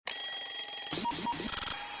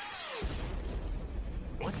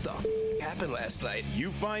What the happened last night?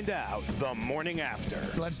 You find out the morning after.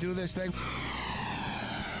 Let's do this thing.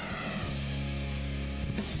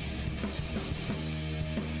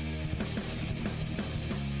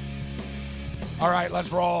 All right,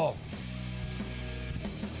 let's roll.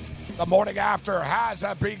 The morning after has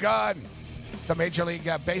begun. The Major League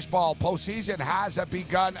Baseball postseason has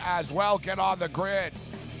begun as well. Get on the grid.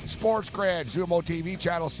 Sports Grid, Zumo TV,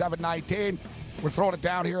 channel 719. We're throwing it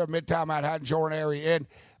down here at Midtown Manhattan, Jordan area in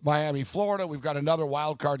Miami, Florida. We've got another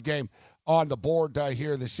wild card game on the board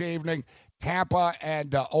here this evening. Tampa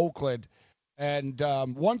and Oakland. And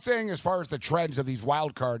one thing as far as the trends of these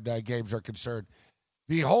wild card games are concerned,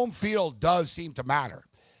 the home field does seem to matter.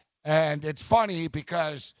 And it's funny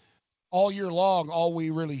because all year long, all we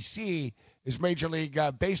really see is Major League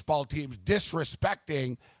Baseball teams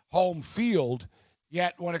disrespecting home field.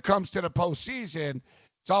 Yet when it comes to the postseason,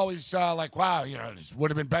 it's always like, wow, it would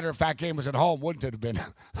have been better if that game was at home, wouldn't it have been?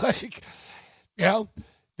 Did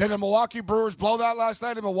the Milwaukee Brewers blow that last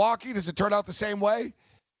night in Milwaukee? Does it turn out the same way?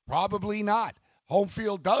 Probably not. Home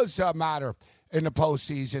field does matter in the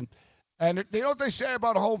postseason. And you know what they say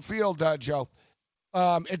about home field, Joe?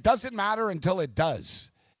 It doesn't matter until it does.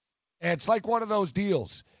 It's like one of those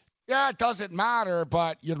deals. Yeah, it doesn't matter,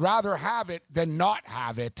 but you'd rather have it than not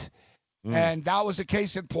have it. And that was a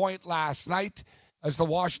case in point last night as the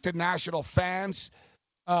Washington National fans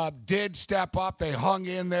did step up. They hung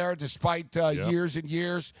in there despite years and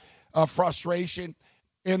years of frustration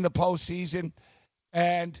in the postseason.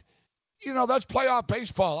 And, that's playoff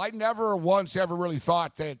baseball. I never once ever really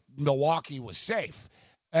thought that Milwaukee was safe.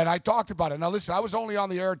 And I talked about it. Now, listen, I was only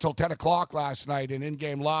on the air until 10 o'clock last night in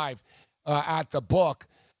In-Game Live at the book.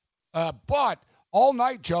 But all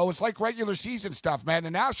night, Joe, it's like regular season stuff, man.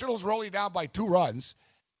 The Nationals were only down by 2 runs.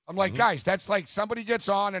 I'm like, guys, that's like somebody gets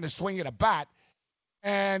on and is swinging a bat.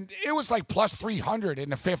 And it was like plus 300 in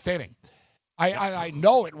the 5th inning. I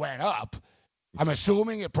know it went up. I'm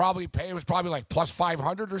assuming it was probably like plus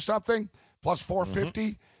 500 or something, plus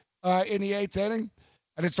 450 in the 8th inning.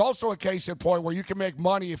 And it's also a case in point where you can make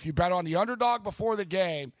money if you bet on the underdog before the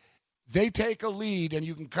game. They take a lead, and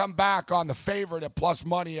you can come back on the favorite at plus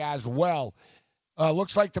money as well.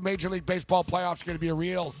 Looks like the Major League Baseball playoffs are going to be a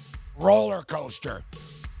real roller coaster.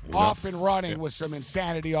 Off and running with some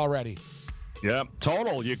insanity already. Yeah,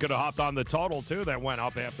 total. You could have hopped on the total, too, that went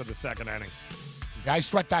up after the 2nd inning. Yeah, I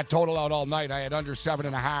sweat that total out all night. I had under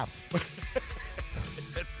 7.5.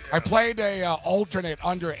 I played a alternate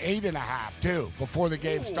under 8.5, too, before the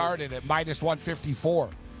game started at minus 154.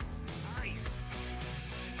 Nice.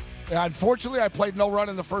 Unfortunately, I played no run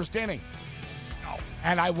in the 1st inning. Oh.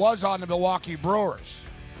 And I was on the Milwaukee Brewers.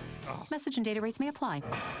 Message and data rates may apply.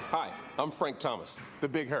 Hi, I'm Frank Thomas, the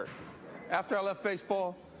Big Hurt. After I left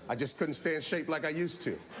baseball, I just couldn't stay in shape like I used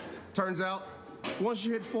to. Turns out, once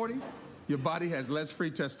you hit 40, your body has less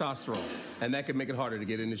free testosterone, and that can make it harder to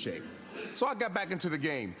get into shape. So I got back into the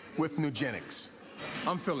game with Nugenics.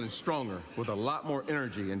 I'm feeling stronger with a lot more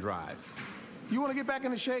energy and drive. You want to get back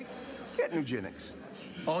into shape? Get Nugenics.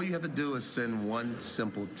 All you have to do is send one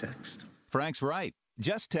simple text. Frank's right.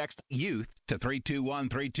 Just text YOUTH to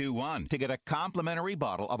 321321 to get a complimentary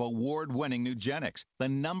bottle of award-winning Nugenics, the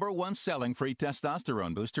 #1 selling free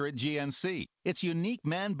testosterone booster at GNC. Its unique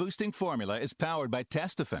man-boosting formula is powered by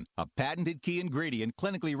Testofen, a patented key ingredient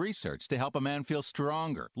clinically researched to help a man feel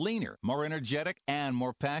stronger, leaner, more energetic, and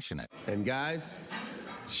more passionate. And guys,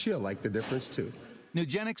 she'll like the difference too.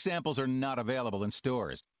 Nugenics samples are not available in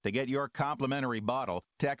stores. To get your complimentary bottle,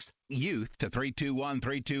 text YOUTH to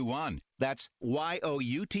 321321. That's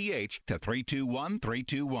YOUTH to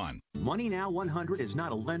 321321. Money Now 100 is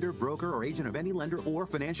not a lender, broker, or agent of any lender or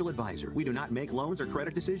financial advisor. We do not make loans or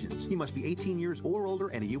credit decisions. You must be 18 years or older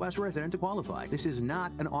and a U.S. resident to qualify. This is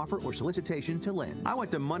not an offer or solicitation to lend. I went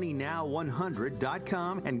to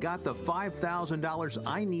MoneyNow100.com and got the $5,000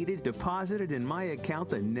 I needed deposited in my account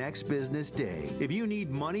the next business day. If you need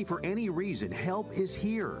money for any reason, help is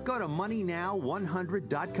here. Go to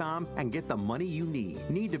MoneyNow100.com and get the money you need.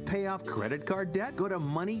 Need to pay off credit card debt? Go to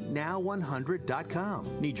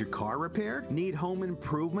MoneyNow100.com. Need your car repaired? Need home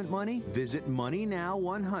improvement money? Visit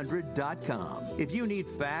MoneyNow100.com. If you need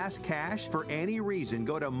fast cash for any reason,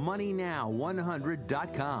 go to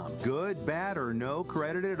MoneyNow100.com. Good, bad, or no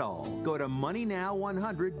credit at all. Go to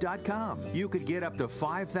MoneyNow100.com. You could get up to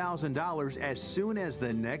 $5,000 as soon as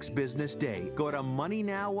the next business day. Go to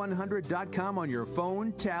MoneyNow100.com on your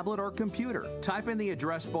phone, tablet, or computer. Type in the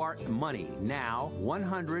address bar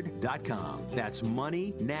MoneyNow100.com. That's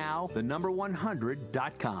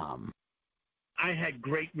MoneyNow100.com. I had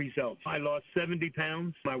great results. I lost 70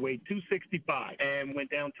 pounds. I weighed 265 and went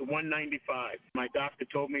down to 195. My doctor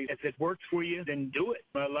told me, if it works for you, then do it.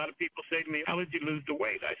 A lot of people say to me, how did you lose the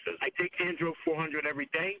weight? I said, I take Andro 400 every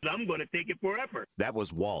day. I'm going to take it forever. That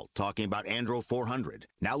was Walt talking about Andro 400.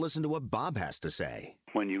 Now listen to what Bob has to say.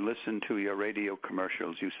 When you listen to your radio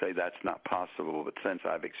commercials, you say that's not possible, but since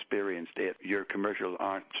I've experienced it, your commercials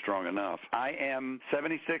aren't strong enough. I am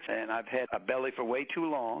 76, and I've had a belly for way too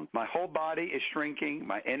long. My whole body is shrinking.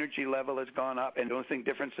 My energy level has gone up, and the only thing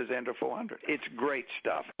difference is Andro 400. It's great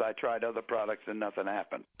stuff. I tried other products, and nothing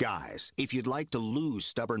happened. Guys, if you'd like to lose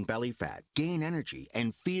stubborn belly fat, gain energy,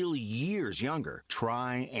 and feel years younger,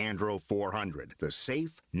 try Andro 400, the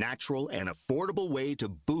safe, natural, and affordable way to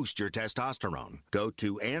boost your testosterone. Go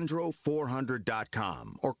to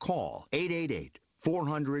andro400.com or call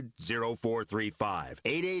 888-400-0435.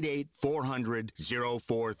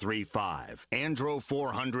 888-400-0435.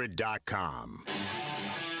 andro400.com.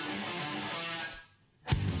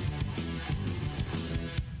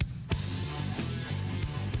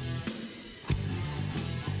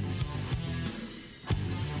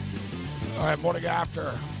 All right, morning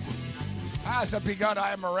after has begun.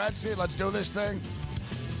 I am Morency. Let's do this thing.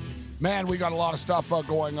 Man, we got a lot of stuff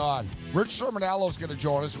going on. Rich Sermonello is going to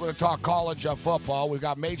join us. We're going to talk college football. We've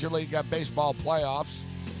got Major League Baseball playoffs.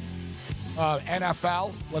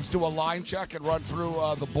 NFL, let's do a line check and run through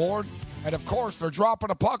the board. And, of course, they're dropping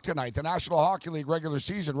a puck tonight. The National Hockey League regular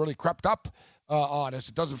season really crept up on us.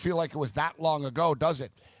 It doesn't feel like it was that long ago, does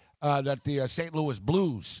it, that the St. Louis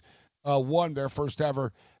Blues won their first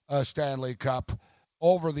ever Stanley Cup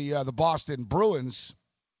over the Boston Bruins.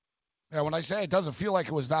 And when I say it doesn't feel like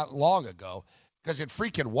it was that long ago, because it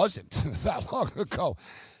freaking wasn't that long ago.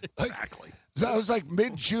 Exactly. It was like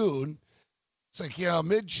mid-June. It's like,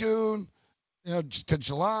 mid-June, to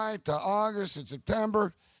July, to August, and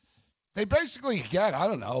September. They basically get,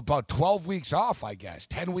 about 12 weeks off, I guess,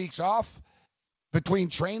 10 weeks off between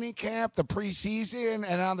training camp, the preseason,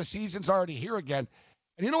 and now the season's already here again.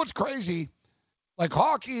 And you know what's crazy? Like,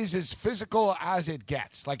 hockey is as physical as it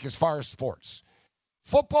gets, like, as far as sports.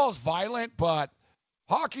 Football's violent, but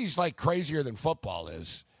hockey's, like, crazier than football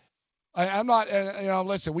is. I'm not,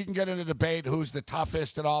 listen, we can get into debate who's the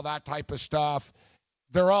toughest and all that type of stuff.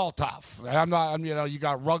 They're all tough. You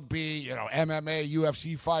got rugby, MMA,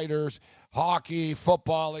 UFC fighters, hockey,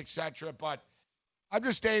 football, etc. But I'm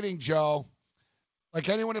just stating, Joe, like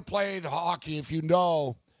anyone who played hockey, if you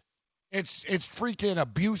know, it's freaking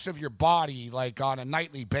abuse of your body, like on a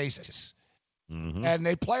nightly basis. Mm-hmm. And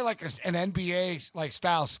they play like an NBA like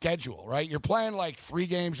style schedule, right? You're playing like 3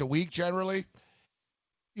 games a week generally.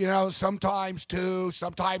 Sometimes 2,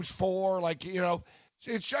 sometimes 4.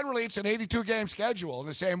 It's generally an 82-game schedule in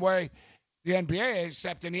the same way the NBA,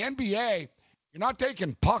 except in the NBA, you're not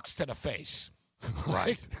taking pucks to the face,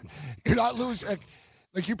 right? You're not losing.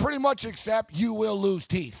 Like you pretty much accept you will lose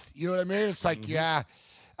teeth. You know what I mean? It's like, yeah,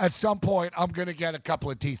 at some point I'm going to get a couple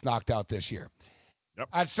of teeth knocked out this year. Yep.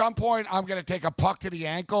 At some point I'm going to take a puck to the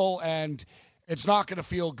ankle and it's not going to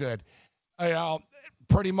feel good.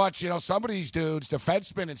 Pretty much, some of these dudes,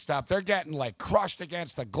 defensemen and stuff, they're getting like crushed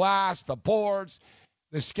against the glass, the boards,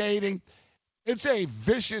 the skating. It's a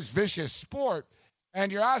vicious, vicious sport.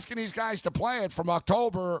 And you're asking these guys to play it from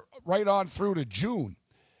October right on through to June.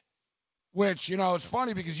 Which, it's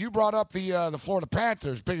funny because you brought up the Florida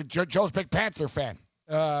Panthers. Joe's big Panther fan.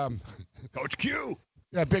 Coach Q.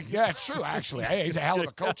 Yeah, it's true, actually. Hey, he's a hell of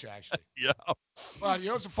a coach, actually. Yeah. Well,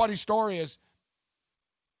 what's a funny story is,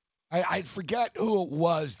 I forget who it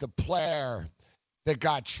was, the player that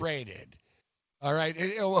got traded. All right,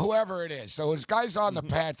 whoever it is. So his guy's on the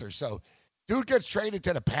Panthers. So dude gets traded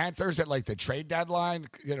to the Panthers at like the trade deadline,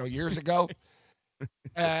 years ago.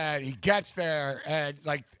 And he gets there, and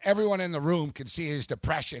like everyone in the room can see his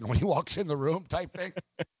depression when he walks in the room, type thing.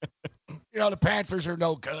 The Panthers are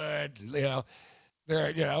no good.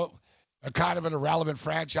 They're kind of an irrelevant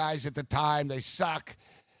franchise at the time. They suck.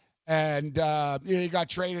 And, he got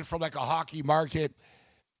traded from like a hockey market.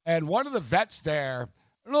 And one of the vets there,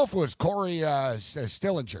 I don't know if it was Corey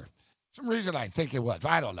Stillinger. For some reason I think it was.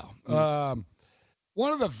 I don't know.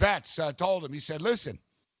 One of the vets told him, he said, listen,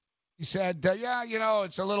 he said,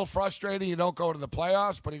 it's a little frustrating. You don't go to the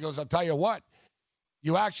playoffs. But he goes, I'll tell you what,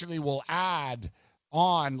 you actually will add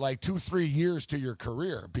on like 2-3 years to your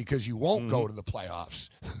career because you won't go to the playoffs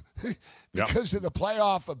because of the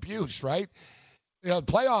playoff abuse, right? The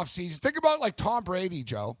playoff season. Think about like Tom Brady,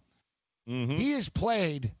 Joe. Mm-hmm. He has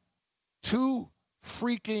played 2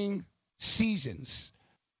 freaking seasons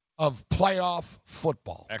of playoff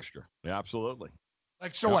football. Extra. Yeah, absolutely.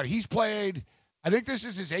 Like, so what? He's played, I think this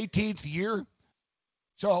is his 18th year.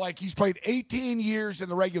 So, like, he's played 18 years in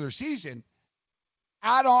the regular season.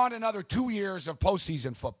 Add on another 2 years of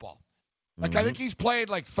postseason football. Like, I think he's played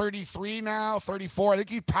like 33 now, 34. I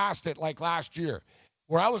think he passed it like last year,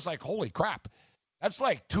 where I was like, holy crap. That's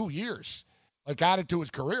like 2 years, like, added to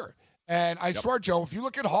his career. And I swear, Joe, if you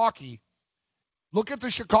look at hockey, look at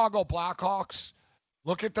the Chicago Blackhawks,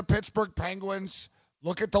 look at the Pittsburgh Penguins,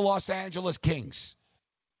 look at the Los Angeles Kings.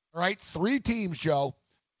 All right? 3 teams, Joe,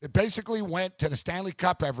 that basically went to the Stanley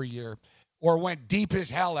Cup every year or went deep as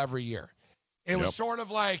hell every year. It was sort of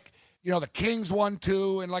like, you know, the Kings won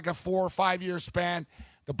 2 in like a 4 or 5 year span.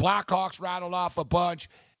 The Blackhawks rattled off a bunch.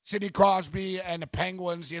 Sidney Crosby and the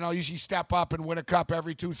Penguins, you know, usually step up and win a cup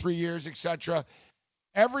every 2-3 years, etc.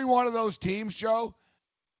 Every one of those teams, Joe,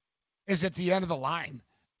 is at the end of the line.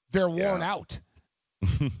 They're worn out.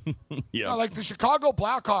 You know, like the Chicago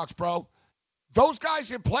Blackhawks, bro. Those guys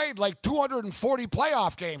have played like 240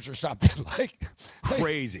 playoff games or something. like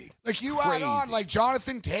crazy. Like you add on like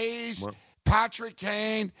Jonathan Toews, Patrick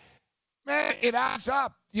Kane. Man, it adds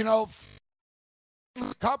up. You know,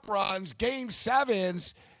 cup runs, game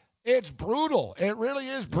 7s. It's brutal. It really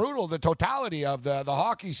is brutal, the totality of the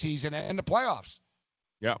hockey season and the playoffs.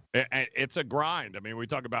 Yeah, it's a grind. I mean, we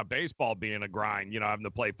talk about baseball being a grind, you know, having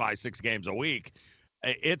to play 5-6 games a week.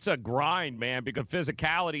 It's a grind, man, because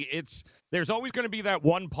physicality, there's always going to be that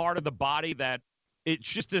one part of the body that it's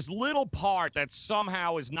just this little part that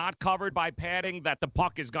somehow is not covered by padding that the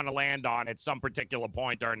puck is going to land on at some particular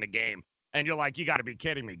point during the game. And you're like, you got to be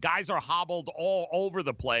kidding me. Guys are hobbled all over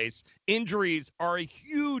the place. Injuries are a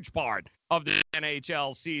huge part of the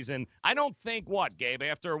NHL season. I don't think, Gabe,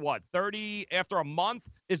 after a month,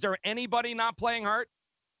 is there anybody not playing hurt?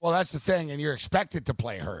 Well, that's the thing, and you're expected to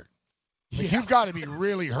play hurt. You've got to be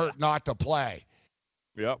really hurt not to play.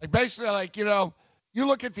 Yep. Like basically, like, you know, you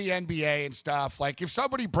look at the NBA and stuff, like if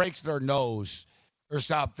somebody breaks their nose or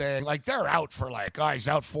something, like they're out for like, he's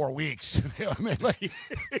out 4 weeks. You know what I mean? Like,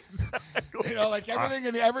 exactly. You know, like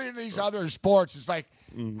every in these other sports, it's like,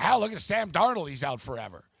 hell, look at Sam Darnold, he's out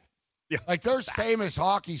forever. Yeah. Like there's famous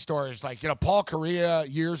hockey stories, like, you know, Paul Kariya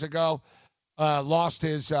years ago lost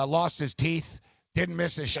his teeth, didn't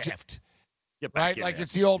miss a shift. Right? Like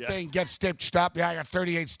it's the old thing, get stitched up. Yeah, I got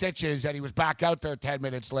 38 stitches, and he was back out there 10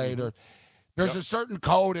 minutes later. There's a certain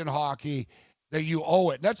code in hockey that you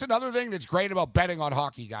owe it. That's another thing that's great about betting on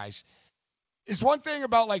hockey, guys. It's one thing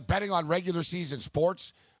about, like, betting on regular season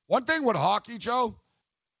sports. One thing with hockey, Joe,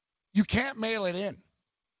 you can't mail it in.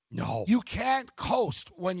 No. You can't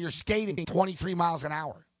coast when you're skating 23 miles an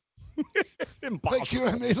hour. Impossible. Like, you know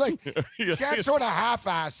what I mean? Like, you can't sort of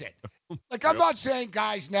half-ass it. Like, I'm not saying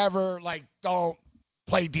guys never, like, don't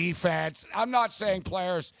play defense. I'm not saying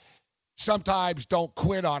players sometimes don't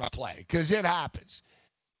quit on a play, because it happens.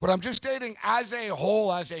 But I'm just stating, as a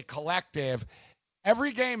whole, as a collective,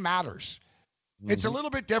 every game matters. It's a little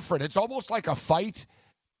bit different. It's almost like a fight,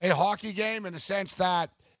 a hockey game, in the sense that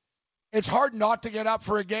it's hard not to get up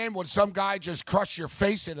for a game when some guy just crushed your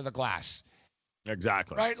face into the glass.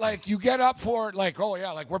 Exactly. Right? Like, you get up for it like, oh,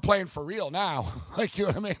 yeah, like, we're playing for real now. Like, you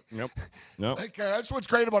know what I mean? Yep. Like, that's what's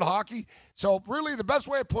great about hockey. So, really, the best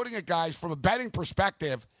way of putting it, guys, from a betting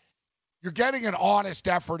perspective, you're getting an honest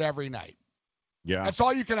effort every night. Yeah. That's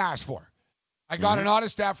all you can ask for. I got an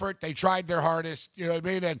honest effort. They tried their hardest. You know what I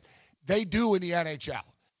mean? And they do in the NHL.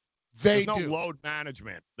 There's no load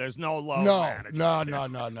management. There's no load management.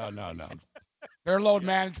 No. Their load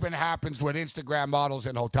management happens with Instagram models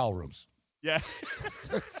in hotel rooms. Yeah.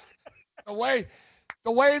 The way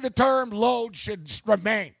the term load should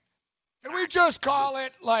remain. Can we just call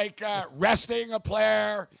it like resting a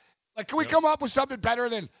player? Like, can we come up with something better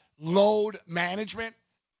than load management?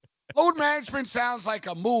 Load management sounds like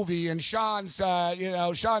a movie in Sean's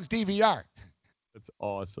DVR. That's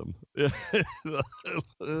awesome. My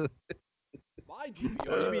DVR?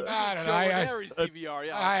 You mean Larry's DVR?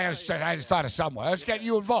 Yeah. I just thought of someone. Let's get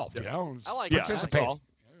you involved. You know, I like participate.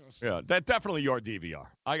 Yeah, that's definitely your DVR.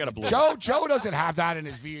 I got to believe. Joe doesn't have that in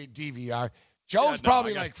his DVR. Joe's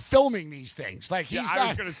probably like filming these things. Like he's I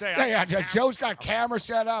was gonna say. Joe's got camera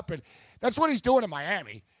set up, and that's what he's doing in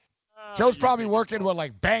Miami. Joe's probably working with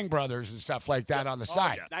like Bang Brothers and stuff like that on the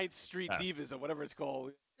side. 9th Street Divas or whatever it's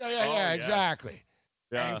called. Yeah, exactly.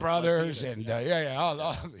 Bang Brothers and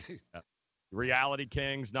all Reality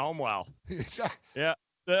Kings, know them well. Yeah.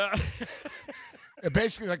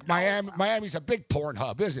 Basically, like Miami's a big porn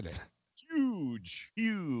hub, isn't it?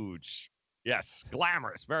 Huge. Yes,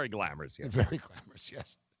 glamorous, very glamorous. Yes. Very glamorous,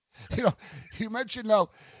 yes. You know, you mentioned,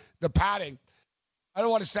 the padding. I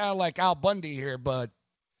don't want to sound like Al Bundy here, but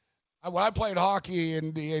when I played hockey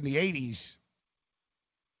in the 80s,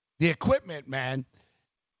 the equipment, man,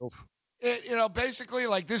 Basically,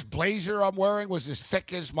 like this blazer I'm wearing was as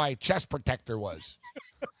thick as my chest protector was.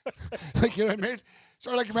 Like, you know what I mean?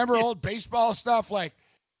 Sort of like, remember old baseball stuff? Like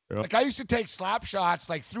I used to take slap shots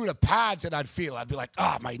like through the pads and I'd be like,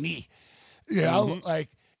 my knee. You know, like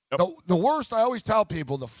the worst, I always tell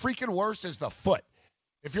people, the freaking worst is the foot.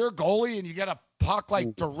 If you're a goalie and you get a puck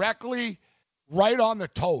like directly right on the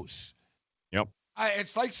toes. Yep.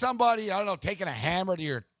 It's like somebody, I don't know, taking a hammer to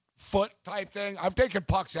your foot type thing. I've taken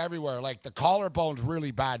pucks everywhere. Like the collarbone's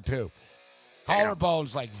really bad too.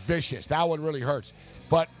 Collarbone's like vicious. That one really hurts.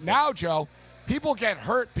 But now, Joe, people get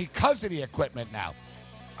hurt because of the equipment now.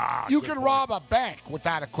 You can rob a bank with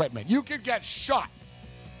that equipment. You can get shot.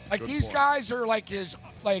 Like these guys are like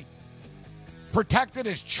protected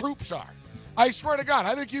as troops are. I swear to God,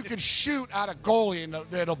 I think you can shoot at a goalie and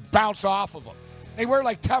it'll bounce off of them. They wear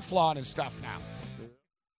like Teflon and stuff now.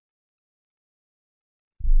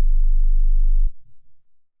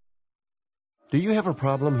 Do you have a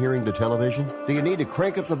problem hearing the television? Do you need to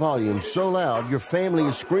crank up the volume so loud your family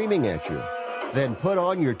is screaming at you? Then put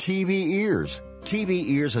on your TV ears. TV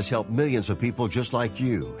Ears has helped millions of people just like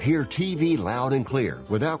you hear TV loud and clear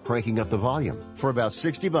without cranking up the volume. For about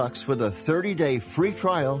 $60 with a 30-day free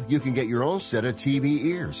trial, you can get your own set of TV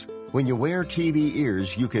Ears. When you wear TV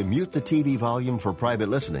Ears, you can mute the TV volume for private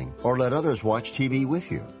listening or let others watch TV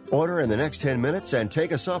with you. Order in the next 10 minutes and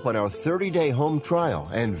take us up on our 30-day home trial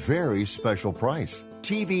and very special price.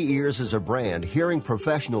 TV Ears is a brand hearing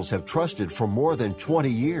professionals have trusted for more than 20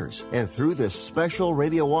 years. And through this special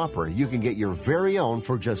radio offer, you can get your very own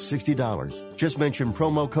for just $60. Just mention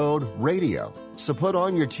promo code RADIO. So put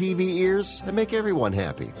on your TV ears and make everyone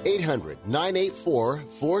happy.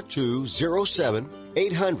 800-984-4207.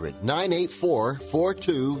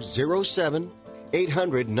 800-984-4207.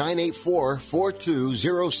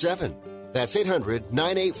 800-984-4207. That's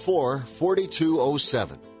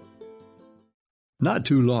 800-984-4207. Not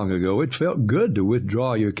too long ago, it felt good to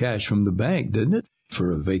withdraw your cash from the bank, didn't it?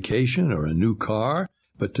 For a vacation or a new car.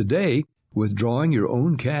 But today, withdrawing your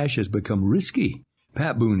own cash has become risky.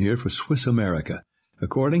 Pat Boone here for Swiss America.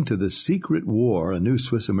 According to The Secret War, a new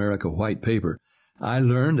Swiss America white paper, I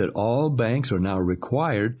learned that all banks are now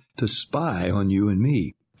required to spy on you and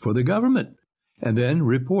me for the government, and then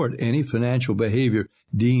report any financial behavior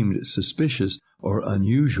deemed suspicious or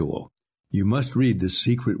unusual. You must read The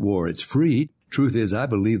Secret War. It's free. Truth is, I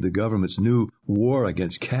believe the government's new war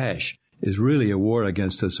against cash is really a war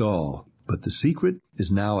against us all. But the secret is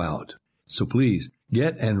now out. So please,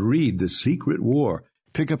 get and read The Secret War.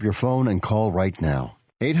 Pick up your phone and call right now.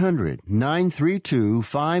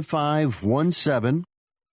 800-932-5517.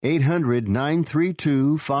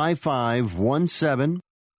 800-932-5517.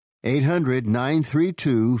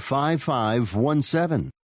 800-932-5517.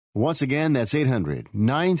 Once again, that's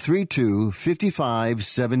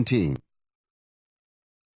 800-932-5517.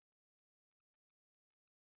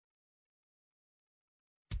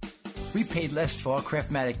 We paid less for our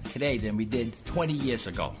Craftmatic today than we did 20 years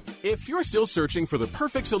ago. If you're still searching for the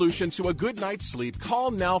perfect solution to a good night's sleep,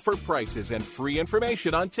 call now for prices and free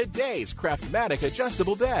information on today's Craftmatic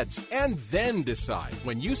adjustable beds. And then decide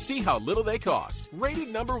when you see how little they cost.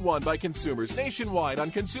 Rated #1 by consumers nationwide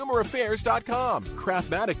on ConsumerAffairs.com.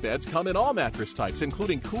 Craftmatic beds come in all mattress types,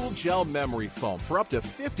 including cool gel memory foam for up to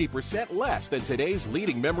 50% less than today's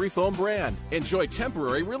leading memory foam brand. Enjoy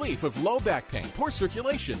temporary relief of low back pain, poor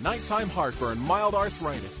circulation, nighttime heartburn, mild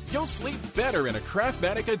arthritis. You'll sleep better in a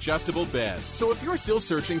Craftmatic adjustable bed. So if you're still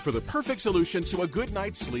searching for the perfect solution to a good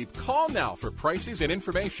night's sleep, call now for prices and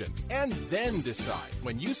information. And then decide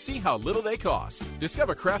when you see how little they cost.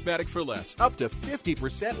 Discover Craftmatic for less, up to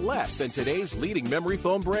 50% less than today's leading memory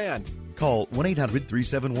foam brand. Call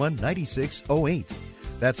 1-800-371-9608.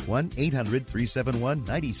 That's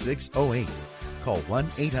 1-800-371-9608. Call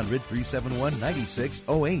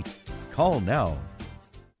 1-800-371-9608. Call now.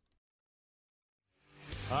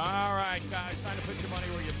 All right, guys, time to put your money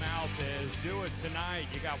where your mouth is. Do it tonight.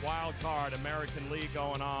 You got Wild Card, American League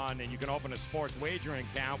going on, and you can open a sports wagering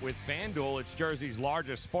account with FanDuel. It's Jersey's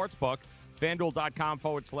largest sports book.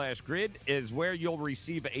 FanDuel.com/grid is where you'll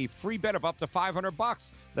receive a free bet of up to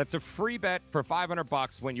 $500. That's a free bet for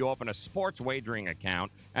 $500 when you open a sports wagering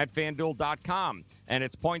account at FanDuel.com. And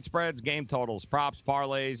it's point spreads, game totals, props,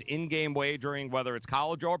 parlays, in-game wagering, whether it's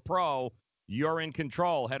college or pro. You're in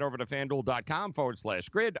control. Head over to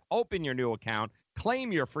FanDuel.com/grid. Open your new account.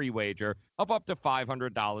 Claim your free wager of up to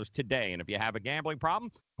 $500 today. And if you have a gambling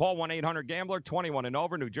problem, call 1-800-GAMBLER, 21 and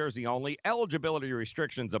over, New Jersey only. Eligibility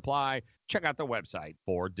restrictions apply. Check out the website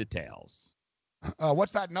for details.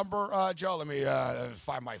 What's that number, Joe? Let me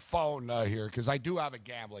find my phone here, because I do have a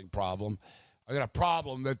gambling problem. I got a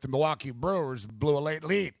problem that the Milwaukee Brewers blew a late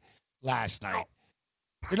lead. last night.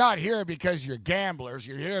 You're not here because you're gamblers.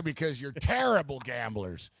 You're here because you're terrible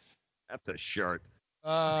gamblers. That's a shirt.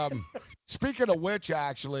 Speaking of which,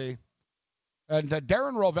 actually, and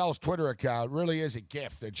Darren Rovell's Twitter account really is a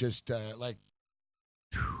gift. That just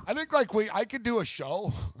I think I could do a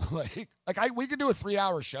show, we could do a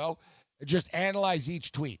 3-hour show and just analyze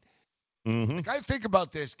each tweet. Mm-hmm. Like, I think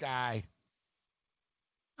about this guy.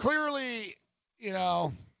 Clearly,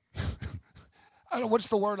 I don't know what's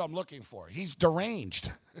the word I'm looking for. He's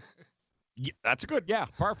deranged. Yeah, that's good. Yeah,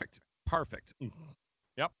 perfect.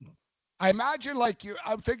 Yep. I imagine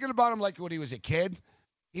I'm thinking about him like when he was a kid.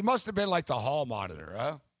 He must have been like the hall monitor,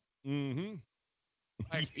 huh? Mm-hmm.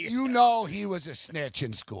 Like, Yeah. he was a snitch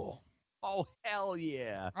in school. Oh, hell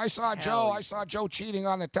yeah. I saw Joe cheating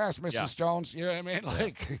on the test, Mrs. Jones. You know what I mean?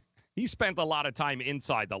 Like, he spent a lot of time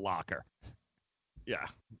inside the locker. Yeah.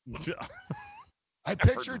 I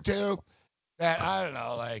picture too that, I don't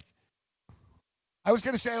know, I was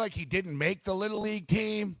going to say he didn't make the Little League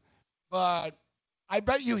team, but I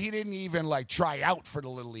bet you he didn't even try out for the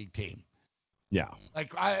Little League team. Yeah.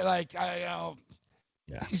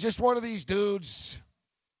 He's just one of these dudes.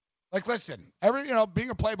 Listen, being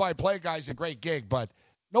a play-by-play guy is a great gig, but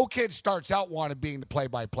no kid starts out wanting being the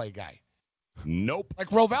play-by-play guy. Nope.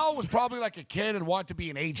 Rovell was probably a kid and wanted to be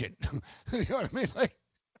an agent. You know what I mean?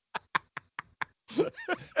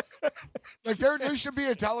 There should be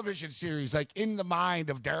a television series In the Mind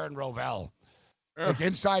of Darren Rovell.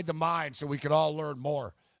 Inside the mind, so we could all learn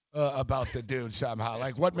more about the dude somehow.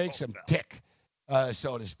 What makes him tick,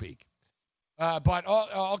 so to speak. But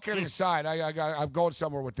all kidding aside, I'm going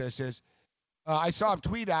somewhere with this. I saw him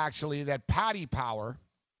tweet actually that Paddy Power,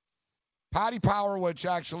 which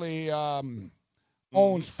actually owns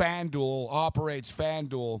FanDuel, operates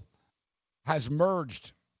FanDuel, has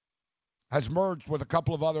merged with a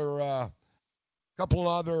couple of other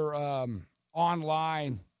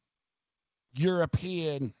online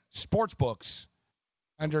European sports books,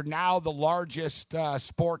 and are now the largest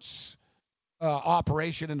sports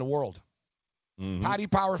operation in the world. Mm-hmm. Paddy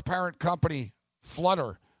Power's parent company,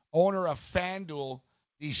 Flutter, owner of FanDuel,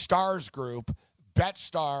 the Stars Group,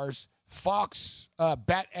 BetStars, Fox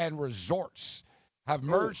Bet and Resorts, have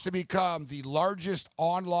merged to become the largest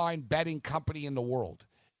online betting company in the world.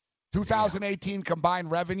 2018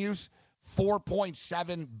 combined revenues,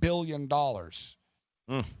 $4.7 billion.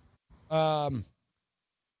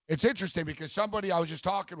 It's interesting because I was just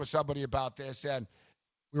talking with somebody about this, and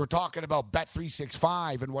we were talking about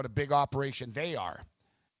Bet365 and what a big operation they are.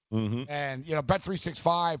 Mm-hmm. And,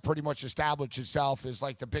 Bet365 pretty much established itself as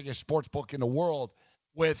the biggest sports book in the world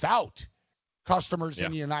without customers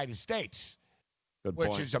in the United States,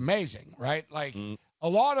 which is amazing, right? A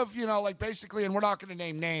lot of, basically, and we're not going to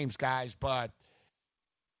name names, guys, but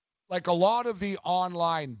a lot of the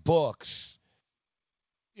online books,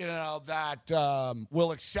 that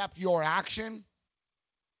will accept your action,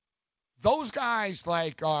 those guys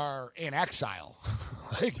are in exile.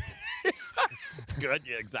 Good,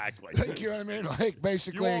 yeah, exactly. You know what I mean?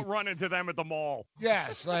 Basically, you won't run into them at the mall.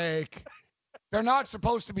 Yes, they're not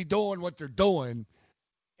supposed to be doing what they're doing.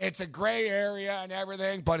 It's a gray area and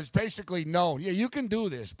everything, but it's basically known. Yeah, you can do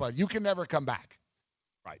this, but you can never come back.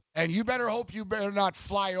 Right. And you better hope you better not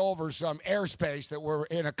fly over some airspace that we're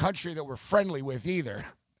in a country that we're friendly with either.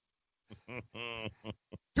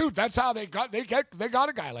 Dude, that's how they got a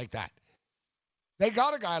guy like that. They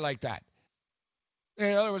got a guy like that.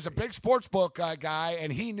 There was a big sports book guy,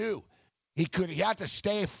 and he knew he had to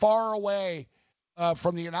stay far away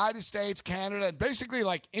from the United States, Canada, and basically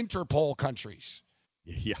Interpol countries.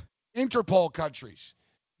 Yeah. Interpol countries.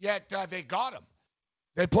 Yet they got him.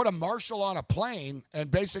 They put a marshal on a plane,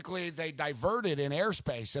 and basically they diverted in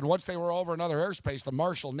airspace. And once they were over another airspace, the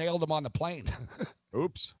marshal nailed him on the plane.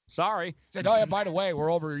 Oops. Sorry. Said, oh, yeah, by the way,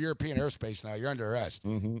 we're over European airspace now. You're under arrest.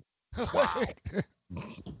 Mm-hmm. Wow.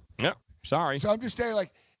 Yep. Sorry. So I'm just saying,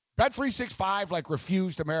 Bet365,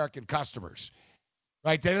 refused American customers.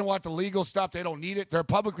 Right? They didn't want the legal stuff. They don't need it. They're a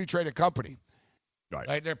publicly traded company.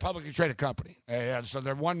 Right? They're a publicly traded company. And so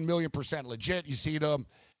they're 1,000,000% legit. You see them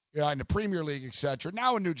in the Premier League, et cetera.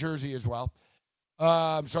 Now in New Jersey as well.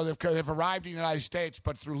 So they've arrived in the United States,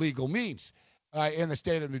 but through legal means in the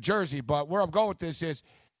state of New Jersey. But where I'm going with this is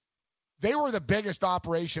they were the biggest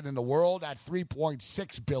operation in the world at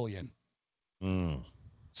 $3.6 billion.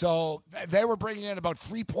 So they were bringing in about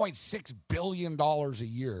 $3.6 billion a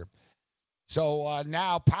year. So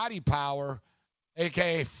now Paddy Power,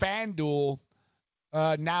 a.k.a. FanDuel,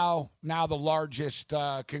 now the largest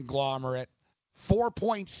conglomerate,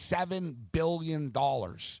 $4.7 billion.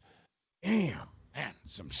 Damn. Man,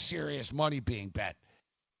 some serious money being bet.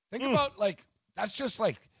 Think about, that's just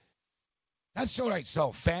That's so right. So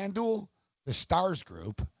FanDuel, the Stars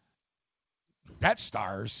Group,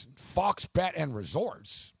 BetStars, Fox Bet and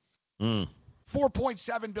Resorts,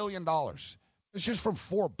 $4.7 billion. It's just from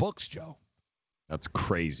 4 books, Joe. That's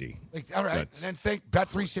crazy. All right, and then think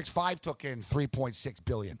Bet365 took in $3.6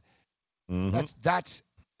 billion. Mm-hmm. That's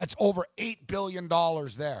over $8 billion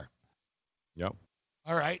there. Yep.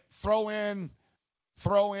 All right, throw in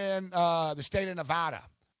the state of Nevada.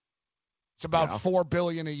 It's about $4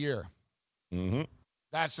 billion a year. Mm-hmm.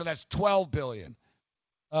 That's $12 billion.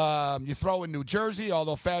 You throw in New Jersey,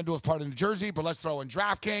 although FanDuel is part of New Jersey, but let's throw in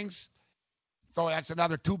DraftKings. So that's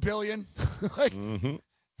another $2 billion.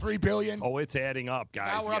 $3 billion. Oh, it's adding up,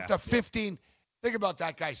 guys. Now we're up to 15. Think about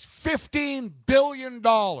that, guys. $15 billion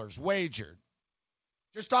wagered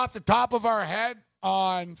just off the top of our head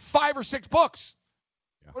on 5 or 6 books.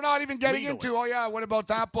 Yeah. We're not even getting into, what about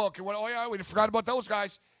that book? And we forgot about those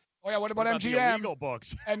guys. Oh, yeah, what about MGM? The illegal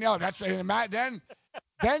books. And no, that's then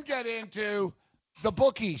get into the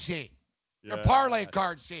bookie scene, the parlay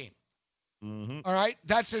card scene. Mm-hmm. All right,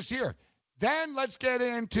 that's this here. Then let's get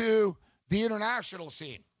into the international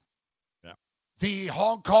scene. Yeah. The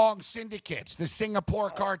Hong Kong syndicates, the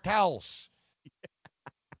Singapore cartels,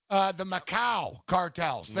 the Macau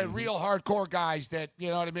cartels, the real hardcore guys that, you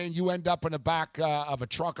know what I mean, you end up in the back of a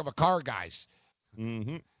trunk of a car, guys.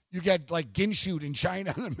 Mm-hmm. You get like Ginshoot in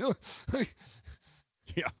China.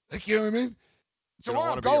 Yeah. Like, you know what I mean? So where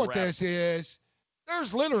I'm going with this is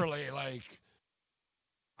there's literally like,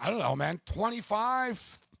 I don't know, man,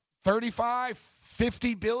 25, 35,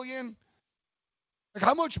 50 billion. Like,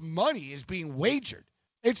 how much money is being wagered?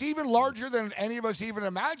 It's even larger than any of us even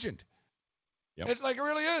imagined. Yep. It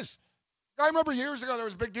really is. I remember years ago there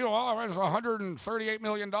was a big deal. Oh, there's $138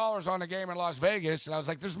 million on a game in Las Vegas. And I was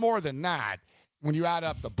like, there's more than that when you add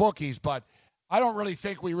up the bookies. But I don't really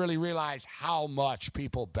think we really realize how much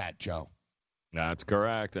people bet, Joe. That's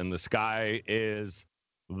correct. And the sky is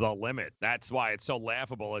the limit. That's why it's so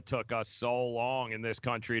laughable. It took us so long in this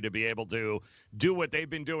country to be able to do what they've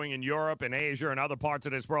been doing in Europe and Asia and other parts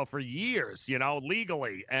of this world for years,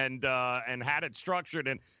 legally and had it structured.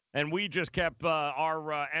 And we just kept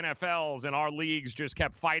our NFLs and our leagues just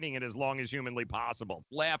kept fighting it as long as humanly possible.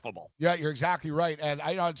 Laughable. Yeah, you're exactly right. And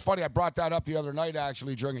I know it's funny. I brought that up the other night,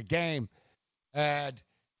 actually, during a game. And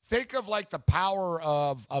think of like the power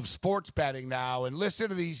of sports betting now and listen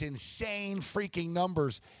to these insane freaking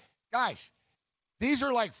numbers. Guys, these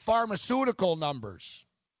are like pharmaceutical numbers.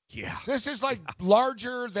 Yeah. This is like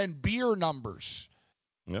larger than beer numbers.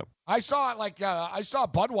 Yep. I saw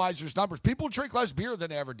Budweiser's numbers. People drink less beer than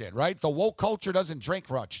they ever did, right? The woke culture doesn't drink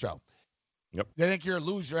much, so. Yep. They think you're a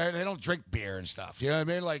loser, right? They don't drink beer and stuff. You know what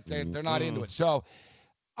I mean? Like they're not into it. So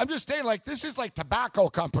I'm just saying, like, this is like tobacco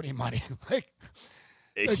company money.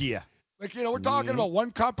 Yeah. Like, we're talking about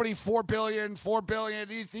one company, $4 billion.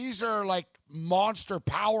 These are like monster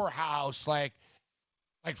powerhouse, like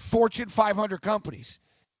Fortune 500 companies.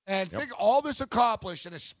 And think all this accomplished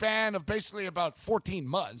in a span of basically about 14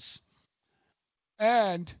 months.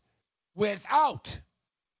 And without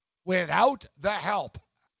the help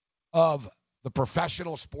of the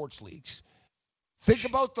professional sports leagues. Think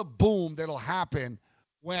about the boom that'll happen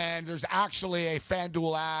when there's actually a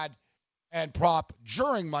FanDuel ad and prop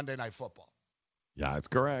during Monday Night Football. Yeah, that's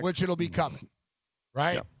correct. Which it'll be coming,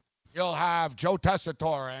 right? Yep. You'll have Joe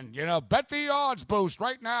Tessitore and, bet the odds boost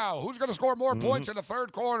right now. Who's going to score more points in the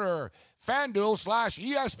third quarter?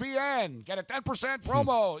 FanDuel/ESPN. Get a 10%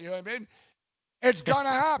 promo. You know what I mean? It's going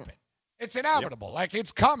to happen. It's inevitable. Yep. Like,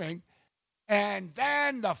 it's coming. And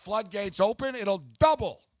then the floodgates open. It'll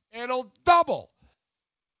double.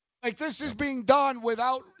 Like, this is being done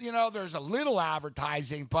without, there's a little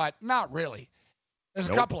advertising, but not really. There's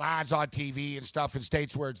a couple ads on TV and stuff in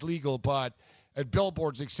states where it's legal, but at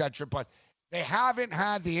billboards, etc. But they haven't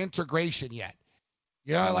had the integration yet.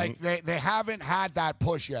 Like they haven't had that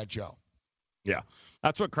push yet, Joe. Yeah,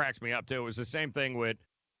 that's what cracks me up too. It was the same thing with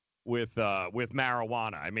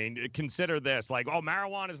marijuana. I mean, consider this: like,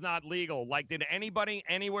 marijuana is not legal. Like, did anybody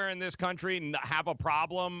anywhere in this country have a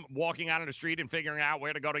problem walking out on the street and figuring out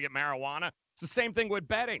where to go to get marijuana? It's the same thing with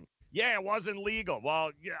betting. Yeah, it wasn't legal.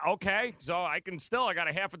 Well, yeah, okay, so I got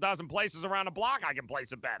a half a dozen places around the block I can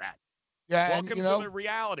place a bet at. Yeah, welcome and, to the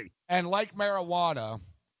reality. And like marijuana,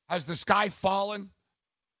 has the sky fallen?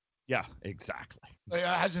 Yeah, exactly.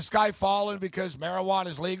 Has the sky fallen because marijuana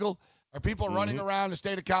is legal? Are people running around the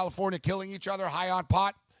state of California killing each other high on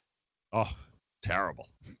pot? Oh, terrible.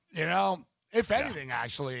 If anything,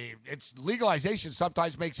 actually, it's legalization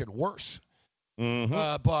sometimes makes it worse.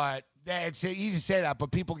 But it's easy to say that,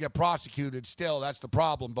 but people get prosecuted still. That's the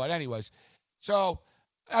problem. But anyways, so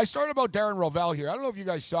I started about Darren Rovell here. I don't know if you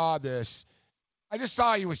guys saw this. I just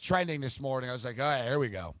saw he was trending this morning. I was like, all right, here we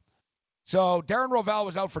go. So Darren Rovell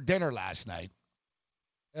was out for dinner last night,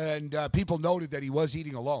 and people noted that he was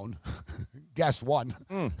eating alone. Guess one.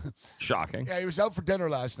 Shocking. Yeah, he was out for dinner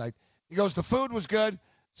last night. He goes, the food was good,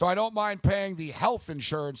 so I don't mind paying the health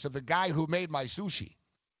insurance of the guy who made my sushi.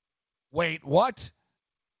 Wait, what?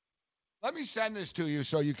 Let me send this to you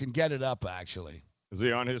so you can get it up, actually. Is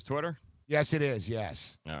he on his Twitter? Yes, it is,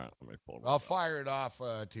 yes. All right, let me pull it I'll up. fire it off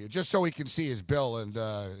to you, just so he can see his bill and,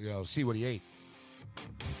 see what he ate.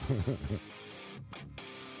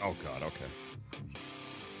 Oh, God, okay.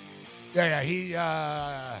 Yeah,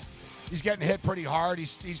 he's getting hit pretty hard.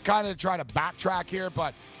 He's kind of trying to backtrack here,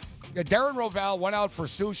 but Darren Rovell went out for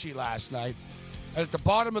sushi last night, and at the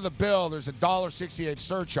bottom of the bill, there's a $1.68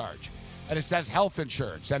 surcharge, and it says health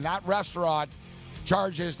insurance, and that restaurant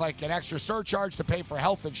charges like an extra surcharge to pay for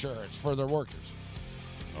health insurance for their workers.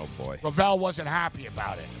 Oh, boy. Rovell wasn't happy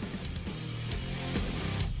about it.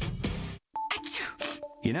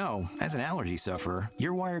 You know, as an allergy sufferer,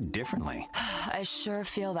 you're wired differently. I sure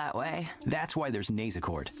feel that way. That's why there's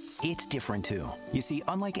Nasacort. It's different, too. You see,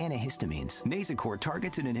 unlike antihistamines, Nasacort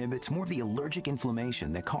targets and inhibits more of the allergic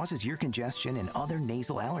inflammation that causes ear congestion and other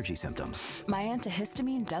nasal allergy symptoms. My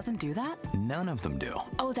antihistamine doesn't do that? None of them do.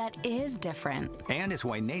 Oh, that is different. And it's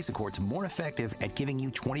why Nasacort's more effective at giving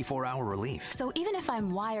you 24-hour relief. So even if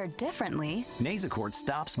I'm wired differently, Nasacort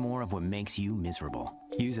stops more of what makes you miserable.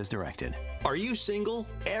 Use as directed. Are you single?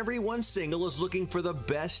 Everyone single is looking for the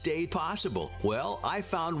best date possible. Well, I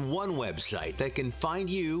found one website that can find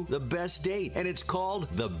you the best date, and it's called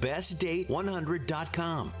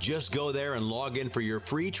thebestdate100.com. Just go there and log in for your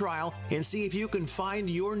free trial and see if you can find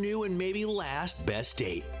your new and maybe last best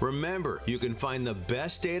date. Remember, you can find the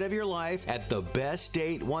best date of your life at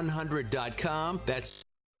thebestdate100.com. That's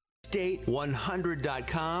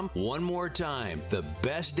bestdate100.com. One more time,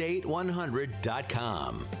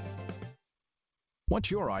 thebestdate100.com.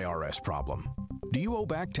 What's your IRS problem? Do you owe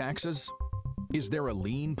back taxes? Is there a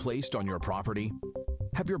lien placed on your property?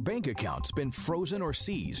 Have your bank accounts been frozen or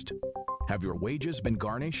seized? Have your wages been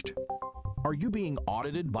garnished? Are you being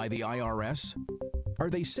audited by the IRS? Are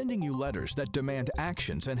they sending you letters that demand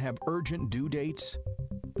actions and have urgent due dates?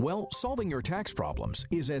 Well, solving your tax problems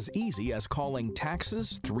is as easy as calling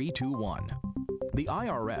Taxes 321. The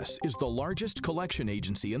IRS is the largest collection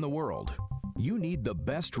agency in the world. You need the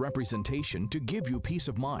best representation to give you peace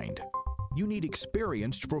of mind. You need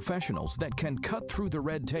experienced professionals that can cut through the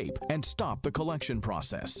red tape and stop the collection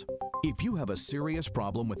process. If you have a serious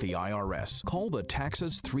problem with the IRS, call the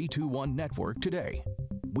Taxes 321 network today.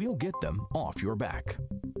 We'll get them off your back.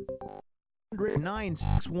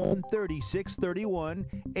 800-961-3631,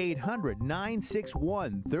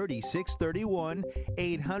 800-961-3631,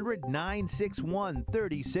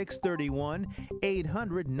 800-961-3631,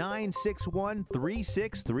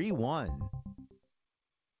 800-961-3631.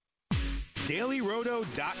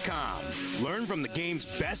 DailyRoto.com. Learn from the game's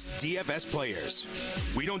best DFS players.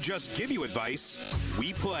 We don't just give you advice,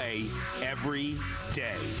 we play every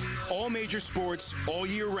day. All major sports, all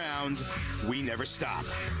year round, we never stop.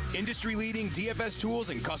 Industry-leading DFS tools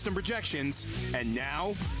and custom projections, and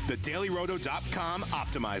now, the DailyRoto.com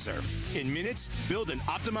Optimizer. In minutes, build an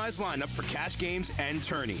optimized lineup for cash games and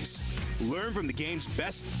tourneys. Learn from the game's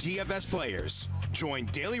best DFS players. Join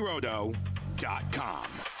DailyRoto.com.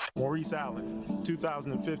 Maurice Allen,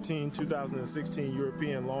 2015-2016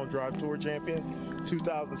 European Long Drive Tour Champion,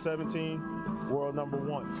 2017 World Number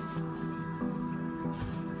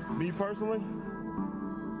 1. Me personally,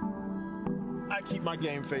 I keep my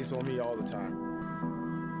game face on me all the time.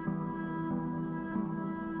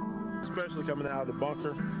 Especially coming out of the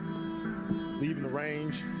bunker, leaving the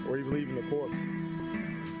range, or even leaving the course.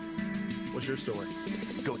 What's your story?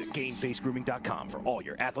 Go to GameFaceGrooming.com for all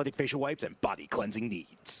your athletic facial wipes and body cleansing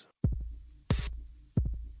needs.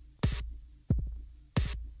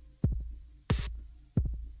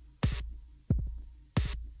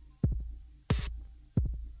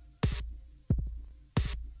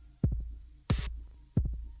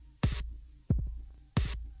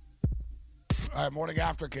 All right, Morning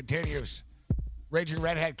After continues. Raging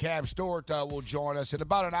Redhead Cam Stewart will join us in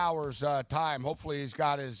about an hour's time. Hopefully he's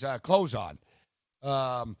got his clothes on.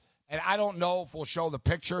 And I don't know if we'll show the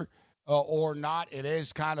picture or not. It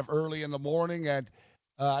is kind of early in the morning, and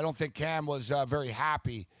I don't think Cam was very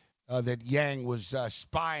happy that Yang was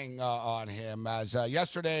spying on him. As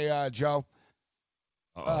yesterday, Joe,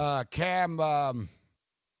 Cam, I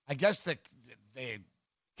guess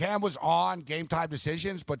Cam was on Game Time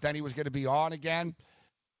Decisions, but then he was going to be on again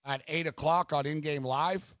at 8 o'clock on In Game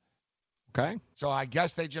Live. Okay. So I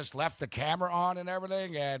guess they just left the camera on and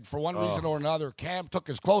everything, and for one reason or another, Cam took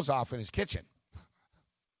his clothes off in his kitchen.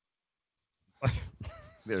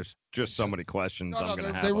 There's just so many questions I'm going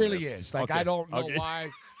to have. There on really this. is. Like, Okay. I don't know Okay. why.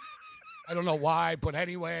 I don't know why, but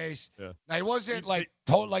anyways, Yeah. now, it wasn't like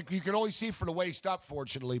you could only see from the waist up,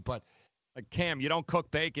 fortunately. But Like, Cam, you don't cook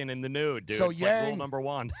bacon in the nude, dude. So It's like rule Yang- number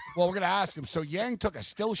 1. well, we're gonna ask him. So Yang took a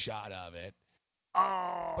still shot of it,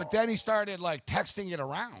 but then he started like texting it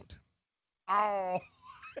around. Oh.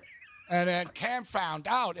 And then Cam found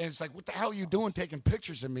out, and it's like, what the hell are you doing taking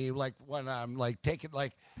pictures of me? Like when I'm like taking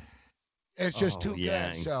like, it's just too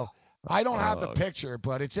Yang. good. So I don't have the Oh. picture,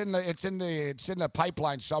 but it's in the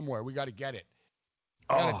pipeline somewhere. We got to get it.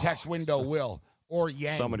 I got to text Window Will or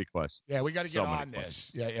Yang. So many questions. Yeah, we got to get So many on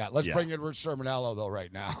this. questions. Yeah. Let's Yeah. bring in Rich Sermonello though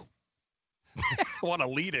right now. What a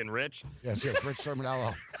lead-in, Rich. Yes, Rich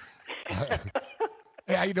Sermonello.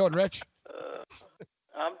 Hey, how you doing, Rich?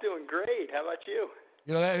 I'm doing great. How about you?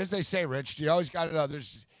 You know, as they say, Rich, you always got to know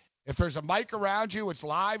if there's a mic around you, it's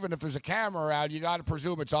live, and if there's a camera around you, got to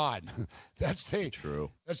presume it's on. That's the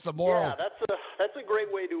moral. Yeah, that's a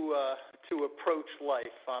great way to approach life.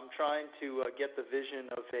 I'm trying to get the vision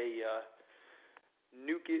of a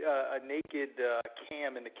naked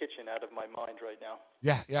Cam in the kitchen out of my mind right now.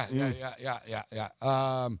 Yeah.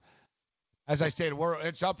 As I stated,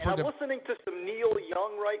 it's up for I'm listening to some Neil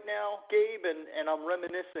Young right now, Gabe, and I'm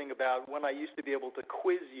reminiscing about when I used to be able to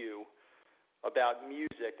quiz you about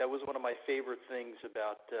music. That was one of my favorite things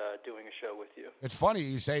about doing a show with you. It's funny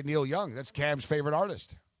you say Neil Young. That's Cam's favorite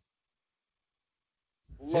artist.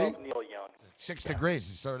 Love Neil Young. 6 degrees.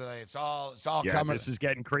 It's sort of it's all Yeah, coming. this is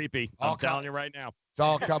getting creepy. I'm telling you right now. It's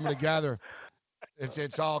all coming together.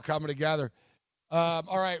 It's all coming together. All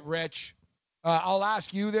right, Rich. I'll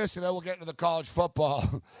ask you this, and then we'll get into the college football.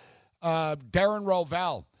 Darren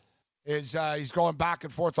Rovell he's going back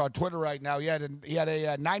and forth on Twitter right now. He had a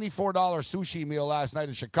 $94 sushi meal last night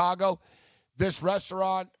in Chicago. This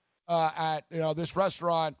restaurant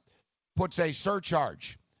puts a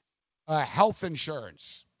surcharge, health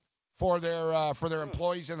insurance for their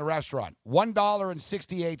employees in the restaurant,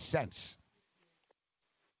 $1.68.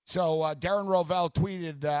 So Darren Rovell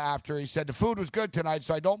tweeted after, he said, the food was good tonight,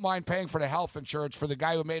 so I don't mind paying for the health insurance for the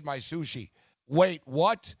guy who made my sushi. Wait,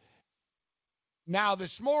 what? Now,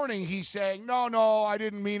 this morning, he's saying, no, I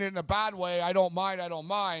didn't mean it in a bad way. I don't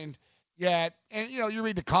mind. Yet, and, you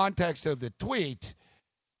read the context of the tweet,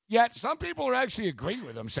 yet some people are actually agreeing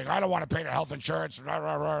with him, saying, I don't want to pay the health insurance. Rah,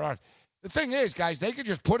 rah, rah, rah. The thing is, guys, they could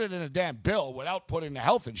just put it in a damn bill without putting the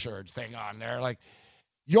health insurance thing on there. Like,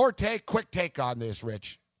 quick take on this,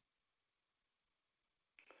 Rich.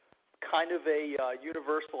 Kind of a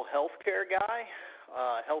universal health care guy.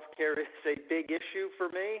 Health care is a big issue for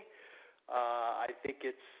me. I think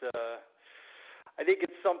it's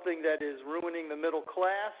something that is ruining the middle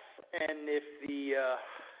class. And if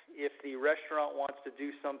the restaurant wants to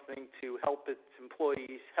do something to help its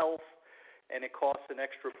employees' health, and it costs an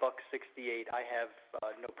extra $1.68, I have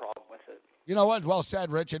no problem with it. You know what? Well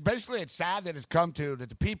said, Rich. And basically, it's sad that it's come to that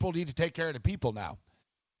the people need to take care of the people now.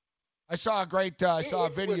 I saw a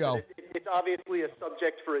video. Listen, it's obviously a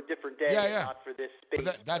subject for a different day, Yeah. not for this space.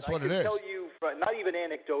 That's but what it I is. can tell you, not even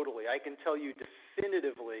anecdotally, I can tell you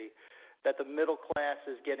definitively that the middle class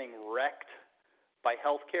is getting wrecked by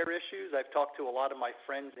healthcare issues. I've talked to a lot of my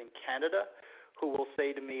friends in Canada who will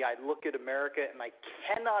say to me, I look at America and I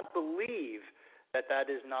cannot believe that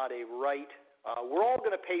is not a right. We're all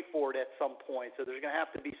going to pay for it at some point, so there's going to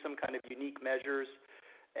have to be some kind of unique measures.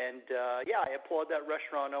 And, I applaud that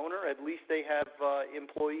restaurant owner. At least they have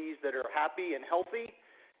employees that are happy and healthy,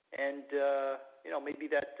 and, maybe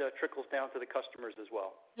that trickles down to the customers as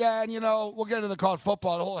well. Yeah, and, we'll get into the college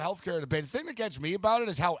football, the whole healthcare debate. The thing that gets me about it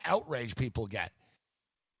is how outraged people get.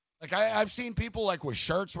 Like, I've seen people, like, with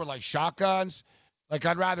shirts with, like, shotguns. Like,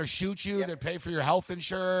 I'd rather shoot you than pay for your health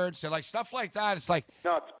insurance and, like, stuff like that. It's like –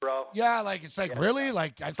 nuts, bro. Yeah, like, it's like, really?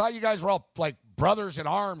 Like, I thought you guys were all, like, brothers in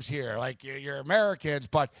arms here. Like, you're Americans,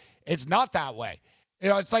 but it's not that way.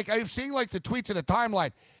 It's like I've seen, like, the tweets in the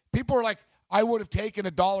timeline. People are like, I would have taken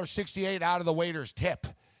 $1.68 out of the waiter's tip.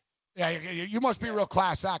 Yeah, you must be a real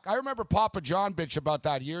class act. I remember Papa John bitch about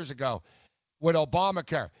that years ago with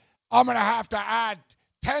Obamacare. I'm going to have to add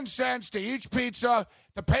 10 cents to each pizza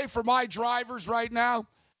to pay for my drivers right now.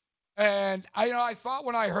 And, I thought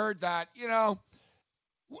when I heard that,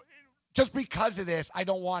 just because of this, I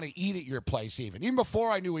don't want to eat at your place even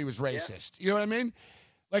before I knew he was racist. You know what I mean?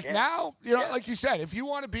 Like now, like you said, if you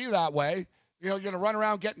want to be that way, you're going to run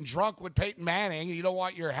around getting drunk with Peyton Manning, and you don't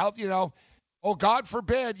want your health, oh, God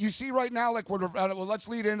forbid. You see right now, like, let's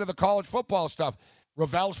lead into the college football stuff.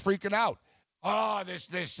 Rovell's freaking out. Oh,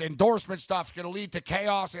 this endorsement stuff's going to lead to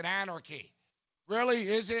chaos and anarchy. Really?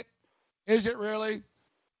 Is it? Is it really?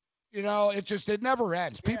 You know, it never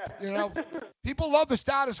ends. People, people love the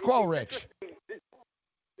status quo, Rich.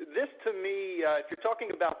 This, to me, if you're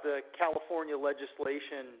talking about the California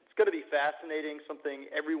legislation, it's going to be fascinating, something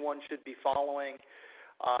everyone should be following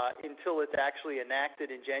until it's actually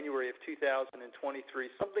enacted in January of 2023,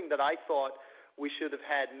 something that I thought we should have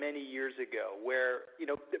had many years ago, where, you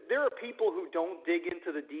know, there are people who don't dig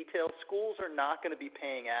into the details. Schools are not going to be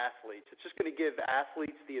paying athletes. It's just going to give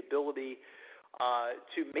athletes the ability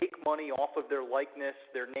to make money off of their likeness,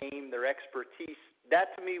 their name, their expertise.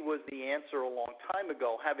 That, to me, was the answer a long time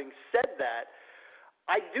ago. Having said that,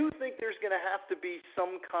 I do think there's going to have to be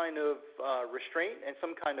some kind of restraint and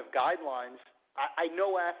some kind of guidelines. I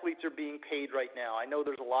know athletes are being paid right now. I know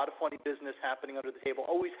there's a lot of funny business happening under the table.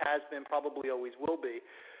 Always has been, probably always will be.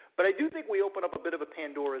 But I do think we open up a bit of a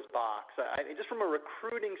Pandora's box. Just from a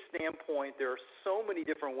recruiting standpoint, there are so many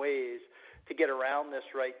different ways to get around this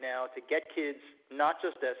right now, to get kids not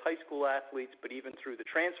just as high school athletes, but even through the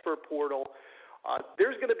transfer portal.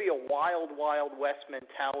 There's going to be a wild, wild west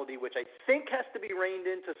mentality, which I think has to be reined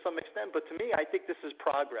in to some extent. But to me, I think this is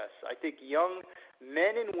progress. I think young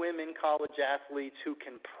men and women, college athletes who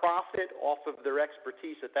can profit off of their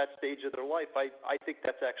expertise at that stage of their life, I think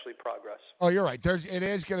that's actually progress. Oh, you're right. It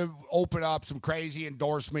is going to open up some crazy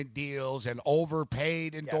endorsement deals and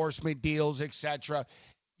overpaid endorsement deals, etc.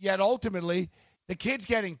 Yet ultimately, the kid's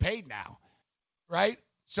getting paid now, right?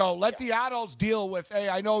 So let the adults deal with, hey,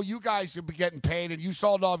 I know you guys will be getting paid and you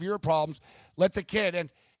solved all of your problems. Let the kid. And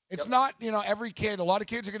it's not, you know, every kid. A lot of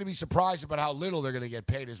kids are going to be surprised about how little they're going to get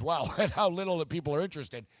paid as well and how little that people are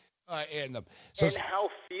interested in them. So, and how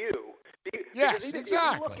few. Yes,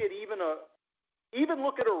 exactly. If you look at even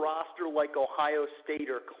look at a roster like Ohio State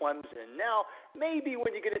or Clemson. Now, maybe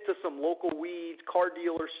when you get into some local weeds, car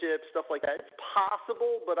dealerships, stuff like that, it's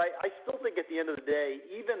possible. But I still think at the end of the day,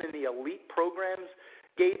 even in the elite programs,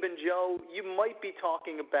 Gabe and Joe, you might be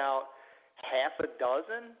talking about half a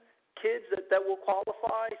dozen kids that will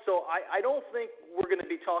qualify. So I don't think we're going to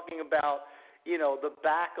be talking about, you know, the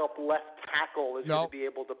backup left tackle is going to be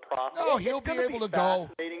able to profit. No, he'll be able to go.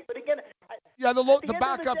 But again, the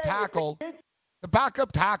backup tackle. The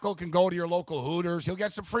backup tackle can go to your local Hooters. He'll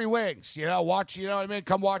get some free wings. You know, watch. You know what I mean?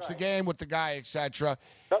 Come watch the game with the guy, etc.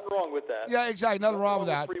 Nothing wrong with that. Yeah, exactly. Nothing wrong with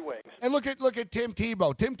that. Free wings. And look at Tim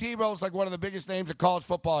Tebow. Tim Tebow is like one of the biggest names in college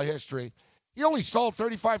football history. He only sold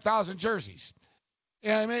 35,000 jerseys.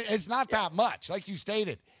 Yeah, I mean, it's not that much, like you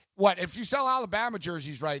stated. What if you sell Alabama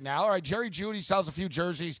jerseys right now? All right, Jerry Jeudy sells a few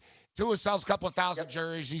jerseys. Tua sells a couple of thousand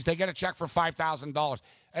jerseys. They get a check for $5,000,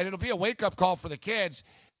 and it'll be a wake-up call for the kids.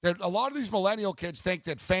 That a lot of these millennial kids think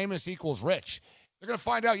that famous equals rich. They're going to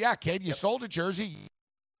find out, yeah, kid, you sold a jersey,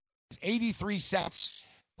 it's 83 cents,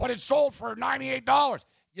 but it sold for $98.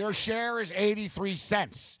 Your share is 83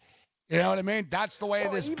 cents. You know what I mean? That's the way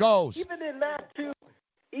this goes. Even in that, too,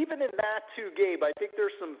 Gabe, I think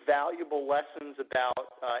there's some valuable lessons about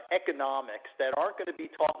economics that aren't going to be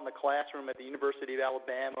taught in the classroom at the University of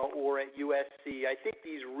Alabama or at USC. I think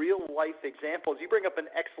these real-life examples, you bring up an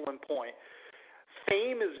excellent point.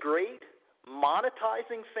 Fame is great.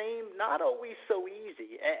 Monetizing fame, not always so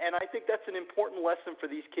easy. And I think that's an important lesson for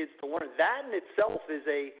these kids to learn. That in itself is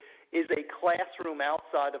a classroom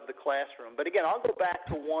outside of the classroom. But again, I'll go back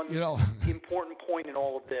to one important point in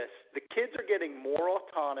all of this. The kids are getting more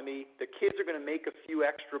autonomy. The kids are going to make a few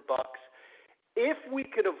extra bucks. If we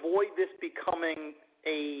could avoid this becoming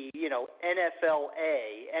a, NFL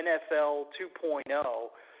 2.0,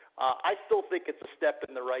 I still think it's a step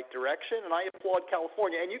in the right direction, and I applaud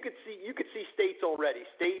California. And you could see states already.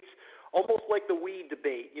 States, almost like the weed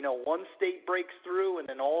debate. One state breaks through, and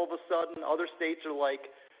then all of a sudden other states are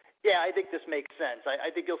like, yeah, I think this makes sense.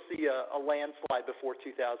 I think you'll see a landslide before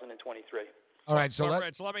 2023. All right, so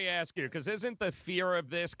Rich, let me ask you, because isn't the fear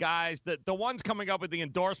of this, guys, that the ones coming up with the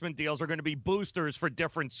endorsement deals are going to be boosters for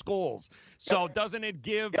different schools? So doesn't it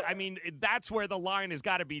give, I mean, that's where the line has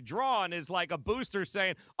got to be drawn, is like a booster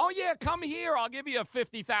saying, oh, yeah, come here, I'll give you a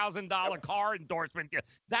 $50,000 car endorsement.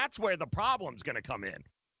 That's where the problem's going to come in.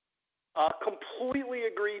 Completely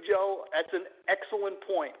agree, Joe. That's an excellent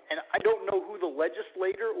point. And I don't know who the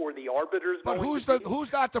legislator or the arbiters But who's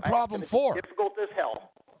that the problem for? Difficult as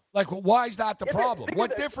hell. Like, why is that the problem?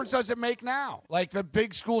 What difference does it make now? Like, the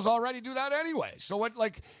big schools already do that anyway. So what?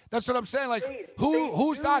 Like, that's what I'm saying. Like,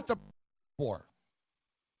 who's that the for?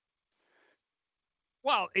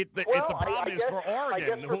 Well, the problem is for Oregon. I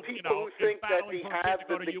guess for people who think that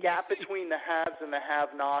the gap between the haves and the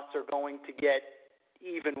have-nots are going to get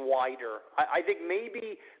even wider. I think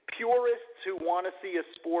maybe purists who want to see a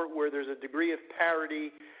sport where there's a degree of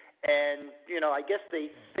parity And, I guguess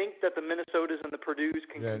they think that the Minnesotas and the Purdues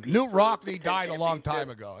can compete. Newt Rockne died a long time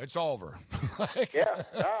ago. It's over. Yeah.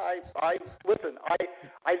 Listen,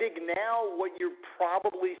 I think now what you're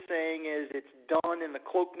probably saying is it's done in the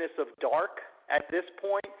cloakness of dark at this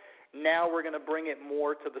point. Now we're going to bring it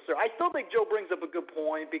more to the surface. I still think Joe brings up a good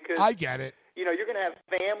point because I get it. You're going to have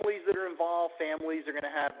families that are involved. Families are going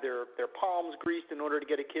to have their palms greased in order to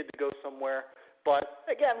get a kid to go somewhere. But,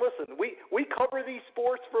 again, listen, we cover these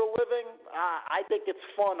sports for a living. I think it's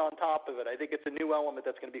fun on top of it. I think it's a new element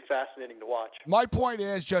that's going to be fascinating to watch. My point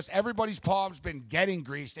is just everybody's palms been getting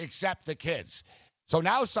greased except the kids. So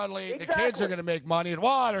now suddenly the kids are going to make money. And,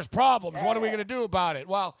 there's problems. What are we going to do about it?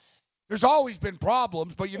 Well, there's always been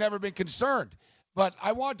problems, but you've never been concerned. But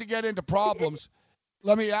I want to get into problems.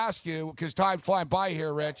 Let me ask you, because time's flying by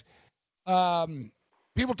here, Rich.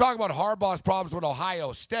 People talk about Harbaugh's problems with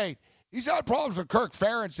Ohio State. He's had problems with Kirk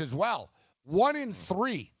Ferentz as well. 1 in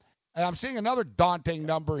 3. And I'm seeing another daunting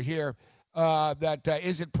number here that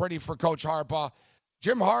isn't pretty for Coach Harbaugh.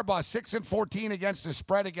 Jim Harbaugh, 6-14 against the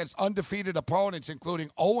spread against undefeated opponents, including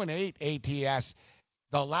 0-8 ATS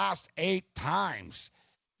the last 8 times.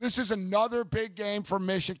 This is another big game for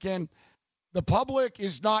Michigan. The public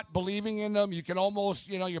is not believing in them. You can almost,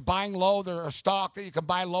 you're buying low. They're a stock that you can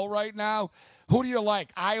buy low right now. Who do you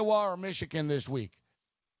like, Iowa or Michigan this week?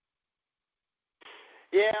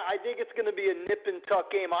 Yeah, I think it's going to be a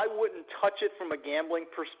nip-and-tuck game. I wouldn't touch it from a gambling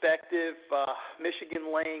perspective.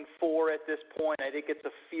 Michigan laying 4 at this point. I think it's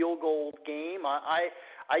a field-goal game. I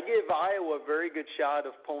give Iowa a very good shot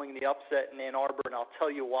of pulling the upset in Ann Arbor, and I'll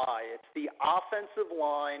tell you why. It's the offensive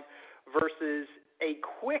line versus a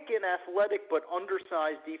quick and athletic but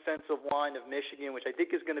undersized defensive line of Michigan, which I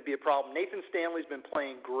think is going to be a problem. Nathan Stanley's been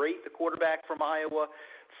playing great, the quarterback from Iowa,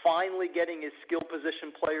 finally getting his skill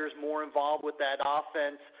position players more involved with that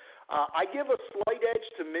offense. I give a slight edge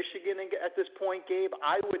to Michigan at this point, Gabe.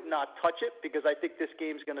 I would not touch it because I think this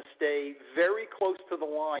game's going to stay very close to the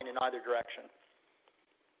line in either direction.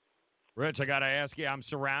 Rich, I got to ask you, I'm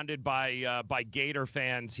surrounded by Gator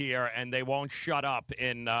fans here, and they won't shut up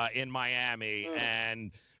in Miami.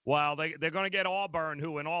 And while they're going to get Auburn,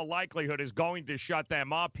 who in all likelihood is going to shut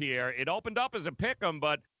them up here, it opened up as a pick 'em,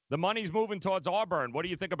 but the money's moving towards Auburn. What do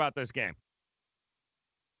you think about this game?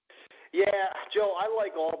 Yeah, Joe, I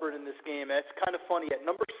like Auburn in this game. It's kind of funny. At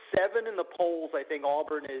number 7 in the polls, I think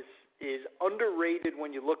Auburn is underrated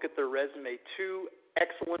when you look at their resume. 2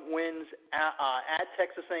 excellent wins at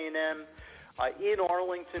Texas A&M, in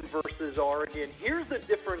Arlington versus Oregon. Here's the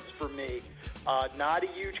difference for me. Not a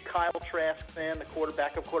huge Kyle Trask fan, the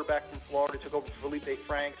quarterback from Florida, took over Felipe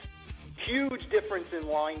Franks. Huge difference in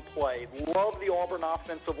line play. Love the Auburn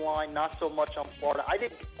offensive line, not so much on Florida. I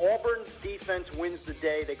think Auburn's defense wins the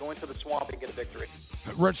day. They go into the swamp and get a victory.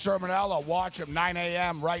 Rich Sermonello, watch him, 9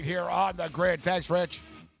 a.m. right here on the grid. Thanks, Rich.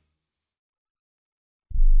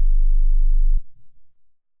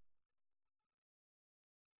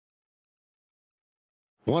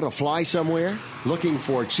 Want to fly somewhere? Looking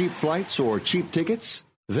for cheap flights or cheap tickets?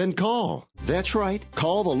 Then call. That's right.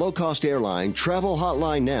 Call the low-cost airline travel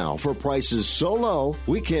hotline now for prices so low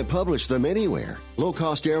we can't publish them anywhere.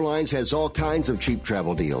 Low-cost airlines has all kinds of cheap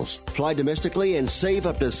travel deals. Fly domestically and save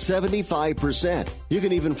up to 75%. You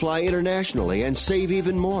can even fly internationally and save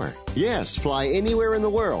even more. Yes, fly anywhere in the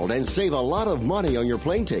world and save a lot of money on your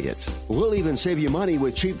plane tickets. We'll even save you money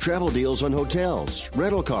with cheap travel deals on hotels,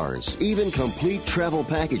 rental cars, even complete travel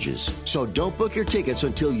packages. So don't book your tickets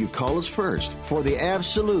until you call us first for the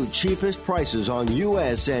absolute cheapest prices on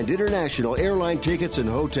U.S. and international airline tickets and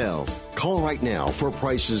hotels. Call right now for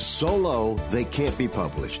prices so low they can't be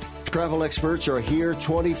published. Travel experts are here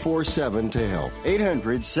 24/7 to help.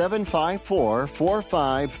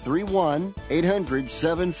 800-754-4531.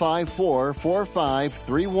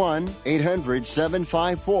 800-754-4531.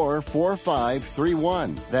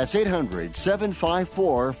 800-754-4531. That's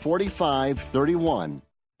 800-754-4531.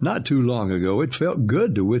 Not too long ago, it felt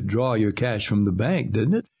good to withdraw your cash from the bank,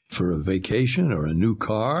 didn't it? For a vacation or a new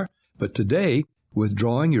car. But today,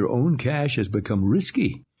 withdrawing your own cash has become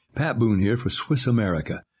risky. Pat Boone here for Swiss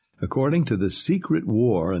America. According to The Secret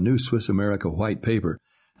War, a new Swiss America white paper,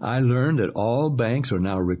 I learned that all banks are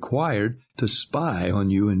now required to spy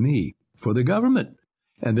on you and me for the government,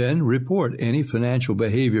 and then report any financial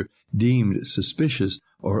behavior deemed suspicious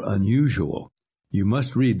or unusual. You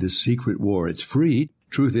must read The Secret War. It's free.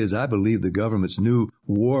 Truth is, I believe the government's new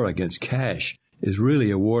war against cash is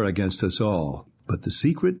really a war against us all. But the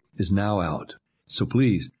secret is now out. So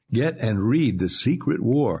please, get and read The Secret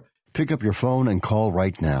War. Pick up your phone and call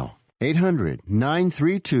right now.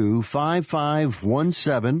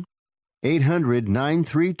 800-932-5517.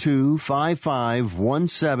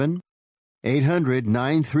 800-932-5517.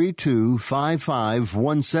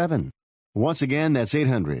 800-932-5517. Once again, that's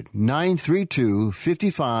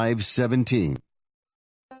 800-932-5517.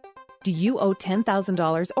 Do you owe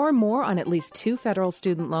 $10,000 or more on at least 2 federal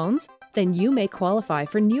student loans? Then you may qualify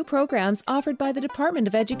for new programs offered by the Department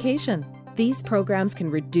of Education. These programs can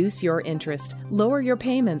reduce your interest, lower your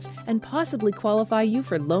payments, and possibly qualify you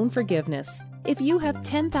for loan forgiveness. If you have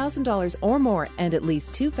 $10,000 or more and at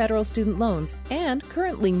least 2 federal student loans and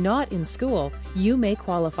currently not in school, you may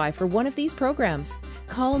qualify for one of these programs.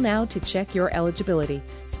 Call now to check your eligibility.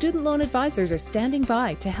 Student loan advisors are standing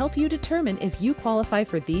by to help you determine if you qualify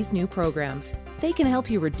for these new programs. They can help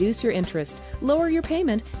you reduce your interest, lower your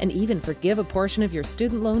payment, and even forgive a portion of your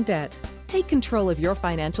student loan debt. Take control of your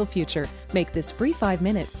financial future. Make this free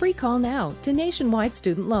 5-minute free call now to Nationwide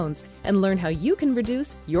Student Loans and learn how you can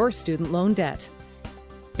reduce your student loan debt.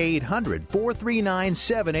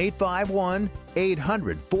 800-439-7851.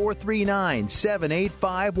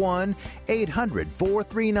 800-439-7851.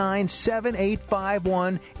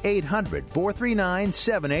 800-439-7851.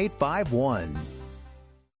 800-439-7851.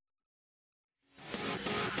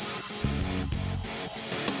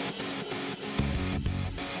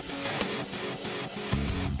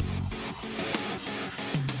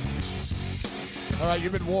 All right,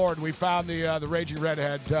 you've been warned. We found the Raging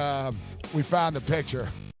Redhead. We found the picture.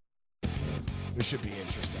 This should be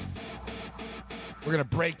interesting. We're going to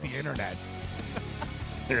break the internet.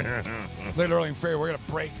 Literally and fair, we're going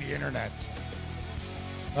to break the internet.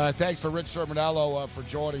 Thanks for Rich Sermonello for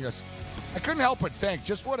joining us. I couldn't help but think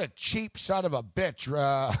just what a cheap son of a bitch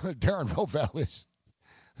Darren Rovell is.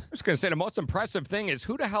 I was going to say the most impressive thing is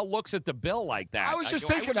who the hell looks at the bill like that? I was just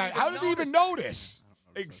thinking that. How did he even notice?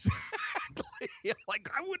 Exactly. Like,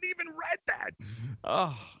 I wouldn't even read that.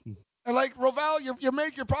 Oh. And like Rovell, you're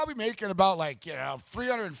probably making about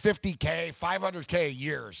 $350K, $500K a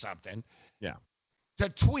year or something. Yeah. To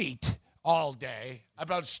tweet all day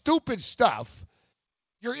about stupid stuff.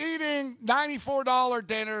 You're eating $94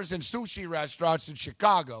 dinners in sushi restaurants in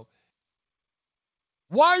Chicago.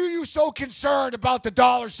 Why are you so concerned about the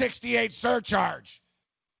 $1.68 surcharge?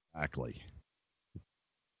 Exactly.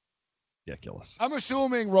 Ridiculous. I'm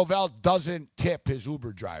assuming Rovell doesn't tip his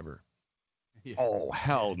Uber driver. Yeah. Oh,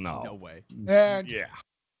 hell no. No way. And yeah.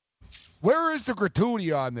 Where is the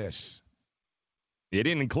gratuity on this? He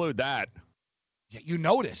didn't include that. Yeah, you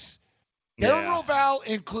notice. Darren Rovell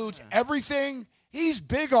includes everything. He's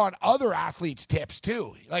big on other athletes' tips,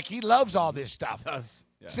 too. Like, he loves all this stuff. He does.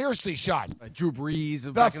 Yeah. Seriously, Sean. Drew Brees.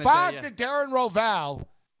 The fact that Darren Rovell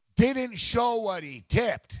didn't show what he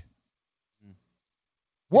tipped.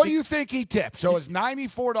 What do you think he tipped? So it's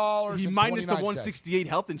 $94. He minus the $168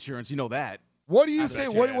 health insurance. You know that. What do you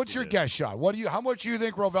think? What's your guess, Sean? How much do you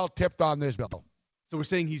think Rovell tipped on this bill? So we're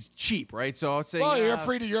saying he's cheap, right? So I would say. Well, you're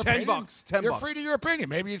free to your opinion. $10. You're free to your opinion.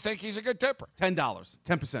 Maybe you think he's a good tipper. $10.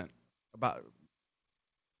 10%. About.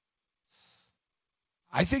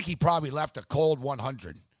 I think he probably left a cold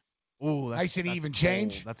 100. Ooh, nice and even cold.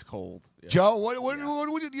 change. That's cold. Yeah. Joe,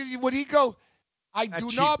 would he go? That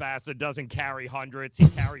cheap bastard doesn't carry hundreds. He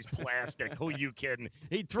carries plastic. Who you kidding?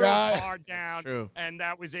 He threw a card down, and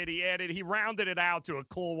that was it. He rounded it out to a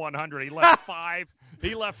cool 100. He left five.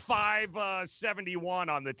 He left 571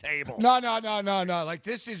 on the table. No. Like,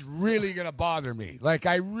 this is really gonna bother me. Like,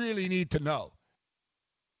 I really need to know.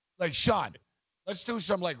 Like, Sean, let's do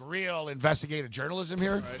some real investigative journalism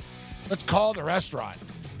here. Right. Let's call the restaurant.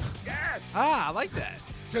 Yes. I like that.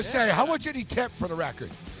 Just say, how much did he tip for the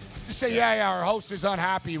record? Just say, our host is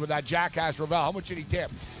unhappy with that jackass Rovell. How much did he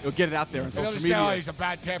tip? You'll get it out there on social media. Say, he's a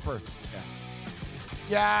bad tipper.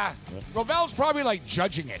 Yeah. Rovell's probably,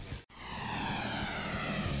 judging it.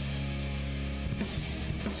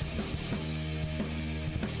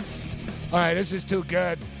 All right, this is too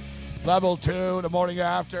good. Level 2, the morning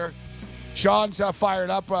after. Sean's fired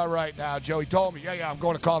up right now, Joe. He told me, I'm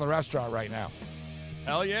going to call the restaurant right now.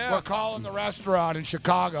 Hell yeah. We're calling the restaurant in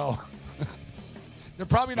Chicago. They're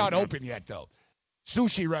probably not open yet, though.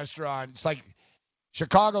 Sushi restaurant. It's like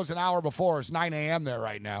Chicago's an hour before. It's 9 a.m. there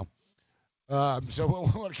right now. So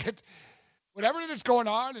we'll get with everything that's going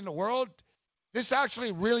on in the world, this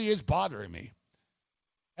actually really is bothering me.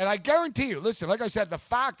 And I guarantee you, listen, like I said, the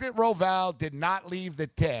fact that Rovell did not leave the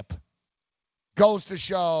tip goes to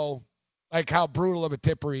show how brutal of a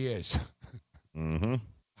tipper he is. Mm-hmm.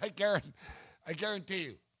 I guarantee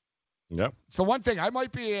you. Yep. So one thing, I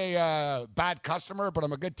might be a bad customer, but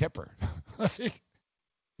I'm a good tipper.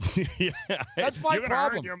 Yeah. That's my You're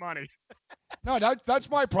problem. Earn your money. No, that's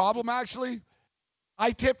my problem, actually.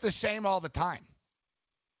 I tip the same all the time.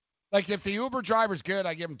 Like, if the Uber driver's good,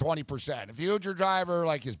 I give him 20%. If the Uber driver,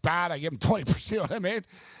 like, is bad, I give him 20%. You know what I mean?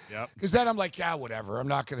 Yep. Because then I'm like, yeah, whatever. I'm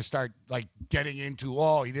not going to start, like, getting into,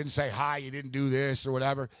 oh, he didn't say hi, he didn't do this or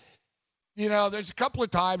whatever. You know, there's a couple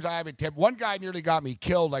of times I haven't tipped. One guy nearly got me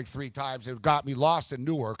killed like 3 times. It got me lost in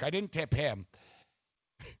Newark. I didn't tip him.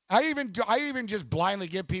 I even just blindly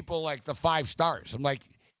give people, like, the 5 stars. I'm like,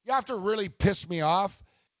 you have to really piss me off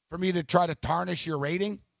for me to try to tarnish your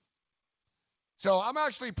rating. So I'm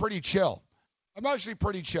actually pretty chill.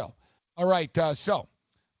 All right, so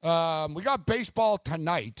we got baseball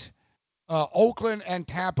tonight, Oakland and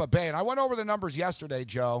Tampa Bay. And I went over the numbers yesterday,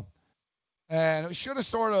 Joe, and I should have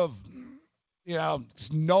sort of, you know,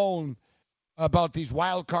 known about these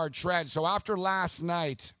wild card trends. So after last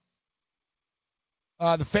night,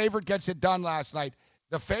 the favorite gets it done last night.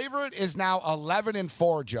 The favorite is now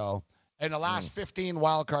 11-4, Joe, in the last 15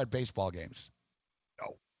 wild card baseball games.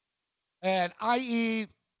 And i.e.,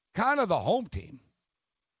 kind of the home team.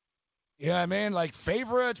 You know what I mean? Like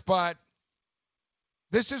favorites, but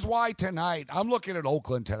this is why tonight, I'm looking at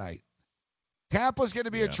Oakland tonight. Tampa's going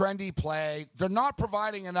to be a trendy play. They're not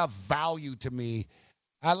providing enough value to me.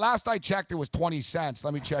 Last I checked, it was 20 cents.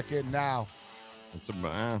 Let me check in now. It's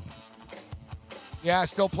a yeah,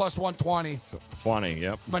 still plus 120. 20,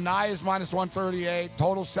 yep. Manaea's minus 138.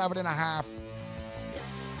 Total 7.5.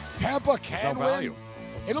 Tampa can win.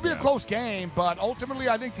 It'll be a close game, but ultimately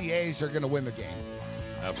I think the A's are going to win the game.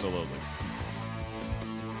 Absolutely.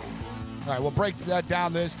 All right, we'll break that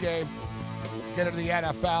down this game. Get into the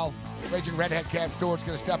NFL. Raging Redhead Cam Stewart's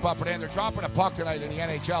going to step up and in. They're dropping a puck tonight in the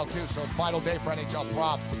NHL, too, so it's final day for NHL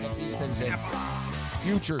props to get these things in.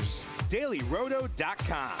 Futures.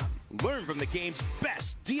 DailyRoto.com. Learn from the game's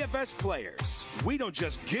best DFS players. We don't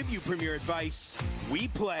just give you premier advice, we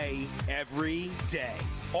play every day.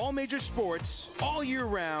 All major sports, all year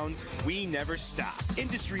round, we never stop.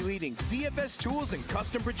 Industry-leading DFS tools and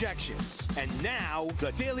custom projections. And now,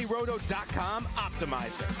 the DailyRoto.com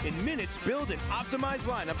Optimizer. In minutes, build and optimize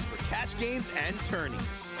lineups for cash games and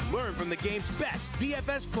tourneys. Learn from the game's best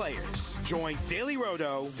DFS players. Join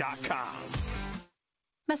DailyRoto.com.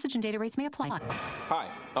 Message and data rates may apply. Hi,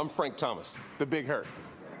 I'm Frank Thomas, the Big Hurt.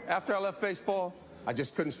 After I left baseball, I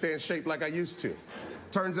just couldn't stay in shape like I used to.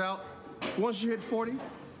 Turns out, once you hit 40,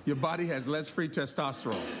 your body has less free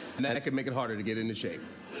testosterone, and that can make it harder to get into shape.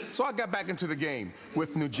 So I got back into the game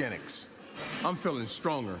with Nugenix. I'm feeling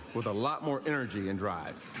stronger with a lot more energy and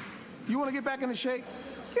drive. You want to get back into shape?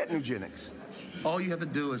 Get Nugenix. All you have to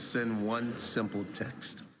do is send one simple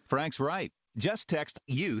text. Frank's right. Just text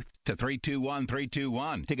YOUTH to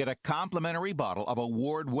 321321 to get a complimentary bottle of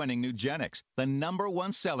award-winning Nugenix, the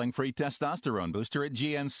 #1 selling free testosterone booster at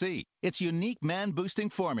GNC. Its unique man-boosting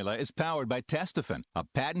formula is powered by Testofen, a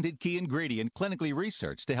patented key ingredient clinically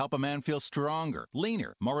researched to help a man feel stronger,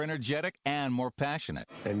 leaner, more energetic, and more passionate.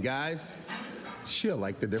 And guys, she'll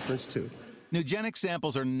like the difference too. Nugenix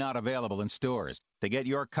samples are not available in stores. To get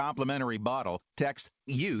your complimentary bottle, text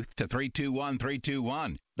YOUTH to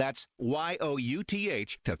 321321. That's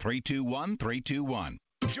YOUTH to 321321.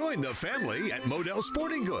 Join the family at Modell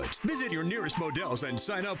Sporting Goods. Visit your nearest Modell's and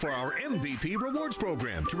sign up for our MVP Rewards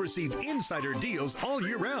program to receive insider deals all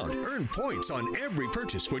year round. Earn points on every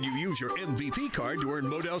purchase when you use your MVP card to earn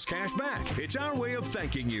Modell's cash back. It's our way of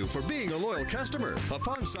thanking you for being a loyal customer.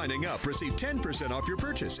 Upon signing up, receive 10% off your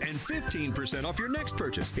purchase and 15% off your next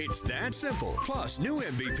purchase. It's that simple. Plus, new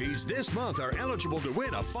MVPs this month are eligible to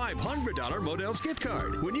win a $500 Modell's gift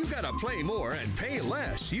card. When you gotta play more and pay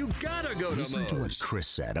less, you gotta go to Listen to what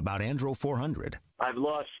Chris said about Andro 400. I've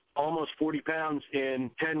lost almost 40 pounds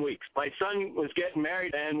in 10 weeks. My son was getting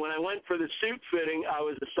married, and when I went for the suit fitting, I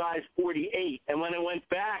was a size 48. And when I went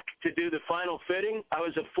back to do the final fitting, I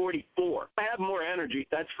was a 44. I have more energy,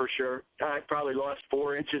 that's for sure. I probably lost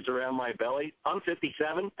 4 inches around my belly. I'm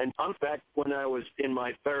 57, and I'm back when I was in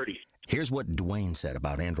my 30s. Here's what Dwayne said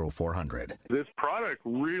about Andro 400. This product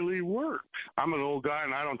really works. I'm an old guy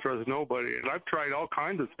and I don't trust nobody. And I've tried all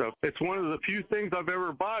kinds of stuff. It's one of the few things I've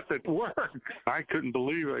ever bought that works. I couldn't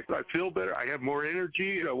believe it. I feel better. I have more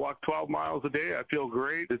energy. I walk 12 miles a day. I feel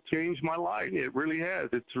great. It's changed my life. It really has.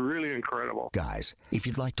 It's really incredible. Guys, if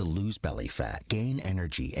you'd like to lose belly fat, gain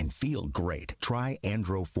energy, and feel great, try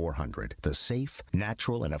Andro 400, the safe,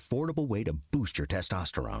 natural, and affordable way to boost your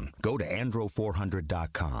testosterone. Go to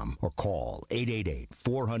andro400.com or call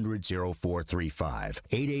 888-400-0435.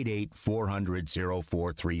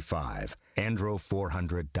 888-400-0435.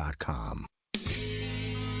 Andro400.com.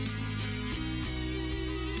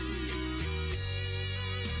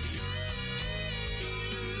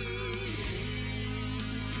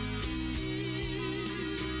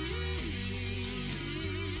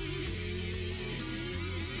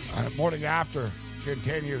 Morning After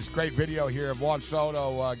continues. Great video here of Juan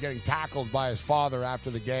Soto getting tackled by his father after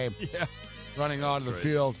the game. Yeah. Running onto the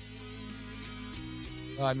field.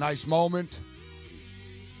 Nice moment.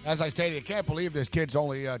 As I stated, I can't believe this kid's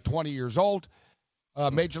only 20 years old.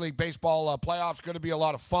 Major League Baseball playoffs going to be a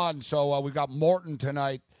lot of fun. So we've got Morton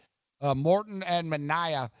tonight. Morton and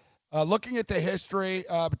Manaea. Looking at the history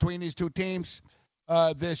between these two teams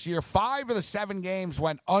this year, 5 of the 7 games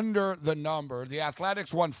went under the number. The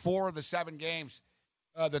Athletics won 4 of the 7 games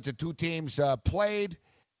that the two teams played.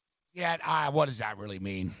 Yet, what does that really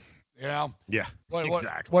mean? You know? Yeah,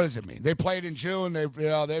 exactly. What does it mean? They played in June.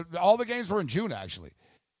 All the games were in June, actually.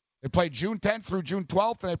 They played June 10th through June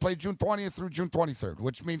 12th, and they played June 20th through June 23rd,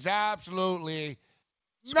 which means absolutely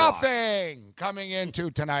nothing coming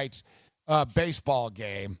into tonight's baseball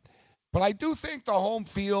game. But I do think the home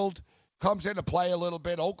field comes into play a little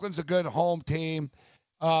bit. Oakland's a good home team.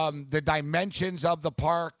 The dimensions of the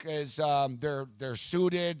park is they're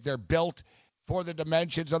suited, they're built for the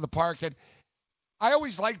dimensions of the park. And I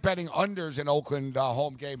always like betting unders in Oakland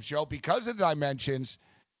home games, Joe, because of the dimensions.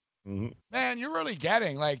 Mm-hmm. Man, you're really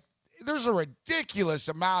getting there's a ridiculous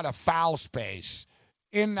amount of foul space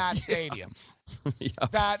in that stadium.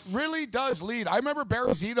 That really does lead. I remember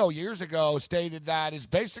Barry Zito years ago stated that it's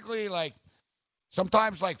basically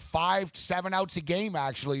sometimes 5 to 7 outs a game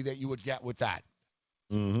actually that you would get with that.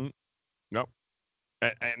 Mm-hmm. Nope.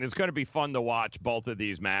 And it's going to be fun to watch both of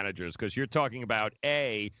these managers because you're talking about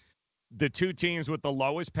the two teams with the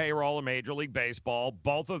lowest payroll in Major League Baseball.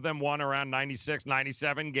 Both of them won around 96,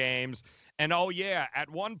 97 games. And, at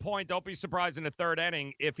one point, don't be surprised in the third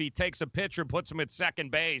inning if he takes a pitcher, puts him at second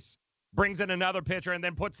base, brings in another pitcher, and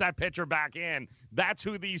then puts that pitcher back in. That's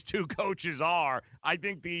who these two coaches are. I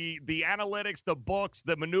think the analytics, the books,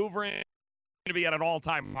 the maneuvering going to be at an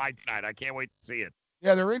all-time high tonight. I can't wait to see it.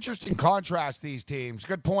 Yeah, they're interesting contrast, these teams.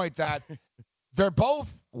 Good point that they're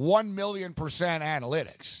both 1,000,000%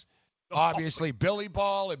 analytics. Obviously, Billy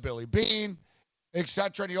Ball and Billy Beane, et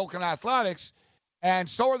cetera, the Oakland Athletics. And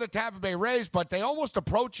so are the Tampa Bay Rays, but they almost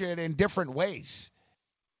approach it in different ways,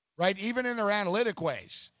 right? Even in their analytic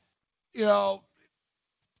ways. You know,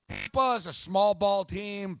 Tampa is a small ball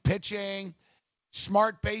team, pitching,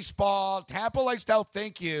 smart baseball. Tampa likes to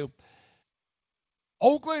outthink you.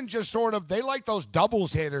 Oakland just they like those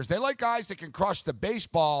doubles hitters. They like guys that can crush the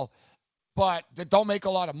baseball, but that don't make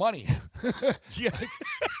a lot of money. Yeah.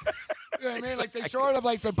 You know what I mean? They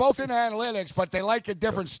they're both in analytics, but they like a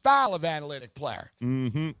different style of analytic player.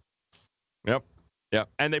 Mm-hmm. Yep.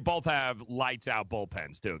 And they both have lights-out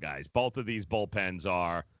bullpens, too, guys. Both of these bullpens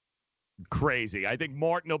are crazy. I think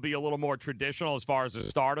Morton will be a little more traditional as far as the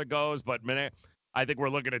starter goes, but I think we're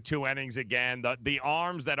looking at 2 innings again. The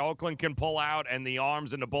arms that Oakland can pull out and the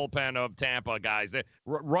arms in the bullpen of Tampa, guys.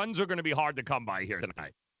 Runs are going to be hard to come by here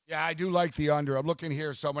tonight. Yeah, I do like the under. I'm looking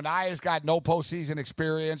here. So Manaea's got no postseason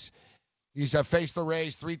experience. He's faced the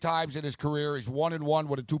Rays 3 times in his career. He's 1-1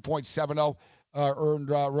 with a 2.70 earned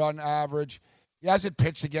run average. He hasn't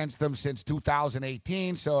pitched against them since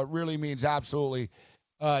 2018, so it really means absolutely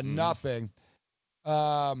nothing.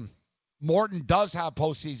 Morton does have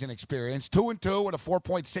postseason experience. 2-2 with a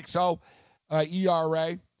 4.60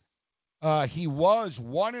 ERA. He was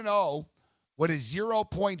 1-0 with a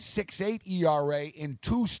 0.68 ERA in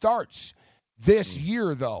 2 starts this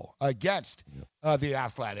year, though, against the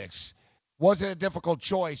Athletics. Was it a difficult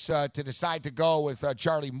choice to decide to go with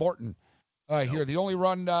Charlie Morton here? The only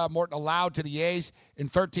run Morton allowed to the A's in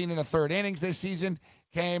 13 1/3 innings this season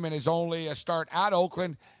came in his only start at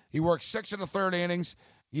Oakland. He worked 6 1/3 innings.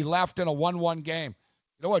 He left in a 1-1 game.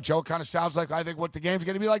 You know what, Joe? Kind of sounds like I think what the game's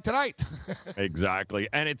going to be like tonight. Exactly.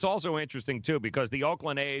 And it's also interesting, too, because the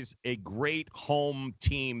Oakland A's, a great home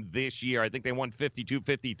team this year. I think they won 52,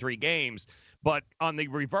 53 games. But on the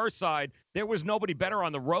reverse side, there was nobody better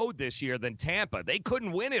on the road this year than Tampa. They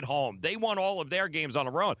couldn't win at home. They won all of their games on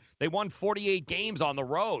the road. They won 48 games on the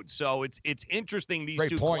road. So it's interesting, these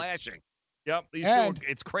two clashing. Yep,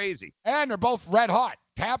 it's crazy. And they're both red hot.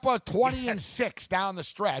 Tampa 20-6 down the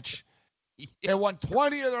stretch. They won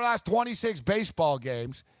 20 of their last 26 baseball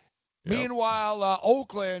games. Yep. Meanwhile,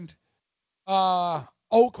 Oakland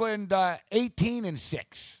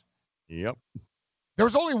 18-6. Yep. There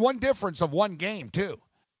was only one difference of 1 game, too,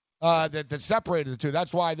 that separated the two.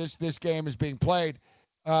 That's why this game is being played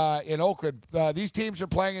in Oakland. These teams are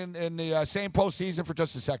playing in the same postseason for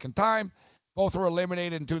just the second time. Both were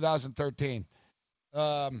eliminated in 2013.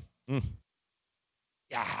 Yeah,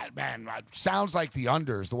 man, sounds like the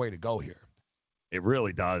under is the way to go here. It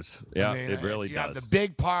really does. Yeah, it really does. You have the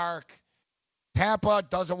big park. Tampa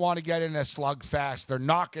doesn't want to get in a slugfest. They're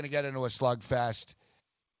not going to get into a slugfest.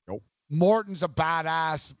 Nope. Morton's a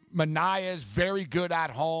badass. Manaya's very good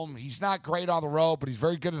at home. He's not great on the road, but he's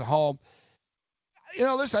very good at home.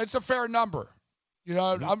 Listen, it's a fair number.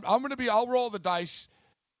 I'm going to I'll roll the dice.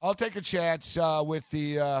 I'll take a chance with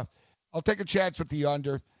the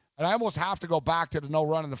under. And I almost have to go back to the no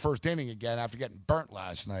run in the first inning again after getting burnt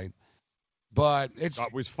last night. But it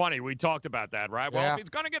was funny. We talked about that, right? Well, yeah. if he's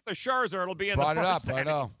going to get the Scherzer, it'll be in Brought the first it up, inning.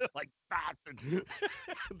 I know. Like that.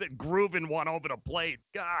 Then grooving one over the plate.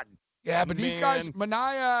 God. Yeah, but these guys,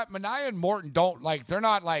 Manaya and Morton they're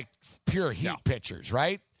not like pure heat pitchers,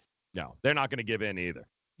 right? No, they're not going to give in either.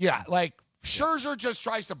 Yeah, like Scherzer just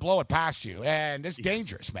tries to blow it past you, and it's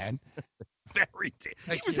dangerous, man. Very dangerous.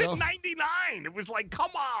 He was hitting 99. It was like,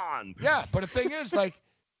 come on. Yeah, but the thing is,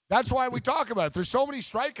 that's why we talk about it. There's so many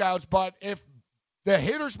strikeouts, but if the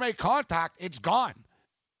hitters make contact, it's gone.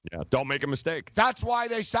 Yeah, don't make a mistake. That's why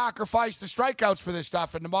they sacrifice the strikeouts for this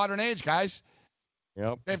stuff in the modern age, guys.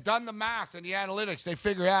 Yep. They've done the math and the analytics. They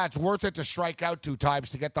figure, it's worth it to strike out 2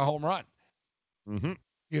 times to get the home run.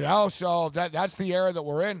 Mm-hmm. So that's the era that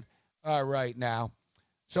we're in right now.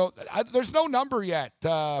 So there's no number yet.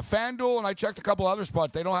 FanDuel, and I checked a couple other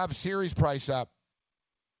spots. They don't have a series price up.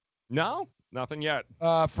 No, nothing yet.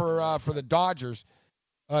 For the Dodgers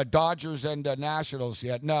and Nationals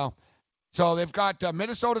yet. No. So they've got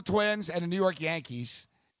Minnesota Twins and the New York Yankees.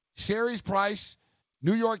 Series price,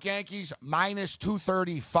 New York Yankees minus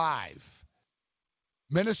 235.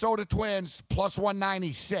 Minnesota Twins plus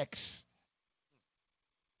 196.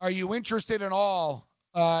 Are you interested at all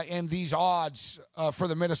in these odds for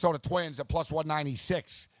the Minnesota Twins at plus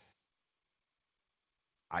 196?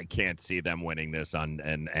 I can't see them winning this on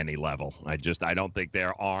any level. I don't think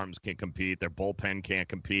their arms can compete. Their bullpen can't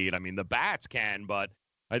compete. I mean, the bats can, but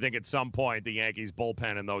I think at some point the Yankees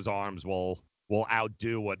bullpen and those arms will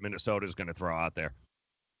outdo what Minnesota's going to throw out there.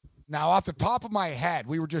 Now, off the top of my head,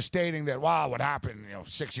 we were just stating that, wow, what happened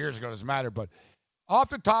 6 years ago doesn't matter. But off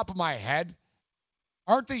the top of my head,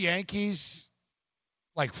 aren't the Yankees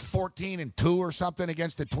like 14-2 or something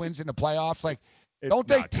against the Twins in the playoffs? Don't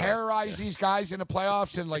they terrorize these guys in the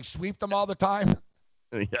playoffs and sweep them all the time?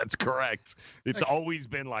 That's correct. It's always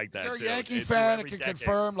been like that. Is there a Yankee fan that can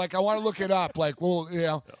confirm? I want to look it up.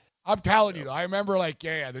 I'm telling you, I remember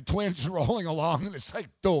the Twins rolling along and it's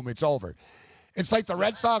boom, it's over. It's like the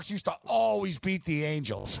Red Sox used to always beat the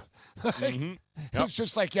Angels. Mm-hmm. Yep. It's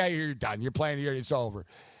just you're done. You're playing here. It's over.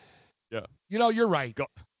 Yeah. You're right. Go.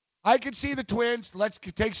 I could see the Twins. Let's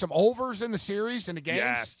take some overs in the series and the games.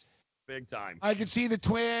 Yes, big time. I could see the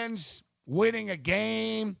Twins winning a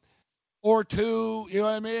game or two, you know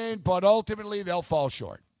what I mean? But ultimately, they'll fall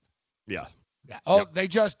short. Yeah. They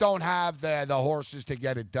just don't have the horses to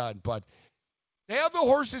get it done. But they have the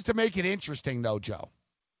horses to make it interesting, though, Joe.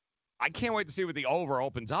 I can't wait to see what the over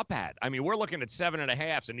opens up at. I mean, we're looking at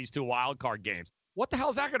 7.5 in these 2 wild card games. What the hell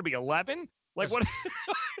is that going to be, 11? What?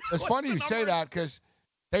 It's funny you say that because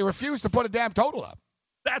they refuse to put a damn total up.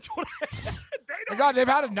 That's what they've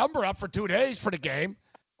had a number up for 2 days for the game.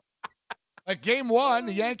 Game 1,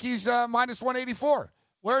 the Yankees minus 184.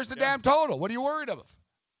 Where's the damn total? What are you worried of?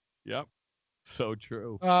 Yep. So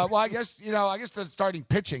true. Well, I guess the starting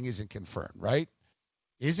pitching isn't confirmed, right?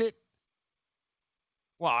 Is it?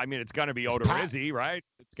 Well, I mean, it's going to be Odorizzi, right?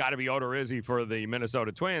 It's got to be Odorizzi for the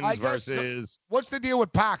Minnesota Twins versus. What's the deal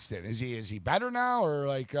with Paxton? Is he better now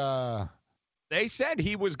or They said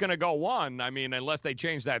he was going to go 1. I mean, unless they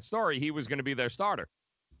changed that story, he was going to be their starter.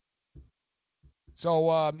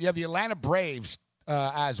 So you have the Atlanta Braves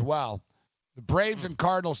as well. The Braves and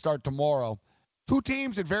Cardinals start tomorrow. 2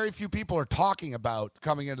 teams that very few people are talking about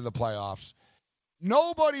coming into the playoffs.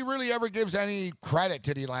 Nobody really ever gives any credit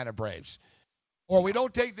to the Atlanta Braves. Or we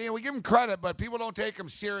don't we give them credit, but people don't take them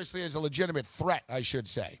seriously as a legitimate threat, I should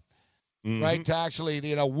say. Mm-hmm. Right, to actually,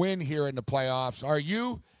 win here in the playoffs.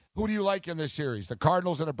 Who do you like in this series, the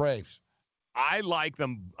Cardinals and the Braves? I like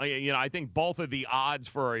them. I think both of the odds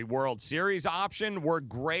for a World Series option were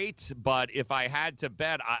great, but if I had to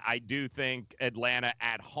bet, I do think Atlanta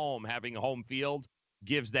at home, having home field,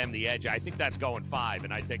 gives them the edge. I think that's going 5,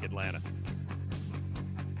 and I take Atlanta.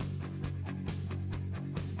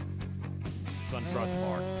 Suntrust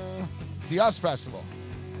Park. The US Festival.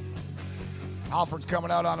 Alfred's coming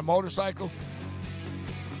out on a motorcycle.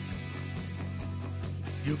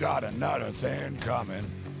 You got another thing coming.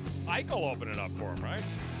 Ike will open it up for him, right?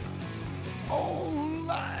 Whole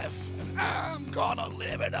life, and I'm gonna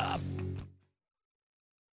live it up.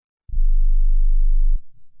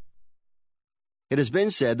 It has been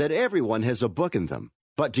said that everyone has a book in them.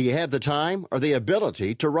 But do you have the time or the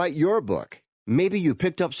ability to write your book? Maybe you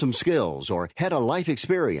picked up some skills or had a life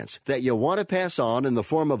experience that you want to pass on in the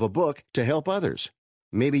form of a book to help others.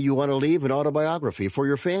 Maybe you want to leave an autobiography for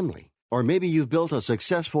your family. Or maybe you've built a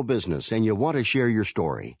successful business and you want to share your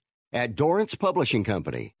story. At Dorrance Publishing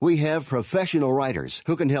Company, we have professional writers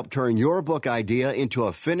who can help turn your book idea into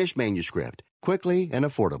a finished manuscript quickly and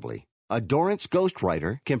affordably. A Dorrance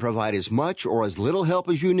ghostwriter can provide as much or as little help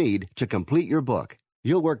as you need to complete your book.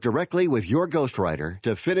 You'll work directly with your ghostwriter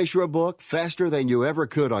to finish your book faster than you ever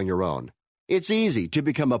could on your own. It's easy to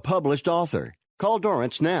become a published author. Call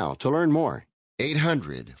Dorrance now to learn more.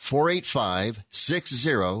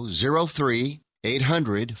 800-485-6003.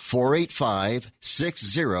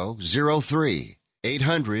 800-485-6003.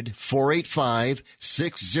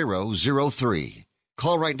 800-485-6003.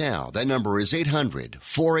 Call right now. That number is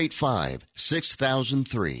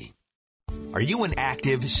 800-485-6003. Are you an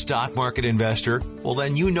active stock market investor? Well,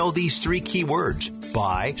 then you know these three key words: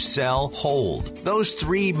 buy, sell, hold. Those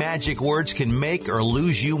three magic words can make or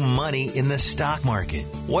lose you money in the stock market.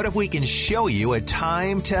 What if we can show you a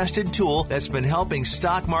time-tested tool that's been helping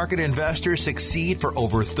stock market investors succeed for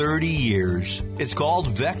over 30 years? It's called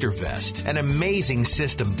VectorVest, an amazing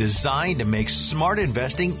system designed to make smart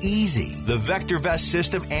investing easy. The VectorVest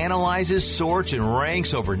system analyzes, sorts, and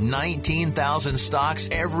ranks over 19,000 stocks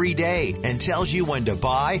every day and tells you when to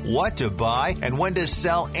buy, what to buy, and when to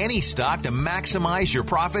sell any stock to maximize your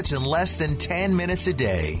profits in less than 10 minutes a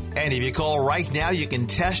day. And if you call right now, you can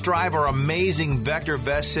test drive our amazing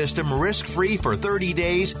VectorVest system risk-free for 30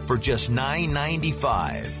 days for just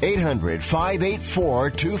 $9.95.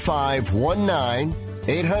 800-584-2519.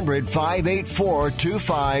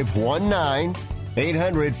 800-584-2519.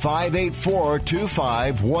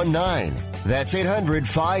 800-584-2519. That's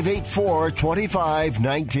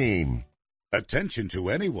 800-584-2519. Attention to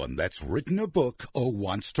anyone that's written a book or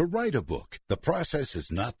wants to write a book. The process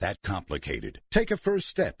is not that complicated. Take a first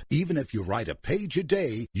step. Even if you write a page a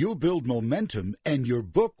day, you'll build momentum and your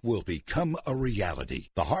book will become a reality.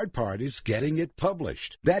 The hard part is getting it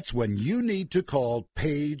published. That's when you need to call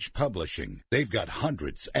Page Publishing. They've got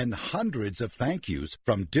hundreds and hundreds of thank yous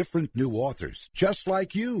from different new authors, just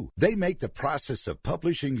like you. They make the process of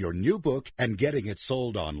publishing your new book and getting it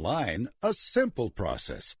sold online a simple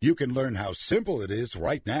process. You can learn how simple it is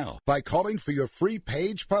right now by calling for your free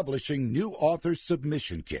Page Publishing New Author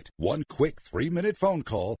Submission Kit. One quick 3-minute phone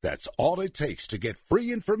call, that's all it takes to get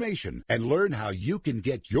free information and learn how you can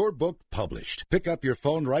get your book published. Pick up your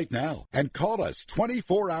phone right now and call us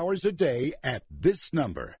 24 hours a day at this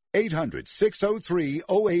number.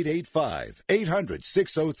 800-603-0885.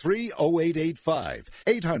 800-603-0885.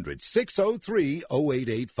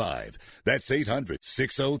 800-603-0885. That's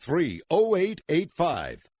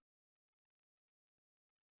 800-603-0885.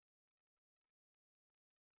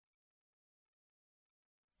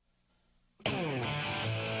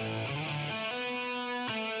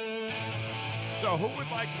 So who would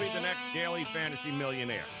like to be the next daily fantasy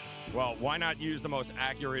millionaire? Well, why not use the most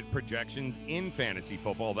accurate projections in fantasy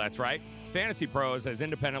football? That's right. Fantasy Pros has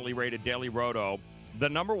independently rated Daily Roto the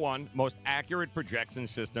 #1 most accurate projection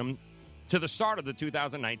system to the start of the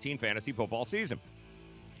 2019 fantasy football season.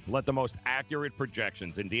 Let the most accurate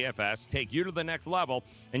projections in DFS take you to the next level,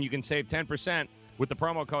 and you can save 10% with the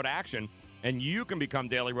promo code ACTION, and you can become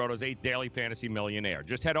Daily Roto's 8th daily fantasy millionaire.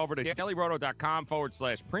 Just head over to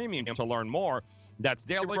dailyroto.com/premium to learn more. That's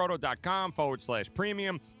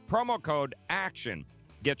dailyroto.com/premium. Promo code ACTION.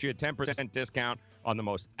 Get you a 10% discount on the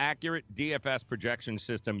most accurate DFS projection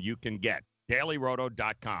system you can get.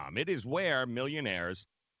 dailyroto.com. It is where millionaires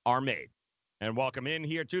are made. And welcome in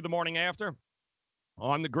here to the morning after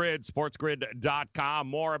on the grid, sportsgrid.com.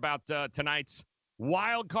 More about tonight's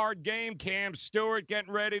wild card game. Cam Stewart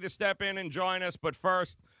getting ready to step in and join us. But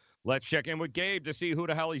first, let's check in with Gabe to see who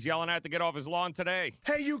the hell he's yelling at to get off his lawn today.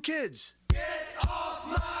 Hey, you kids! Get off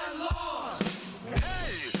my lawn!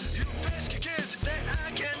 Hey, you pesky kids that I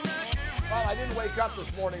cannot get rid of. Well, I didn't wake up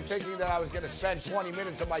this morning thinking that I was going to spend 20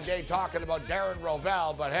 minutes of my day talking about Darren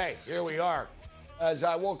Rovell, but hey, here we are. As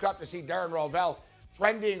I woke up to see Darren Rovell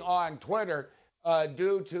trending on Twitter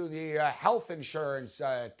due to the health insurance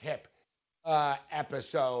tip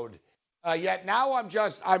episode. Yet now I'm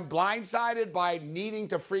blindsided by needing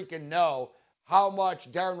to freaking know how much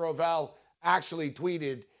Darren Rovell actually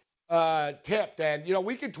tweeted, tipped. And, you know,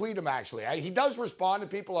 we could tweet him actually. He does respond to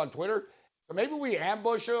people on Twitter. So maybe we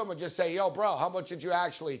ambush him and just say, yo, bro, how much did you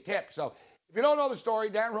actually tip? So if you don't know the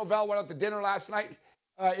story, Darren Rovell went out to dinner last night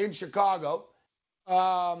in Chicago.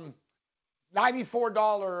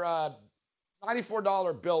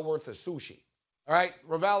 $94 bill worth of sushi. All right,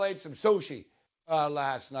 Rovell ate some sushi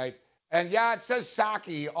last night. And yeah, it says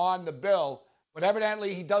sake on the bill, but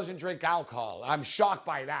evidently he doesn't drink alcohol. I'm shocked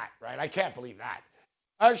by that, right? I can't believe that.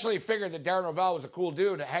 I actually figured that Darren Rovell was a cool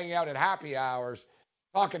dude hanging out at happy hours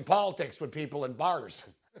talking politics with people in bars.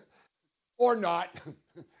 Or not.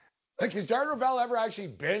 Like, has Darren Rovell ever actually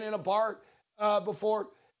been in a bar before?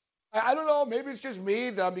 I don't know. Maybe it's just me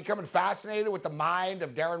that I'm becoming fascinated with the mind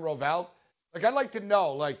of Darren Rovell. Like, I'd like to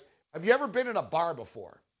know, like, have you ever been in a bar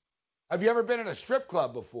before? Have you ever been in a strip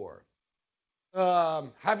club before?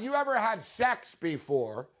 Have you ever had sex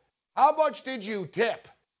before? How much did you tip?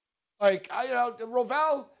 Like, Darren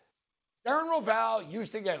Rovell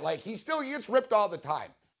used to get, like, he gets ripped all the time.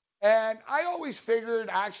 And I always figured,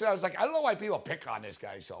 actually, I was like, I don't know why people pick on this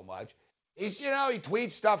guy so much. He's, he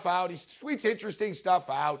tweets stuff out. He tweets interesting stuff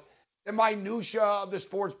out. The minutia of the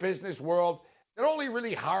sports business world that only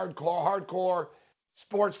really hardcore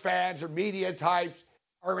sports fans or media types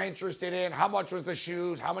are interested in. How much was the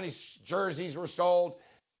shoes? How many jerseys were sold?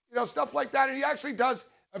 Stuff like that. And he actually does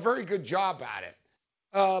a very good job at it.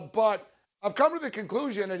 But I've come to the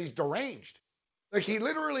conclusion that he's deranged. Like, he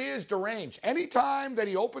literally is deranged. Anytime that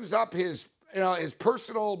he opens up his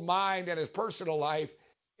personal mind and his personal life,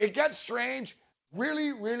 it gets strange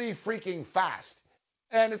really, really freaking fast.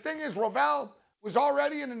 And the thing is, Rovell was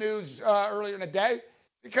already in the news earlier in the day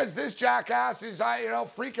because this jackass is,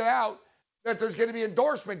 freaking out that there's going to be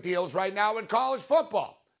endorsement deals right now in college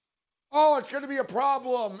football. Oh, it's going to be a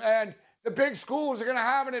problem, and the big schools are going to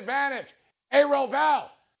have an advantage. Hey, Rovell,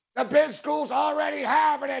 the big schools already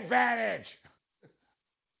have an advantage.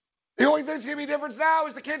 The only thing that's going to be different now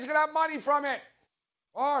is the kids are going to have money from it.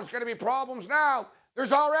 Oh, it's going to be problems now.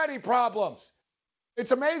 There's already problems.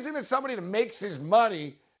 It's amazing that somebody that makes his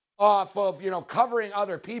money off of, covering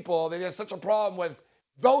other people, that has such a problem with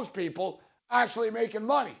those people actually making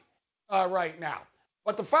money right now.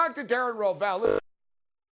 But the fact that Darren Rovell,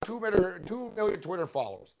 2 million Twitter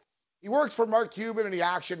followers. He works for Mark Cuban and the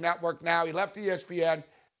Action Network now. He left ESPN.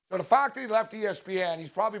 So the fact that he left ESPN, he's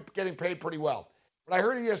probably getting paid pretty well. But I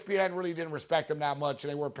heard ESPN really didn't respect him that much,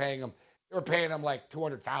 and they weren't paying him. They were paying him like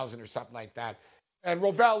 $200,000 or something like that. And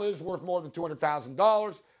Rovell is worth more than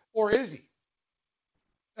 $200,000, or is he?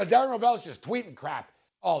 Now, Darren Rovell's just tweeting crap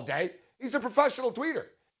all day. He's a professional tweeter.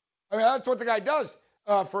 I mean, that's what the guy does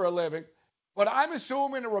for a living. But I'm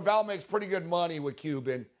assuming that Rovell makes pretty good money with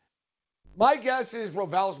Cuban. My guess is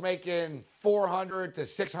Rovell's making $400,000 to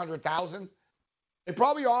 $600,000. They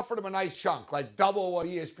probably offered him a nice chunk, like double what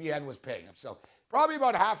ESPN was paying him. So probably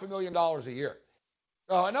about $500,000 a year.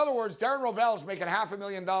 So in other words, Darren Rovell's making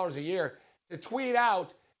 $500,000 a year to tweet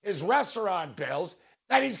out his restaurant bills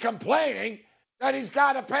that he's complaining that he's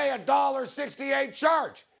got to pay $1.68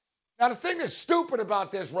 charge. Now, the thing that's stupid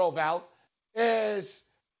about this, Rovell, is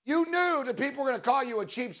you knew that people were going to call you a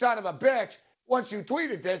cheap son of a bitch once you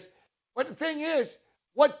tweeted this. But the thing is,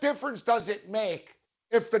 what difference does it make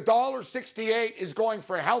if the $1.68 is going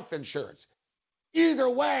for health insurance? Either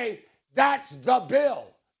way, that's the bill,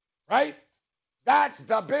 right? That's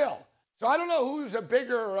the bill. So I don't know who's a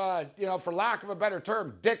bigger, for lack of a better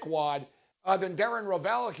term, dickwad than Darren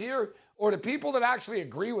Rovell here, or the people that actually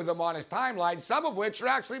agree with him on his timeline, some of which are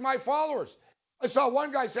actually my followers. I saw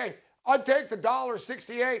one guy say, I'd take the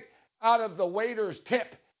 $1.68 out of the waiter's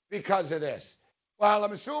tip because of this. Well,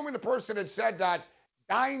 I'm assuming the person that said that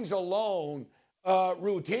dines alone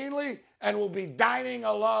routinely and will be dining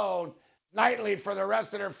alone nightly for the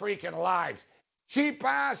rest of their freaking lives.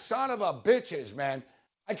 Cheap-ass son of a bitches, man.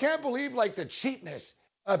 I can't believe, the cheapness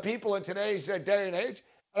of people in today's day and age.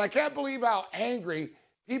 And I can't believe how angry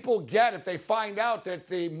people get if they find out that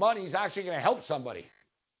the money's actually going to help somebody.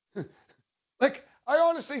 I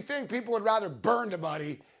honestly think people would rather burn the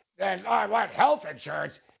money than, I want health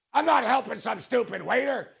insurance. I'm not helping some stupid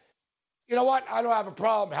waiter. You know what? I don't have a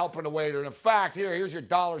problem helping a waiter. And in fact, here's your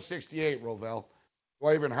 $1.68, Rovell. Do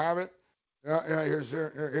I even have it? Yeah,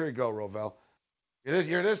 here you go, Rovell.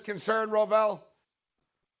 You're this concerned, Rovell?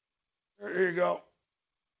 Here you go.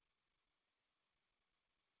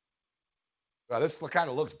 Well, this kind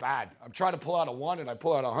of looks bad. I'm trying to pull out a 1 and I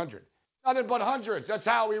pull out 100. Nothing but hundreds. That's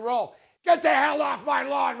how we roll. Get the hell off my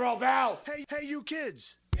lawn, Rovell. Hey, you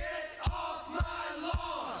kids. Get off my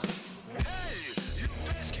lawn. Hey, you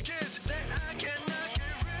pesky kids that I cannot get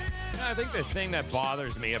rid of. I think the thing that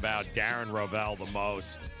bothers me about Darren Rovell the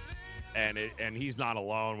most, and he's not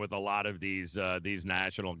alone with a lot of these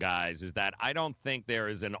national guys, is that I don't think there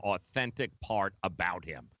is an authentic part about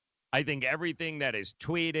him. I think everything that is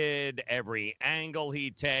tweeted, every angle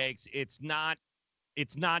he takes, it's not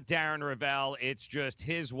Darren Rovell. It's just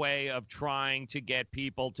his way of trying to get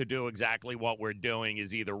people to do exactly what we're doing,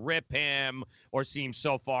 is either rip him or seem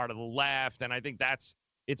so far to the left. And I think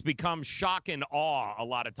it's become shock and awe a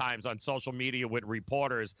lot of times on social media with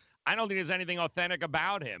reporters. I don't think there's anything authentic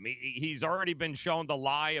about him. He's already been shown to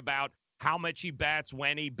lie about how much he bets,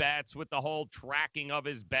 when he bets, with the whole tracking of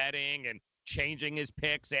his betting and changing his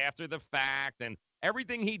picks after the fact. And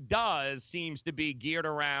everything he does seems to be geared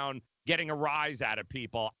around getting a rise out of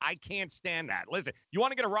people. I can't stand that. Listen, you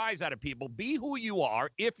want to get a rise out of people, be who you are.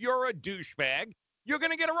 If you're a douchebag, you're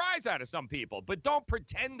going to get a rise out of some people. But don't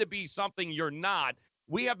pretend to be something you're not.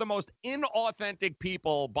 We have the most inauthentic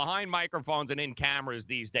people behind microphones and in cameras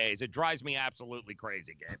these days. It drives me absolutely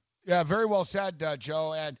crazy, Gabe. Yeah, very well said,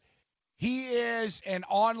 Joe. And he is an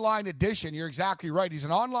online edition. You're exactly right. He's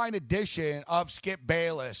an online edition of Skip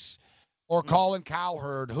Bayless or Colin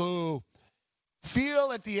Cowherd, who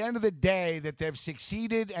feel at the end of the day that they've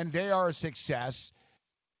succeeded and they are a success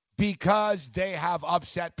because they have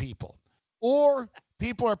upset people or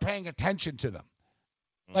people are paying attention to them.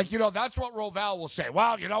 Like, that's what Rovell will say.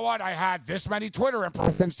 Well, you know what? I had this many Twitter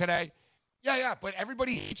impressions today. Yeah, but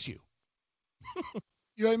everybody hates you.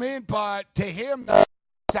 You know what I mean? But to him,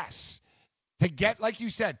 success, to get, like you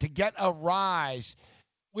said, to get a rise,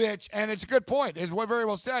 and it's a good point. It's very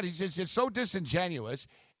well said. He says it's so disingenuous.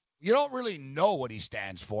 You don't really know what he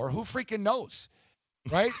stands for. Who freaking knows?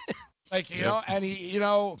 Right? Like, you know, and he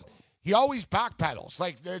always backpedals.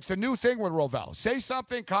 Like, it's the new thing with Rovell. Say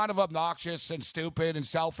something kind of obnoxious and stupid and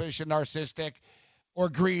selfish and narcissistic or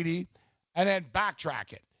greedy, and then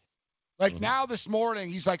backtrack it. Like now this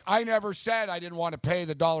morning, he's like, I never said I didn't want to pay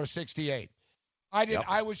the $1.68. I didn't.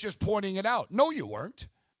 I was just pointing it out. No, you weren't.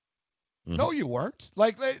 No, you weren't.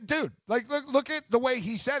 Like, dude, like, look at the way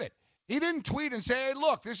he said it. He didn't tweet and say, hey,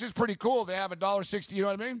 look, this is pretty cool. They have $1.60. You know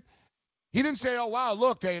what I mean? He didn't say, oh, wow,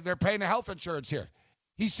 look, they're paying the health insurance here.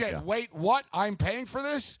 He said, wait, what? I'm paying for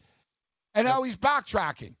this? And now he's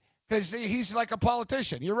backtracking because he's like a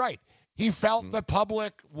politician. You're right. He felt the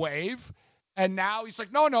public wave, and now he's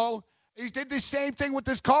like, no. He did the same thing with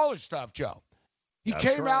this college stuff, Joe. He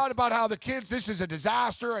came out about how the kids, this is a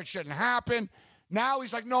disaster. It shouldn't happen. Now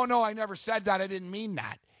he's like, no, I never said that. I didn't mean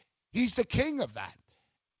that. He's the king of that.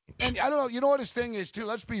 And I don't know. You know what his thing is, too?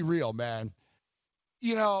 Let's be real, man.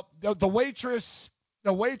 You know, the waitress,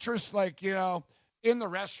 like, you know, in the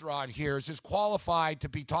restaurant here is as qualified to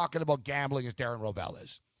be talking about gambling as Darren Rovell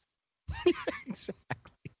is.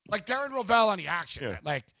 Exactly. Like Darren Rovell on the action. Yeah.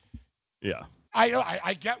 Like, yeah.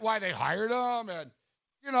 I get why they hired him, and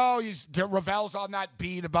you know Rovell's on that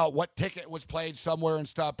beat about what ticket was played somewhere and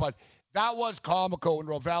stuff. But that was comical when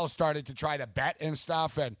Rovell started to try to bet and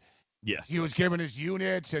stuff, and yes, he was giving his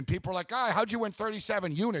units, and people were like, how'd you win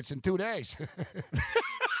 37 units in 2 days?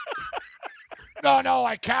 No,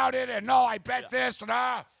 I counted, and no, I bet this, and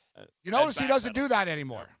You notice he doesn't do that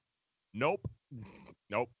anymore. Nope.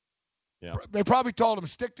 Yeah. They probably told him,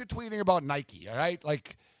 stick to tweeting about Nike, all right?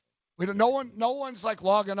 Like, no one's like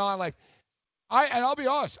logging on. Like, I'll be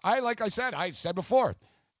honest. Like I said before,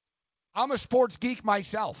 I'm a sports geek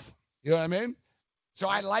myself. You know what I mean? So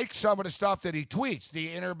I like some of the stuff that he tweets,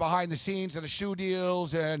 the inner behind the scenes of the shoe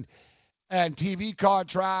deals and TV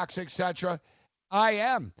contracts, etc. I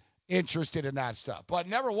am interested in that stuff, but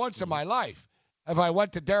never once in my life have I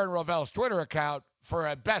went to Darren Rovell's Twitter account for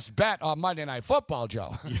a best bet on Monday Night Football,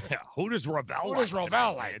 Joe. Yeah, who does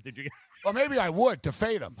Rovell like? Did you? Well, maybe I would to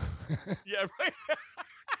fade him. Yeah, right.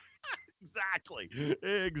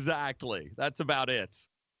 Exactly. That's about it.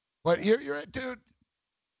 But you're dude.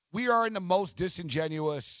 We are in the most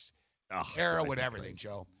disingenuous era with everything,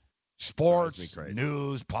 Joe. Sports,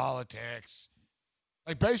 news, politics.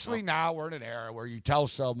 Like, basically now we're in an era where you tell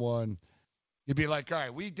someone, you'd be like, all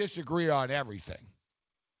right, we disagree on everything,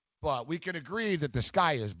 but we can agree that the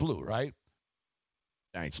sky is blue, right?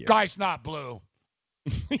 Thank you. Sky's not blue.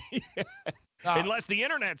 Unless the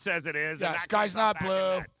internet says it is. Yeah, sky's not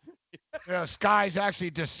blue. Sky's actually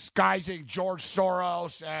disguising George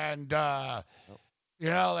Soros and,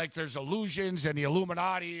 like there's illusions and the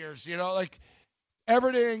Illuminati or, like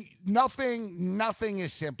everything, nothing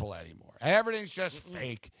is simple anymore. Everything's just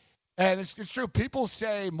fake. And it's true. People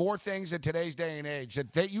say more things in today's day and age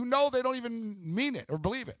that they don't even mean it or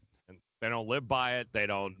believe it. They don't live by it. They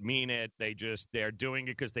don't mean it. They're doing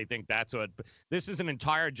it because they think that's what. This is an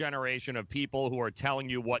entire generation of people who are telling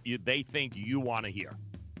you what they think you want to hear.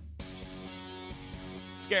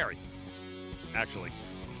 Scary, actually.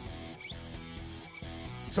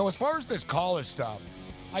 So as far as this college stuff,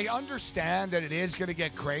 I understand that it is going to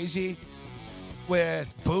get crazy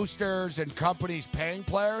with boosters and companies paying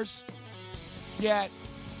players. Yet,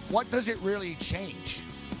 what does it really change?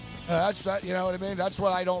 That's that. You know what I mean? That's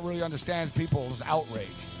what I don't really understand people's outrage.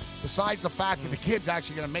 Besides the fact that the kid's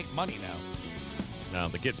actually going to make money now. No,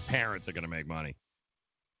 the kid's parents are going to make money.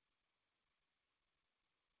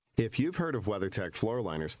 If you've heard of WeatherTech floor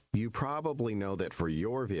liners, you probably know that for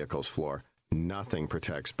your vehicle's floor, nothing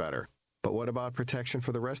protects better. But what about protection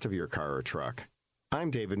for the rest of your car or truck?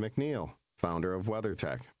 I'm David McNeil, founder of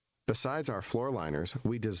WeatherTech. Besides our floor liners,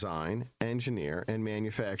 we design, engineer, and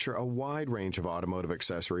manufacture a wide range of automotive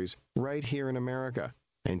accessories right here in America.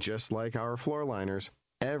 And just like our floor liners,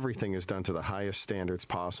 everything is done to the highest standards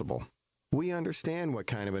possible. We understand what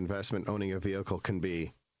kind of investment owning a vehicle can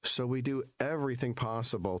be, so we do everything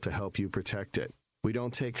possible to help you protect it. We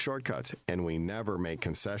don't take shortcuts, and we never make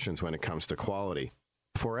concessions when it comes to quality.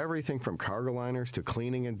 For everything from cargo liners to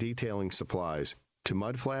cleaning and detailing supplies, to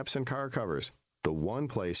mud flaps and car covers, the one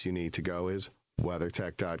place you need to go is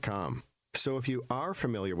WeatherTech.com. So if you are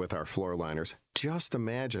familiar with our floor liners, just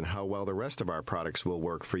imagine how well the rest of our products will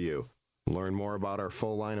work for you. Learn more about our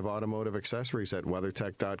full line of automotive accessories at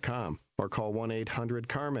WeatherTech.com or call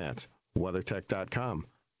 1-800-CarMats. WeatherTech.com,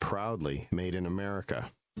 proudly made in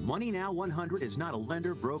America. Money Now 100 is not a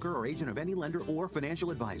lender, broker, or agent of any lender or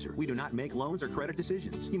financial advisor. We do not make loans or credit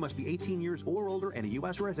decisions. You must be 18 years or older and a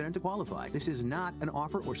U.S. resident to qualify. This is not an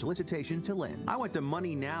offer or solicitation to lend. I went to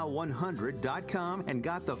MoneyNow100.com and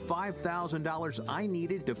got the $5,000 I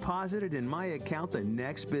needed deposited in my account the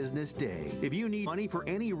next business day. If you need money for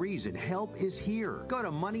any reason, help is here. Go to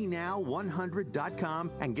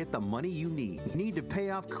MoneyNow100.com and get the money you need. Need to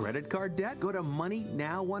pay off credit card debt? Go to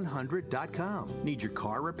MoneyNow100.com. Need your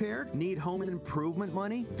car repaired? Need home improvement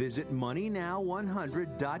money? Visit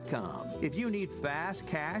MoneyNow100.com. If you need fast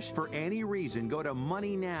cash for any reason, go to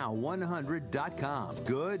MoneyNow100.com.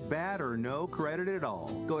 Good, bad, or no credit at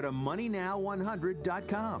all. Go to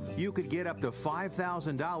MoneyNow100.com. You could get up to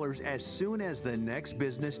 $5,000 as soon as the next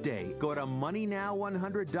business day. Go to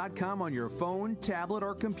MoneyNow100.com on your phone, tablet,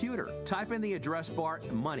 or computer. Type in the address bar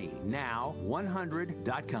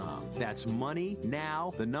MoneyNow100.com. That's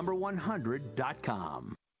MoneyNow100.com.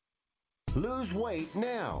 Lose weight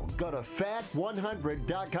now. Go to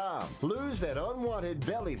fat100.com. Lose that unwanted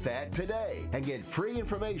belly fat today and get free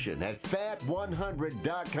information at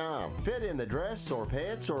fat100.com. Fit in the dress or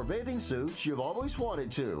pants or bathing suits you've always wanted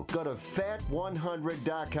to. Go to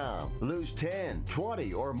fat100.com. Lose 10,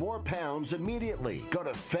 20, or more pounds immediately. Go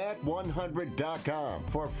to fat100.com.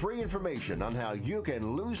 For free information on how you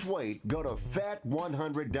can lose weight, go to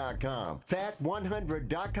fat100.com.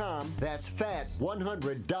 Fat100.com. That's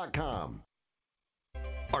fat100.com.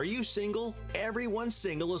 Are you single? Everyone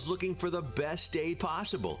single is looking for the best date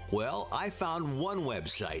possible. Well, I found one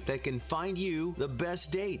website that can find you the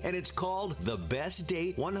best date, and it's called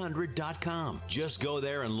thebestdate100.com. Just go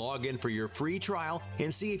there and log in for your free trial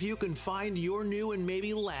and see if you can find your new and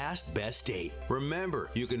maybe last best date. Remember,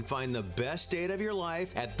 you can find the best date of your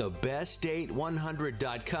life at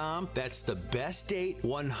thebestdate100.com. That's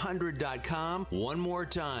thebestdate100.com. One more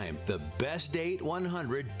time,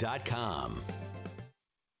 thebestdate100.com.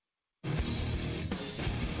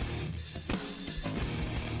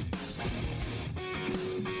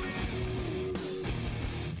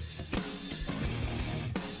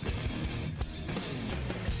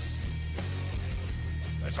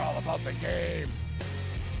 It's all about the game.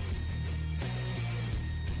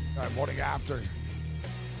 Morning after.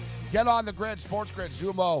 Get on the grid, Sports Grid,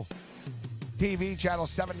 Zumo TV, channel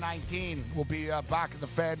 719. We'll be back in the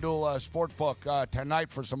FanDuel Sportsbook tonight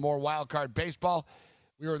for some more wild card baseball.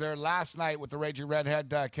 We were there last night with the Raging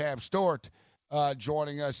Redhead, Cam Stewart,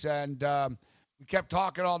 joining us. And we kept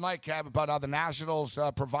talking all night, Cam, about how the Nationals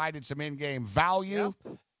provided some in-game value.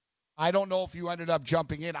 Yep. I don't know if you ended up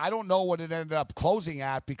jumping in. I don't know what it ended up closing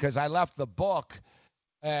at because I left the book.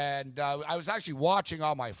 And I was actually watching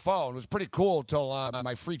on my phone. It was pretty cool until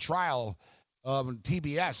my free trial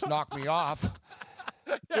TBS knocked me off.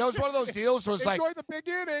 It was one of those deals where it's like... Enjoy the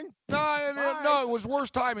beginning. No, it was worse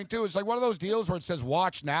timing, too. It's like one of those deals where it says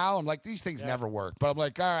watch now. I'm like, these things never work. But I'm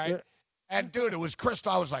like, all right. And, dude, it was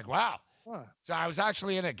crystal. I was like, wow. What? So I was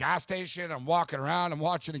actually in a gas station. I'm walking around. I'm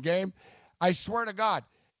watching the game. I swear to God,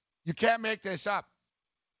 you can't make this up.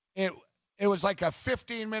 It was like a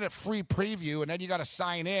 15-minute free preview, and then you got to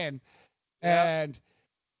sign in. And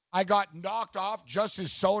I got knocked off just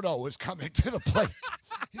as Soto was coming to the plate.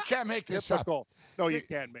 You can't make this up. No, you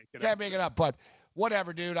can't make it up. Can't make it up, but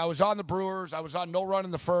whatever, dude. I was on the Brewers. I was on no run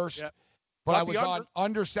in the first. But I was on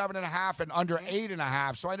under 7.5 and under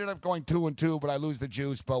 8.5, so I ended up going 2-2, but I lose the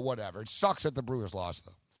juice, but whatever. It sucks that the Brewers lost,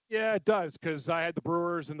 though. Yeah, it does, because I had the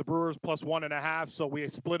Brewers and the Brewers plus 1.5, so we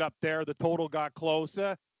split up there. The total got close.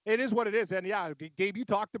 It is what it is. And, yeah, Gabe, you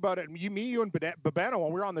talked about it. You and Babano,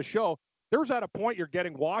 when we were on the show, there was at a point you're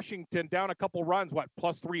getting Washington down a couple runs,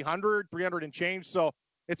 plus 300 and change. So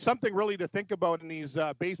it's something really to think about in these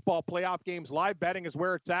baseball playoff games. Live betting is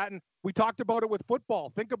where it's at. And we talked about it with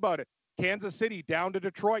football. Think about it. Kansas City down to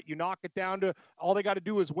Detroit. You knock it down to all they got to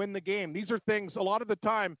do is win the game. These are things a lot of the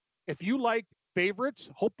time if you like favorites,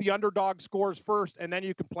 hope the underdog scores first, and then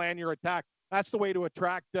you can plan your attack. That's the way to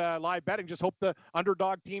attract live betting. Just hope the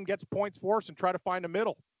underdog team gets points for us and try to find a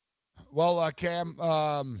middle. Well, Cam,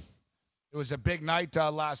 it was a big night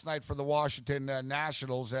last night for the Washington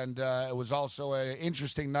Nationals, and it was also an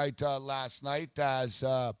interesting night last night as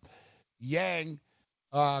Yang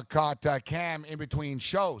caught Cam in between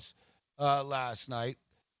shows last night.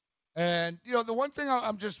 And, the one thing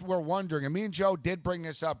we're wondering, and me and Joe did bring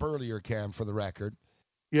this up earlier, Cam, for the record.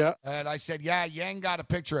 Yeah. And I said, Yang got a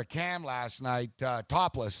picture of Cam last night,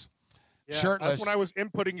 topless, Yeah, shirtless. That's when I was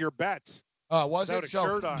inputting your bets. Was without it? a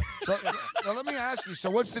shirt on. So now let me ask you, so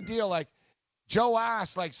what's the deal? Like, Joe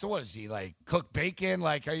asked, like, so what is he, like, cook bacon?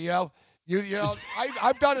 Like, I've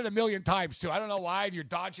done it a million times, too. I don't know why. You're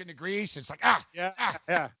dodging the grease. It's like, Yeah.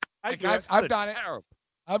 I've done it.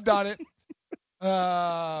 I've done it.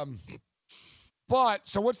 But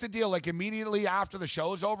so what's the deal? Like immediately after the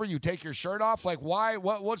show's over, you take your shirt off? Like why?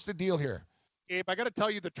 What's the deal here? Gabe, I got to tell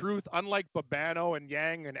you the truth. Unlike Babano and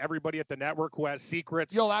Yang and everybody at the network who has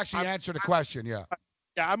secrets, You'll actually answer the question, yeah.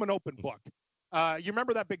 Yeah, I'm an open book. You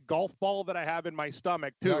remember that big golf ball that I have in my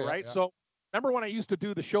stomach too, right? Yeah. So remember when I used to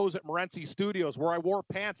do the shows at Morency Studios where I wore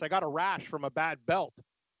pants? I got a rash from a bad belt.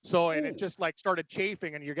 So, and it just like started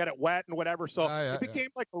chafing and you get it wet and whatever. So it became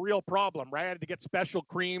like a real problem, right? I had to get special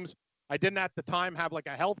creams. I didn't at the time have like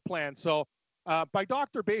a health plan. So my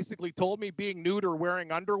doctor basically told me being nude or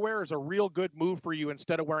wearing underwear is a real good move for you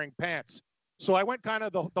instead of wearing pants. So I went kind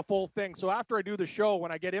of the full thing. So after I do the show,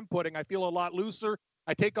 when I get inputting, I feel a lot looser.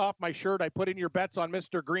 I take off my shirt. I put in your bets on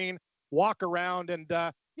Mr. Green, walk around, and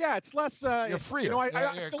it's less. You're freer.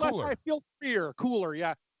 I feel freer, cooler,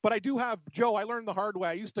 yeah. But I do have, Joe, I learned the hard way.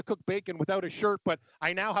 I used to cook bacon without a shirt, but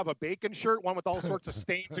I now have a bacon shirt, one with all sorts of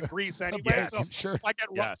stains and grease anyway. So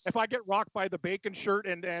if I get rocked by the bacon shirt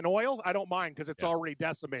and oil, I don't mind because it's already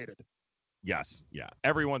decimated. Yes, yeah.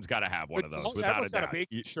 Everyone's got to have one of those, without a doubt. Got a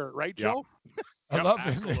bacon shirt, right, Joe? I love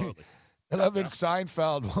it.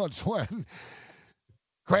 Seinfeld once when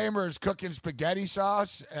Kramer's cooking spaghetti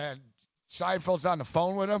sauce and Seinfeld's on the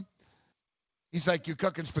phone with him. He's like, "You're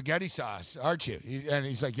cooking spaghetti sauce, aren't you?" And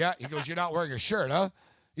he's like, "Yeah." He goes, "You're not wearing a shirt, huh?"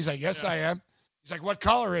 He's like, "Yes, I am." He's like, "What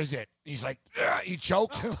color is it?" He's like, he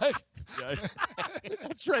choked. Like,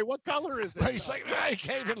 that's right. What color is it? He's like, he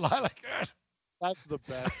can't even lie like that. That's the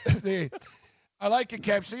best. I like it,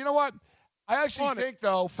 Kev. So you know what? I actually think,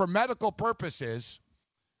 though, for medical purposes,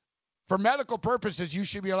 you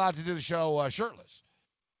should be allowed to do the show shirtless.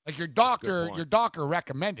 Like your doctor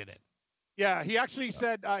recommended it. Yeah, he actually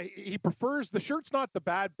said he prefers the shirt's not the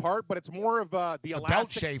bad part, but it's more of the elastic belt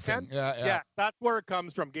chafing. Yeah, that's where it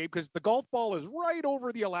comes from, Gabe, because the golf ball is right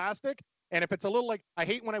over the elastic. And if it's a little like, I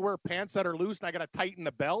hate when I wear pants that are loose and I got to tighten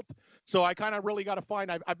the belt. So I kind of really got to find,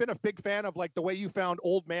 I've been a big fan of like the way you found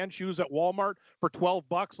old man shoes at Walmart for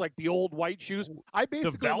 $12, like the old white shoes. I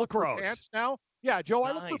basically look for pants now. Yeah, Joe,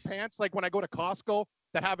 I look for pants like when I go to Costco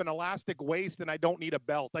that have an elastic waist and I don't need a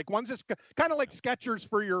belt. Like one's just kind of like Skechers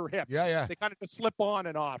for your hips. Yeah. They kind of just slip on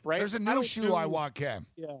and off, right? There's a new shoe I want, Cam.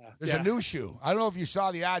 Yeah. There's a new shoe. I don't know if you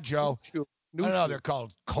saw the ad, Joe. I don't know. They're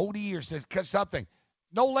called Cody or something.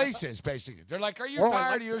 No laces, basically. They're like, "Are you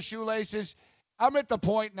tired of your shoelaces?" I'm at the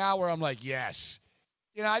point now where I'm like, yes.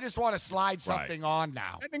 I just want to slide something on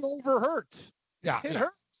now. Bending over hurts. Yeah. It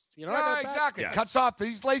hurts. Yeah, exactly. Yeah. Cuts off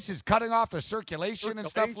these laces, cutting off the circulation and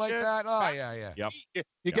stuff like that. Oh, yeah. Yep.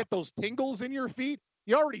 You get those tingles in your feet.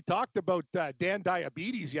 You already talked about Dan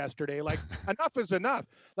Diabetes yesterday. Like, enough is enough.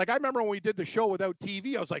 Like, I remember when we did the show without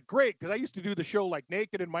TV, I was like, great, because I used to do the show, like,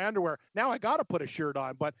 naked in my underwear. Now I got to put a shirt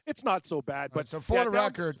on, but it's not so bad. But so for the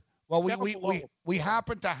record, well, we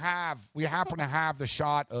happen to have the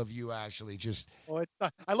shot of you actually just. Oh,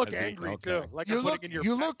 I look angry too. Like you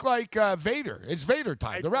look like Vader. It's Vader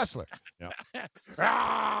time, the wrestler.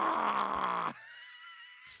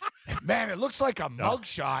 Man, it looks like a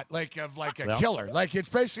mugshot, like a killer. Like it's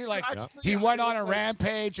basically like he went on a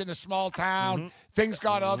rampage in a small town. Mm-hmm. Things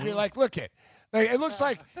got ugly. Like look it looks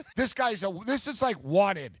like this is like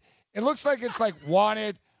Wanted. It looks like it's like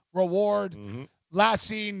Wanted, Reward, last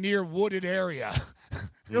seen near wooded area.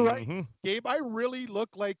 You're right, Gabe. I really look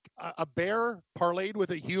like a bear parlayed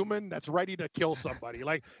with a human that's ready to kill somebody.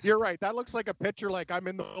 Like, you're right. That looks like a picture like I'm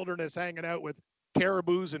in the wilderness hanging out with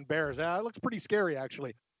caribous and bears. It looks pretty scary,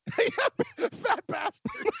 actually. Fat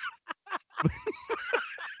bastard.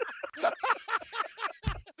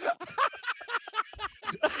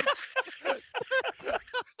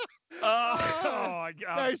 Oh,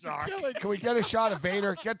 I'm sorry. Can we get a shot of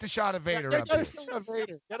Vader? Get the shot of Vader up Get here. a shot of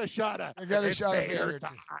Vader. Get a shot of Vader.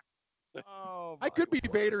 I could be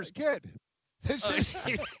Vader's kid.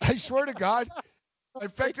 I swear to God, In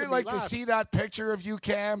fact, I'd like to see that picture of you,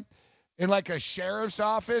 Cam, in like a sheriff's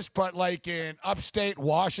office, but like in upstate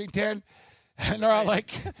Washington. And they're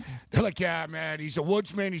like, yeah, man, he's a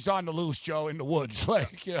woodsman. He's on the loose, Joe, in the woods.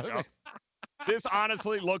 Like, you know what I mean? This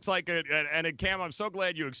honestly looks like and Cam, I'm so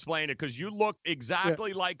glad you explained it because you look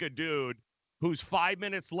exactly like a dude who's 5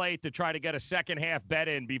 minutes late to try to get a second half bet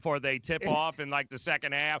in before they tip off in like the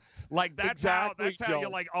second half. Like that's how you're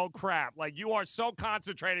like, oh crap. Like you are so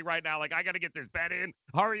concentrating right now. Like I got to get this bet in.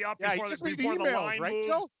 Hurry up before the line moves.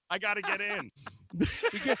 Joe? I got to get in.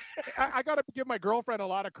 I got to give my girlfriend a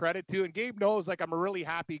lot of credit too. And Gabe knows like I'm a really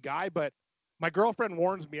happy guy, but my girlfriend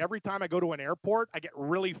warns me every time I go to an airport, I get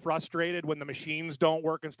really frustrated when the machines don't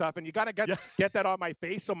work and stuff. And you got to get that on my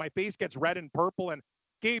face. So my face gets red and purple. And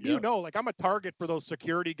Gabe, you know, like I'm a target for those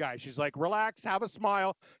security guys. She's like, relax, have a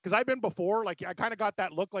smile. Because I've been before, like I kind of got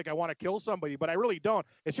that look like I want to kill somebody, but I really don't.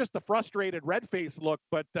 It's just the frustrated red face look,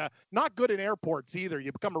 but not good in airports either.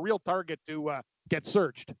 You become a real target to get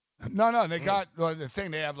searched. No, they got the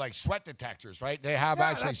thing. They have like sweat detectors, right? They have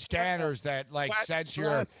actually scanners that like senses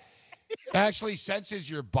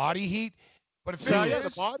your body heat. But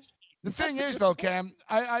the thing is though, Cam,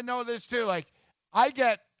 I know this too. Like I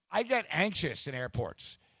get anxious in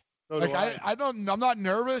airports. So like I'm not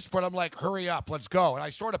nervous, but I'm like, hurry up, let's go. And I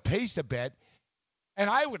sort of pace a bit, and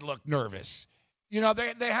I would look nervous. You know,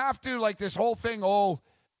 they have to like this whole thing. Oh,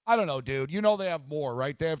 I don't know, dude. You know they have more,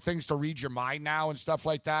 right? They have things to read your mind now and stuff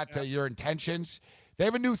like that, to your intentions. They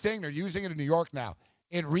have a new thing. They're using it in New York now.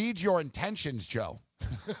 It reads your intentions, Joe.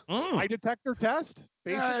 Lie detector test?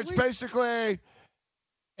 Basically? Yeah, it's basically,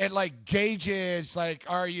 it like gauges, like,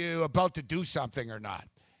 are you about to do something or not?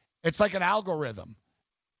 It's like an algorithm.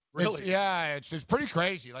 Really? It's pretty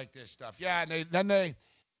crazy, like this stuff. Yeah, and then they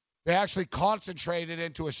actually concentrate it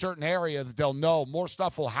into a certain area that they'll know more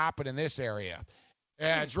stuff will happen in this area.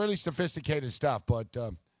 Yeah, it's really sophisticated stuff. But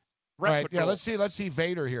right, yeah, let's see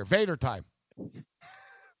Vader here. Vader time.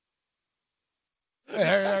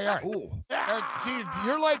 There. See,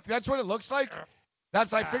 you're like, that's what it looks like.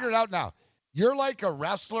 I figured it out now. You're like a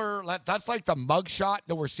wrestler. That's like the mugshot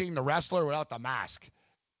that we're seeing the wrestler without the mask.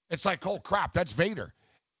 It's like, oh crap, that's Vader.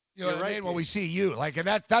 You know what I mean? When we see you, like,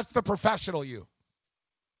 and that's the professional you.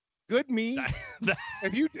 Good me.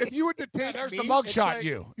 If you were to take there's the mugshot like,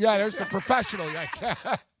 you. Yeah, there's the professional. You know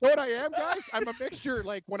what I am, guys? I'm a mixture.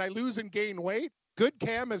 Like when I lose and gain weight, good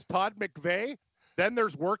Cam is Todd McVeigh. Then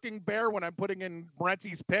there's working bear when I'm putting in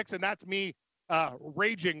Morency's picks, and that's me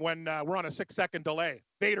raging when we're on a 6-second delay.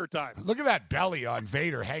 Vader time. Look at that belly on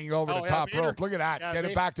Vader hanging over the top rope. Look at that. Get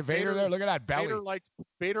it back to Vader there. Look at that belly.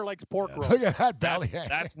 Vader likes pork roll. Look at that belly.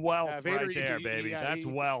 That's wealth Vader, right there, baby. That's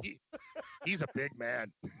wealth. He's a big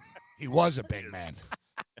man. He was a big man.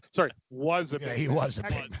 Sorry, was a big man. He was a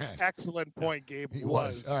big man. Excellent point, Gabe. He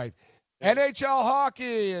was. All right. NHL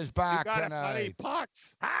hockey is back tonight.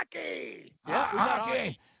 Pucks. Hockey. Yeah,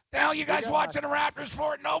 hockey. The hell you guys watching the Raptors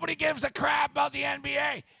for? Nobody gives a crap about the NBA.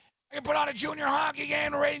 I can put on a junior hockey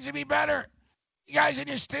game. The ratings would be better. You guys in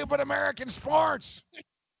your stupid American sports.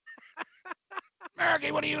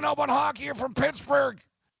 American, what do you know about hockey? You're from Pittsburgh.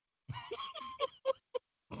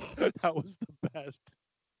 That was the best.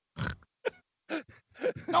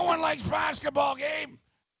 No one likes basketball, Gabe.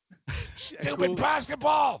 Stupid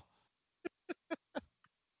basketball.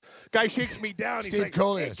 Guy shakes me down. Steve He's like,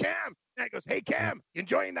 Coolius. Hey, Cam. And I goes, hey, Cam, you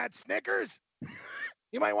enjoying that Snickers?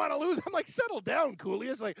 You might want to lose. I'm like, settle down,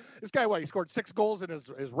 Coolius. Like, this guy, he scored 6 goals in his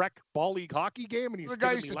rec ball league hockey game, and he's the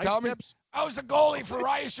guy used to tell me, I was the goalie for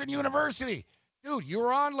Ryerson University. Dude, you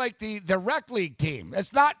were on, like, the rec league team.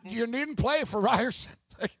 It's not, you didn't play for Ryerson.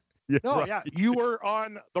 You were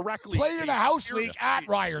on the rec league. Played in the house league at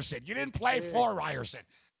Ryerson. You didn't play for Ryerson.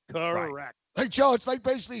 Correct. Right. Like, Joe, it's like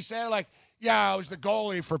basically saying, like, yeah, I was the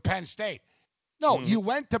goalie for Penn State. No, you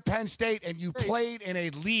went to Penn State and you played in a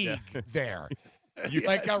league there.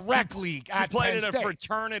 Like a rec league at Penn State. You played in a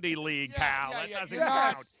fraternity league, pal. That doesn't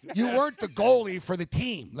count. You weren't the goalie for the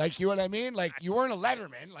team. Like, you know what I mean? Like, you weren't a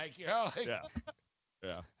letterman. Like, you know. Like,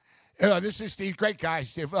 yeah. You know, this is Steve. Great guy,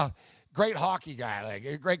 Steve. Great hockey guy.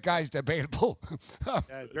 Like, great guy's debatable.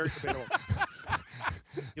 Very debatable.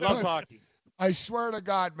 He loves hockey. I swear to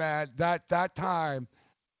God, man, that time,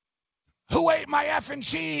 who ate my effing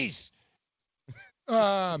cheese?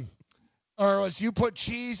 Or was you put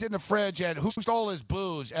cheese in the fridge and who stole his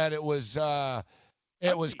booze? And it was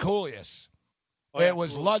Coolius. It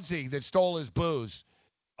was Ludsey that stole his booze.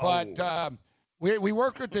 But we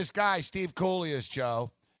worked with this guy, Steve Coolius,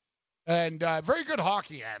 Joe, and very good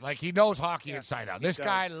hockey head. Like, he knows hockey inside out. This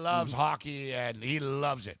guy loves hockey, and he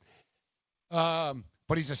loves it.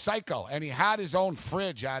 But he's a psycho, and he had his own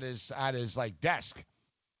fridge at his like desk.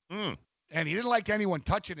 and he didn't like anyone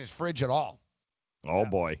touching his fridge at all. Oh,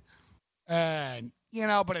 boy. And,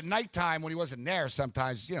 but at nighttime when he wasn't there,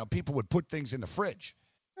 sometimes, people would put things in the fridge.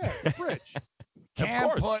 Yeah, it's a fridge.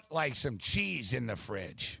 Cam put, like, some cheese in the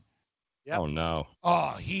fridge. Yep. Oh, no.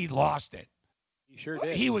 Oh, he lost it. He sure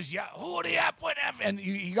did. He was, who the F, whatever. And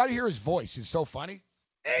you got to hear his voice. It's so funny.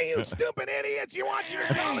 Hey, you stupid idiots. You want your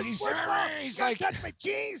he's like, touch my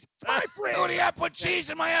cheese. It's my fridge. Who the F put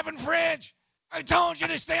cheese in my effing fridge? I told you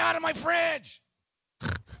to stay out of my fridge.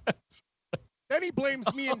 Then he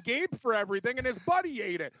blames me and Gabe for everything, and his buddy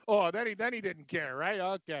ate it. Oh, then he didn't care, right?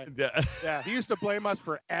 Okay. Yeah, he used to blame us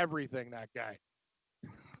for everything, that guy.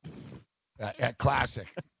 Classic.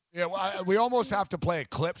 Yeah, well, we almost have to play a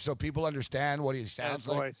clip so people understand what he sounds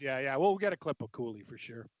like. Voice. Yeah. We'll get a clip of Cooley for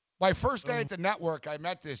sure. My first day at the network, I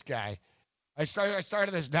met this guy. I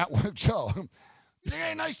started this network show. He's like,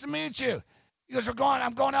 hey, nice to meet you. He goes,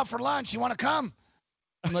 I'm going out for lunch. You want to come?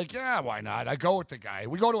 I'm like, yeah, why not? I go with the guy.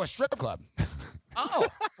 We go to a strip club. Oh,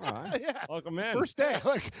 all right. Yeah. Welcome in. First day.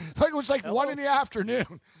 like it was like 1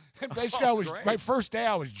 p.m. And basically, my first day,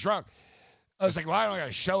 I was drunk. I was like, well, I don't got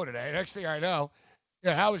a show today. Next thing I know,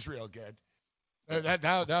 yeah, that was real good.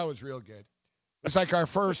 That was real good. It's like our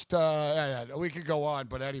first, we could go on,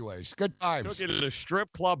 but anyways, good times. Took you to the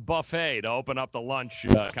strip club buffet to open up the lunch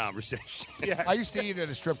conversation. Yeah. I used to eat at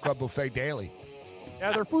a strip club buffet daily.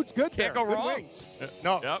 Yeah, their food's good there. Can't go Good wrong. wings.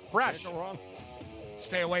 No, fresh. Can't go wrong.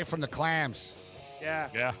 Stay away from the clams.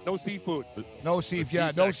 Yeah. No seafood. No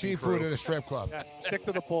seafood. No seafood at a strip club. Yeah. Stick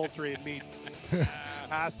to the poultry and meat.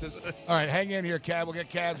 Pastas. All right, hang in here, Cab. We'll get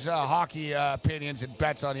Cab's hockey opinions and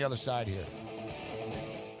bets on the other side here.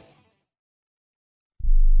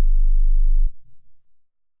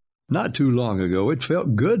 Not too long ago, it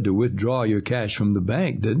felt good to withdraw your cash from the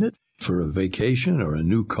bank, didn't it? For a vacation or a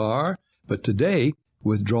new car. But today,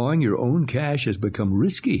 withdrawing your own cash has become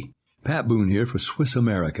risky. Pat Boone here for Swiss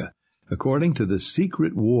America. According to The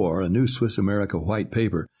Secret War, a new Swiss America white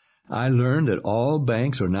paper, I learned that all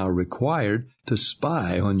banks are now required to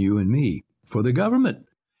spy on you and me for the government,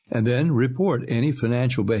 and then report any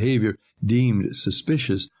financial behavior deemed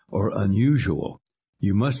suspicious or unusual.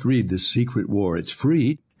 You must read The Secret War. It's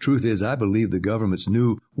free. Truth is, I believe the government's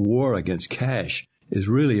new war against cash is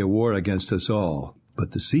really a war against us all. But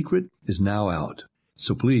the secret is now out.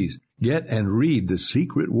 So please, get and read The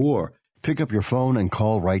Secret War. Pick up your phone and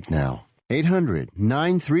call right now.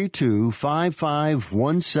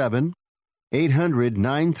 800-932-5517.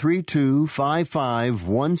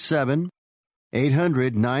 800-932-5517.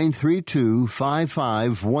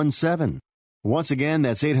 800-932-5517. Once again,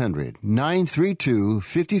 that's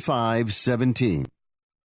 800-932-5517.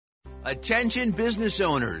 Attention business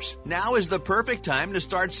owners. Now is the perfect time to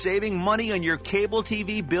start saving money on your cable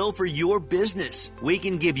TV bill for your business. We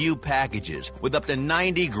can give you packages with up to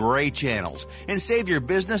 90 great channels and save your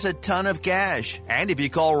business a ton of cash. And if you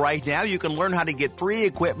call right now, you can learn how to get free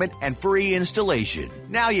equipment and free installation.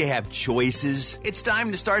 Now you have choices. It's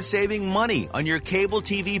time to start saving money on your cable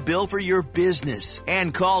TV bill for your business.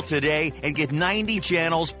 And call today and get 90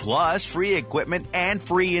 channels plus free equipment and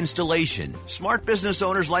free installation. Smart business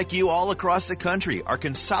owners like you all across the country are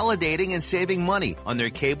consolidating and saving money on their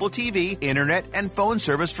cable TV, internet, and phone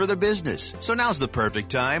service for the business. So now's the perfect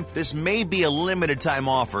time. This may be a limited time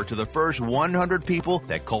offer to the first 100 people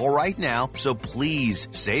that call right now. So please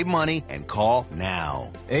save money and call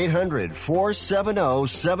now.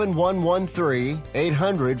 800-470-7113.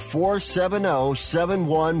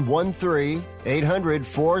 800-470-7113.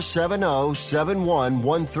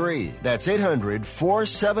 800-470-7113. That's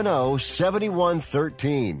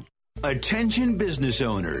 800-470-7113. Attention business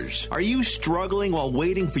owners. Are you struggling while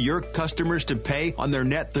waiting for your customers to pay on their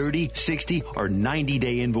net 30, 60, or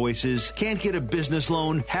 90-day invoices? Can't get a business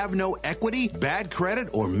loan? Have no equity? Bad credit?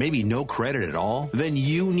 Or maybe no credit at all? Then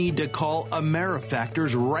you need to call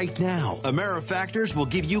AmeriFactors right now. AmeriFactors will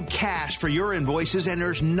give you cash for your invoices and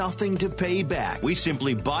there's nothing to pay back. We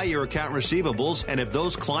simply buy your account receivables, and if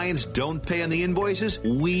those clients don't pay on the invoices,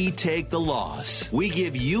 we take the loss. We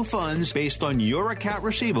give you funds based on your account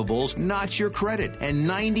receivables, not your credit. And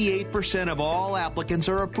 98% of all applicants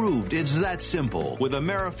are approved. It's that simple. With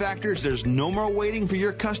AmeriFactors, there's no more waiting for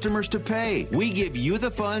your customers to pay. We give you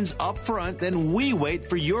the funds up front, then we wait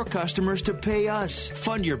for your customers to pay us.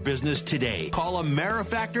 Fund your business today. Call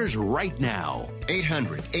AmeriFactors right now.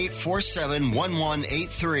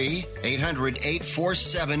 800-847-1183.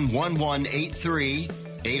 800-847-1183.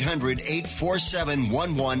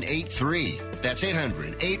 800-847-1183. That's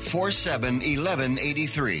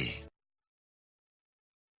 800-847-1183.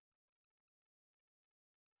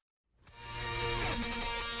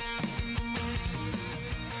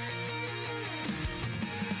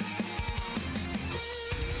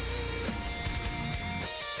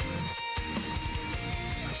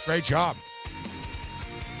 Great job.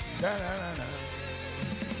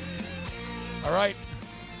 All right.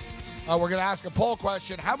 We're going to ask a poll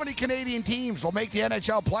question. How many Canadian teams will make the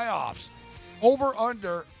NHL playoffs? Over,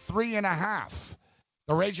 under 3.5.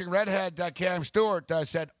 The Raging Redhead, Cam Stewart,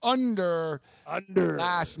 said under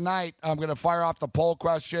last night. I'm going to fire off the poll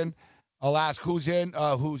question. I'll ask who's in,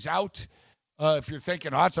 who's out. If you're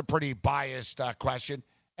thinking, that's a pretty biased question.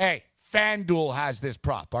 Hey, FanDuel has this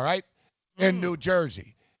prop, all right, in New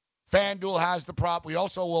Jersey. FanDuel has the prop. We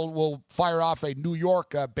also will fire off a New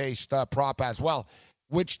York-based prop as well.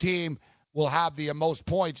 Which team will have the most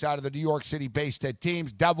points out of the New York City-based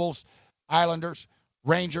teams? Devils, Islanders,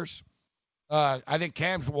 Rangers. I think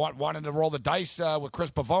Cam's wanting to roll the dice with Chris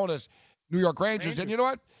Pavona's New York Rangers. And you know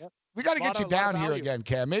what? Yep. We got to get you down here again,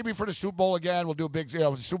 Cam. Maybe for the Super Bowl again. We'll do a big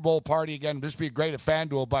Super Bowl party again. This would be great at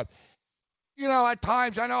FanDuel. But, at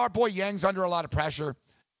times, I know our boy Yang's under a lot of pressure.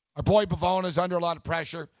 Our boy Pavona's under a lot of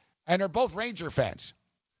pressure. And they're both Ranger fans.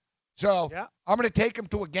 So I'm going to take him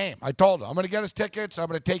to a game. I told him. I'm going to get his tickets. I'm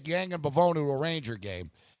going to take Yang and Pavona to a Ranger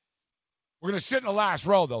game. We're going to sit in the last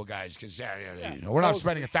row, though, guys, because we're not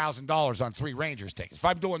spending $1,000 on 3 Rangers tickets. If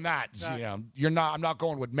I'm doing that, you're not. I'm not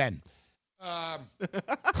going with men.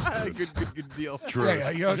 Good deal.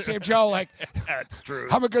 True. Same Joe. Like, that's true.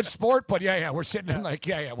 I'm a good sport, but we're sitting in we're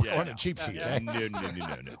going to cheap seats. No.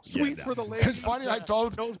 Sweet for the ladies. It's funny. I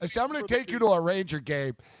told him, I said, I'm going to take you to a Ranger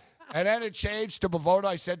game, and then it changed to Pavona.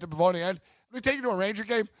 I said to Pavona, I'm going to take you to a Ranger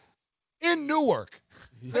game in Newark.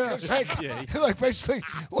 Like basically,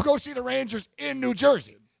 we'll go see the Rangers in New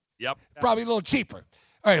Jersey. Yep. Probably a little cheaper.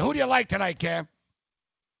 All right, who do you like tonight, Cam?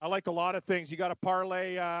 I like a lot of things. You got to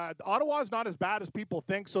parlay. Ottawa's not as bad as people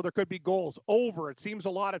think, so there could be goals. Over. It seems a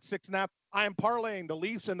lot at 6.5. I am parlaying the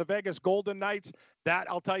Leafs and the Vegas Golden Knights. That,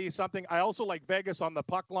 I'll tell you something. I also like Vegas on the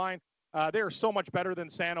puck line. They are so much better than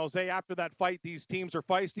San Jose. After that fight, these teams are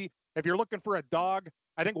feisty. If you're looking for a dog,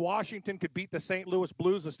 I think Washington could beat the St. Louis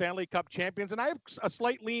Blues, the Stanley Cup champions. And I have a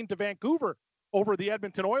slight lean to Vancouver over the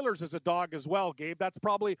Edmonton Oilers as a dog as well, Gabe. That's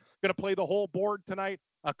probably going to play the whole board tonight.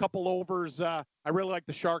 A couple overs. I really like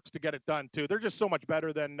the Sharks to get it done, too. They're just so much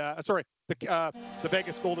better than the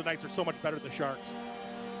Vegas Golden Knights are so much better than the Sharks.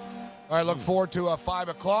 All right, look forward to 5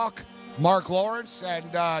 o'clock. Mark Lawrence and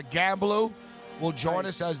Gamblu will join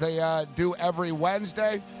us as they do every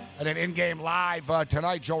Wednesday. And then in-game live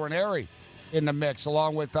tonight, Joe Ranieri in the mix,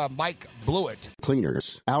 along with Mike Blewett.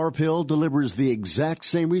 Cleaners. Our pill delivers the exact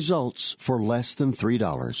same results for less than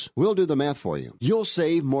 $3. We'll do the math for you. You'll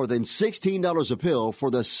save more than $16 a pill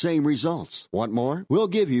for the same results. Want more? We'll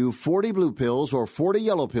give you 40 blue pills or 40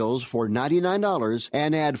 yellow pills for $99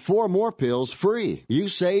 and add 4 more pills free. You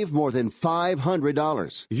save more than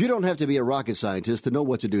 $500. You don't have to be a rocket scientist to know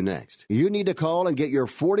what to do next. You need to call and get your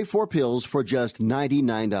 44 pills for just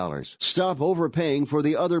 $99. Stop overpaying for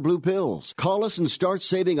the other blue pills. Call us and start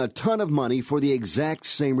saving a ton of money for the exact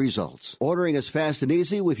same results. Ordering is fast and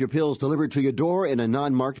easy with your pills delivered to your door in a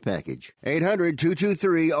non-marked package.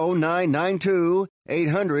 800-223-0992.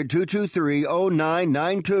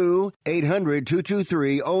 800-223-0992.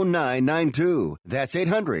 800-223-0992. That's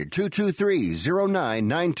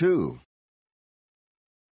 800-223-0992.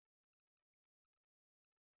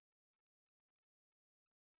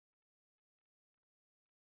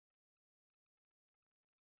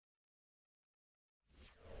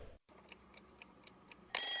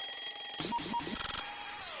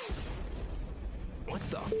 What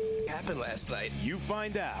the happened last night? You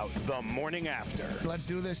find out the morning after. Let's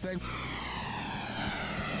do this thing.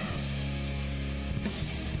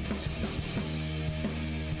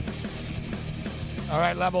 All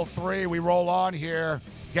right, level 3, we roll on here.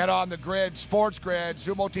 Get on the grid, Sports Grid,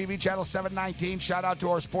 Zumo TV channel 719. Shout out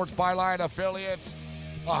to our Sports Byline affiliates,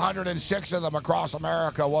 106 of them across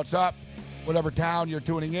America. What's up? Whatever town you're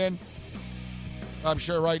tuning in. I'm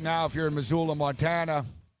sure right now if you're in Missoula, Montana,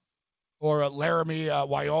 or Laramie,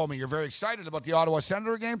 Wyoming, you're very excited about the Ottawa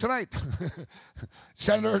Senator game tonight.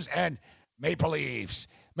 Senators and Maple Leafs.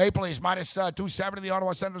 Maple Leafs minus 270. The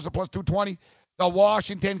Ottawa Senators are plus 220. The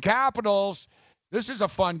Washington Capitals. This is a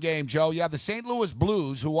fun game, Joe. You have the St. Louis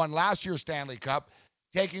Blues, who won last year's Stanley Cup,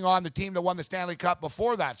 taking on the team that won the Stanley Cup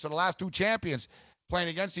before that. So the last 2 champions playing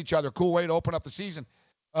against each other. Cool way to open up the season.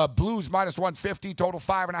 Blues minus 150, total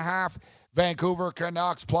 5.5. Vancouver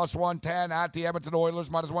Canucks plus 110 at the Edmonton Oilers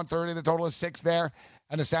minus 130. The total is 6 there.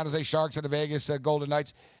 And the San Jose Sharks and the Vegas Golden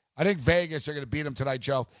Knights. I think Vegas are going to beat them tonight,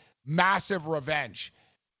 Joe. Massive revenge.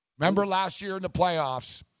 Remember last year in the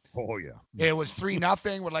playoffs? Oh, yeah. It was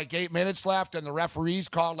 3-0 with like 8 minutes left, and the referees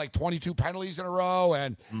called like 22 penalties in a row,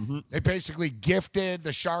 and they basically gifted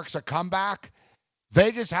the Sharks a comeback.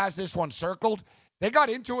 Vegas has this one circled. They got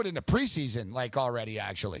into it in the preseason, like, already,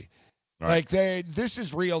 actually. Right. Like, this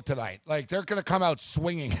is real tonight. Like, they're going to come out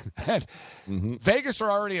swinging. And Vegas are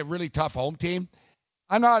already a really tough home team.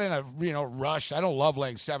 I'm not in a, rush. I don't love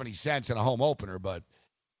laying 70 cents in a home opener, but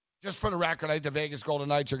just for the record, I think the Vegas Golden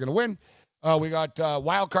Knights are going to win. We got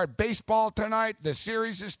wild card baseball tonight. The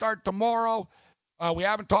series is start tomorrow. We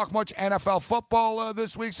haven't talked much NFL football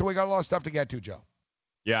this week, so we got a lot of stuff to get to, Joe.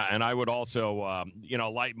 Yeah, and I would also,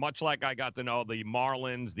 much like I got to know the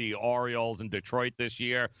Marlins, the Orioles, and Detroit this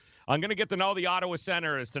year, I'm going to get to know the Ottawa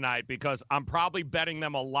Senators tonight because I'm probably betting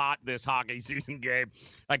them a lot this hockey season, Gabe.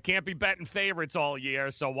 I can't be betting favorites all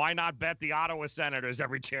year, so why not bet the Ottawa Senators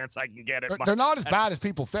every chance I can get it? They're not as bad as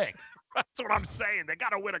people think. That's what I'm saying. They got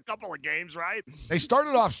to win a couple of games, right? They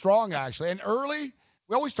started off strong, actually, and early.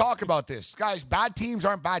 We always talk about this. Guys, bad teams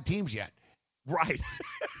aren't bad teams yet. Right.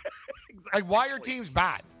 Like, why are teams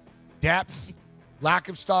bad? Depth, lack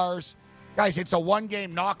of stars. Guys, it's a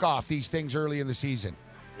one-game knockoff, these things early in the season.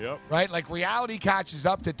 Yep. Right? Like, reality catches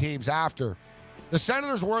up to teams after. The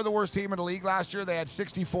Senators were the worst team in the league last year. They had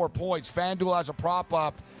 64 points. FanDuel has a prop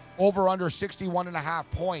up over under 61.5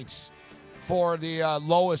 points for the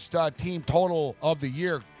lowest team total of the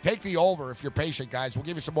year. Take the over if you're patient, guys. We'll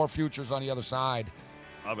give you some more futures on the other side.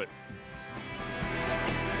 Love it.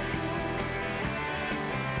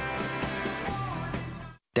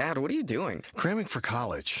 Dad, what are you doing? Cramming for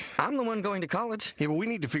college. I'm the one going to college. Yeah, but we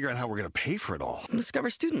need to figure out how we're going to pay for it all. Discover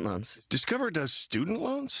Student Loans. Discover does student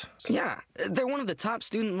loans? Yeah, they're one of the top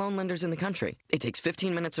student loan lenders in the country. It takes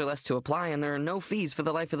 15 minutes or less to apply, and there are no fees for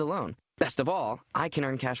the life of the loan. Best of all, I can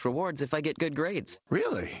earn cash rewards if I get good grades.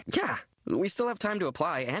 Really? Yeah, we still have time to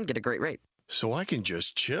apply and get a great rate. So I can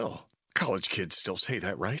just chill. College kids still say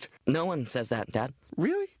that, right? No one says that, Dad.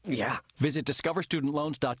 Really? Yeah. Visit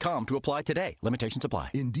discoverstudentloans.com to apply today. Limitations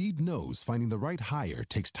apply. Indeed knows finding the right hire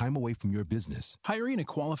takes time away from your business. Hiring a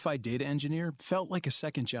qualified data engineer felt like a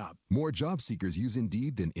second job. More job seekers use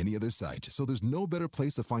Indeed than any other site, so there's no better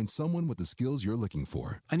place to find someone with the skills you're looking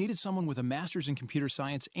for. I needed someone with a master's in computer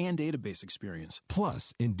science and database experience.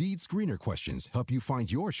 Plus, Indeed screener questions help you find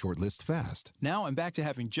your shortlist fast. Now I'm back to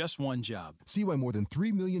having just one job. See why more than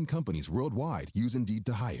 3 million companies worldwide use Indeed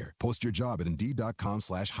to hire. Post your job at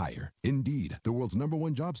Indeed.com/hire. Indeed, the world's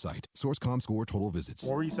 #1 job site. Source.com/score total visits.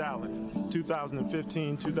 Maurice Allen,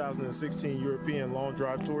 2015-2016 European Long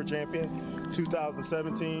Drive Tour Champion,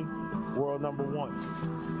 2017 World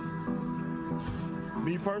 #1.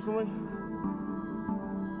 Me personally,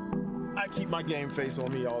 I keep my game face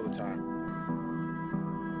on me all the time.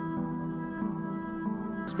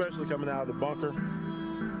 Especially coming out of the bunker,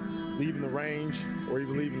 leaving the range, or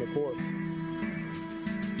even leaving the course.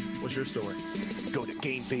 What's your story? Go to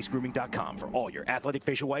GameFaceGrooming.com for all your athletic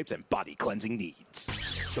facial wipes and body cleansing needs.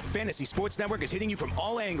 The Fantasy Sports Network is hitting you from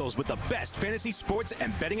all angles with the best fantasy sports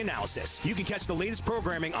and betting analysis. You can catch the latest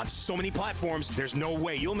programming on so many platforms, there's no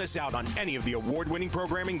way you'll miss out on any of the award-winning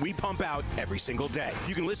programming we pump out every single day.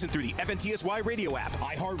 You can listen through the FNTSY radio app,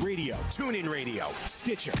 iHeartRadio, TuneIn Radio,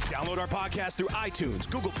 Stitcher. Download our podcast through iTunes,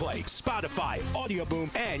 Google Play, Spotify, Audio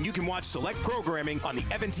Boom, and you can watch select programming on the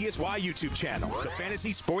FNTSY YouTube channel. The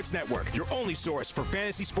Fantasy Sports Network, your only source for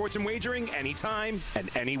fantasy sports and wagering anytime and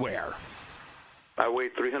anywhere. I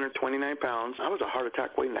weighed 329 pounds. I was a heart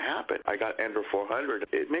attack waiting to happen. I got Andro 400.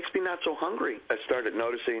 It makes me not so hungry. I started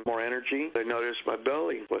noticing more energy. I noticed my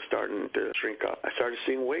belly was starting to shrink up. I started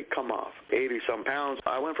seeing weight come off, 80-some pounds.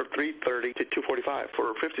 I went from 330 to 245.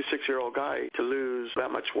 For a 56-year-old guy to lose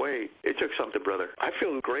that much weight, it took something, brother. I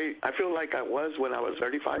feel great. I feel like I was when I was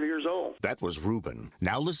 35 years old. That was Ruben.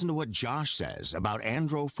 Now listen to what Josh says about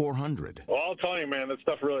Andro 400. Well, I'll tell you, man, that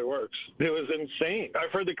stuff really works. It was insane.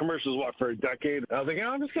 I've heard the commercials, for a decade. I was like,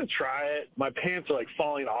 I'm just going to try it. My pants are,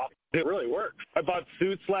 falling off. It really works. I bought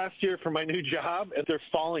suits last year for my new job, and they're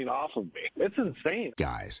falling off of me. It's insane.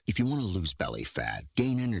 Guys, if you want to lose belly fat,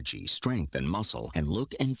 gain energy, strength, and muscle, and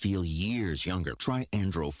look and feel years younger, try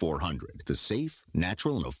Andro 400, the safe,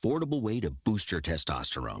 natural, and affordable way to boost your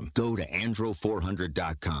testosterone. Go to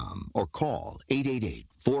andro400.com or call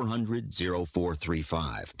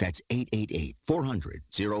 888-400-0435. That's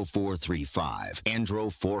 888-400-0435.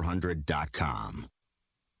 andro400.com.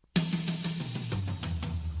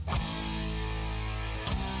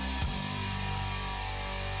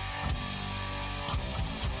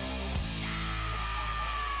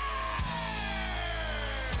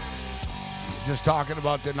 Just talking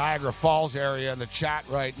about the Niagara Falls area in the chat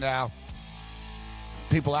right now.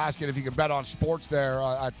 People asking if you can bet on sports there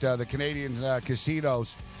at the Canadian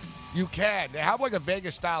casinos. You can. They have a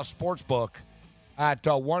Vegas-style sports book at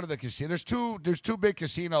one of the casinos. There's two big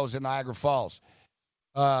casinos in Niagara Falls.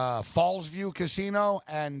 Fallsview Casino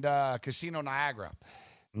and Casino Niagara.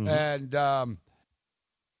 Mm-hmm. And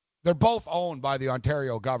they're both owned by the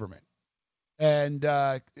Ontario government. And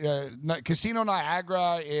Casino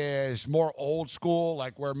Niagara is more old school,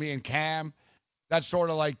 like where me and Cam, that's sort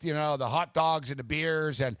of like, the hot dogs and the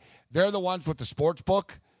beers, and they're the ones with the sports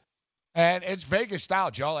book. And it's Vegas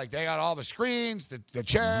style, Joe. Like, they got all the screens, the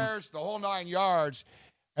chairs, the whole 9 yards,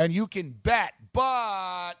 and you can bet,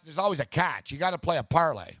 but there's always a catch. You got to play a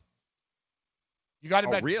parlay. You got to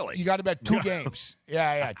bet. Really? You got to bet 2 games.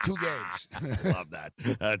 Yeah, 2 games. Love that.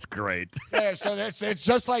 That's great. Yeah, so it's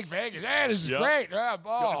just like Vegas. Hey, this is great. Yeah,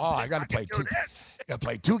 I got to play 2. Got to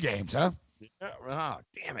play 2 games, huh? Yeah, oh,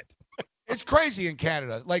 damn it. It's crazy in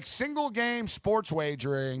Canada. Like, single game sports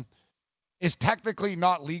wagering is technically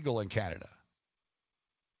not legal in Canada.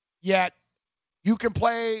 Yet you can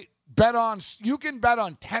bet on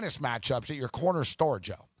tennis matchups at your corner store,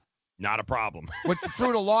 Joe. Not a problem.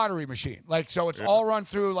 Through the lottery machine. Like, so it's all run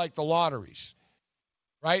through like the lotteries.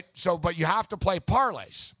 Right? So, but you have to play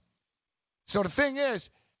parlays. So the thing is,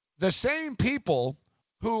 the same people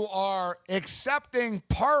who are accepting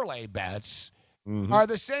parlay bets are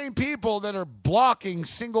the same people that are blocking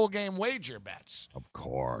single game wager bets. Of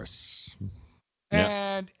course.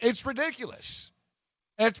 And it's ridiculous.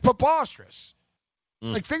 It's preposterous.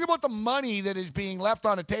 Like, think about the money that is being left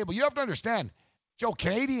on the table. You have to understand, Joe,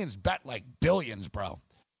 Canadians bet like billions, bro.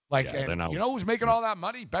 Like, you know who's making all that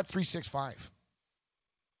money? Bet365.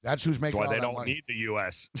 That's who's making all that money. That's why they don't need the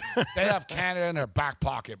U.S. They have Canada in their back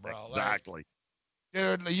pocket, bro. Exactly.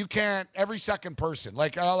 Dude, you can't, every second person.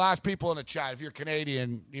 Like, I'll ask people in the chat, if you're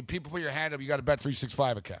Canadian, people put your hand up, you got a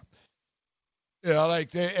Bet365 account.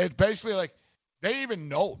 Like, it's basically like, they even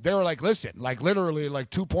know. They were like, listen, like, literally, like,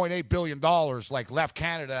 $2.8 billion, like, left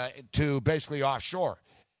Canada to basically offshore.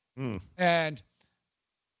 And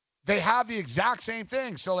they have the exact same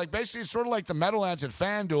thing. So, like, basically, it's sort of like the Meadowlands at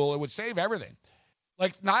FanDuel. It would save everything.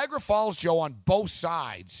 Like, Niagara Falls, Joe, on both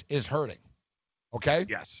sides is hurting. Okay?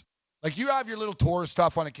 Yes. Like, you have your little tourist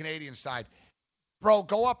stuff on the Canadian side. Bro,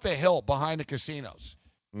 go up the hill behind the casinos.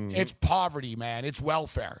 It's poverty, man. It's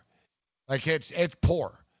welfare. Like, it's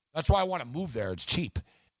poor. That's why I want to move there. It's cheap.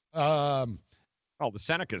 The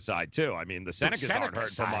Seneca side, too. I mean, the Senecas aren't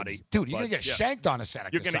hurting for money. Dude, you're going to get shanked on a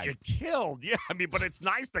Seneca side. You're going to get killed. Yeah, I mean, but it's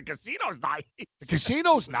nice. The casino's nice. The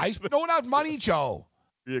casino's nice, but no one has money, Joe.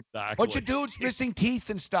 Exactly. Bunch of dudes missing teeth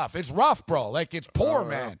and stuff. It's rough, bro. Like, it's poor,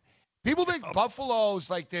 man. People think Buffalo's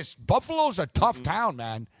like this. Buffalo's a tough town,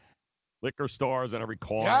 man. Liquor stores in every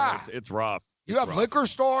corner. Yeah. It's rough. You have liquor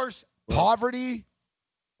stores, poverty,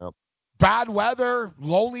 bad weather,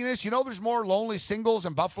 loneliness. You know there's more lonely singles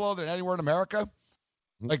in Buffalo than anywhere in America?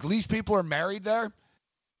 Like, least people are married there.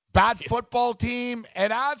 Bad football team.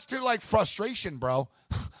 It adds to, like, frustration, bro.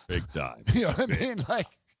 Big time. You know what I mean? Like,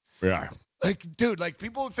 like, dude, like,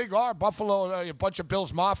 people think, Buffalo, a bunch of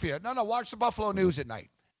Bills Mafia. No, watch the Buffalo News at night.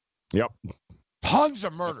 Yep. Tons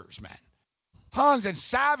of murders, man. Tons and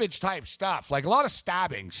savage type stuff. Like, a lot of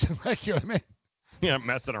stabbings. Like, you know what I mean? Yeah,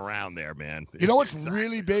 messing around there, man. You know what's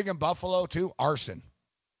really big in Buffalo, too? Arson.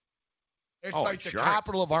 It's like the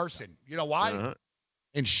capital of arson. You know why?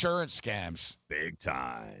 Insurance scams. Big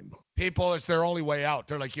time. People, it's their only way out.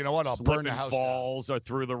 They're like, you know what? I'll burn the house falls down. Are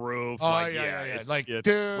through the roof. Oh, like, yeah. Like, it's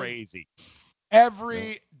dude. Crazy.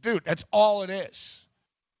 Dude, that's all it is.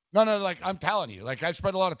 No, like, I'm telling you. Like, I've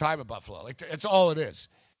spent a lot of time in Buffalo. Like, it's all it is.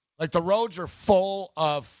 Like, the roads are full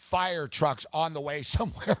of fire trucks on the way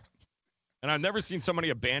somewhere. And I've never seen so many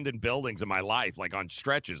abandoned buildings in my life, like on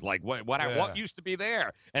stretches. Like, what used to be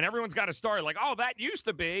there? And everyone's got a story like, oh, that used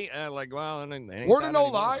to be. Like, well, it ain't Word to no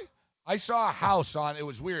lie, I saw a house on, it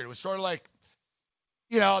was weird. It was sort of like,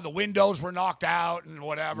 the windows were knocked out and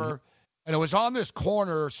whatever. And it was on this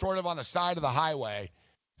corner, sort of on the side of the highway,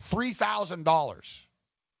 $3,000.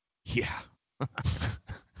 Yeah.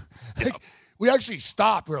 Like, we actually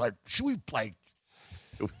stopped. We were like, should we play?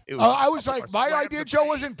 I was like, my idea, Joe,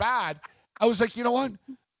 wasn't bad. I was like, you know what?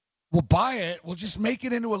 We'll buy it. We'll just make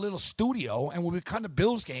it into a little studio, and when we come to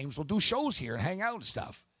Bills games, we'll do shows here and hang out and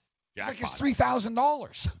stuff. It's like, it's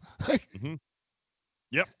 $3,000.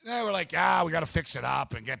 Yep. They were like, we got to fix it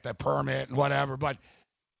up and get the permit and whatever. But,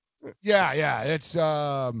 yeah, it's,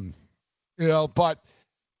 but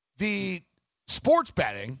the sports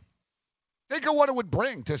betting, think of what it would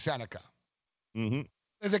bring to Seneca.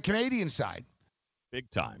 The Canadian side. Big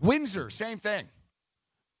time. Windsor, same thing.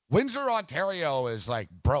 Windsor, Ontario is like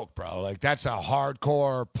broke, bro. Like, that's a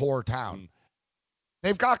hardcore poor town.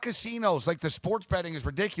 They've got casinos. Like, the sports betting is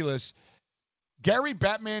ridiculous. Gary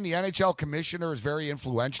Bettman, the NHL commissioner, is very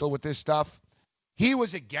influential with this stuff. He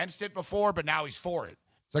was against it before, but now he's for it.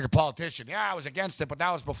 It's like a politician. Yeah, I was against it, but that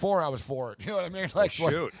was before I was for it. You know what I mean? Like,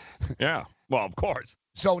 shoot. Yeah. Well, of course.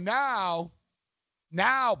 So now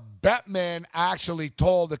Bettman actually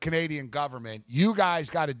told the Canadian government, you guys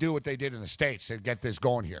got to do what they did in the States to get this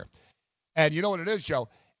going here. And you know what it is, Joe?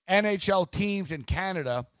 NHL teams in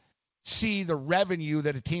Canada see the revenue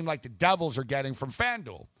that a team like the Devils are getting from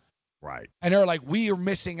FanDuel. Right. And they're like, we are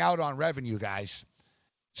missing out on revenue, guys.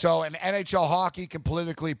 So an NHL hockey can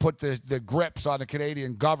politically put the grips on the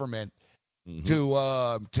Canadian government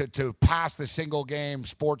to pass the Single Game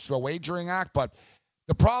Sports Wagering Act. But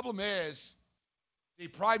the problem is the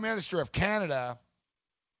Prime Minister of Canada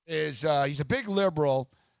is he's a big liberal,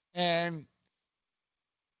 and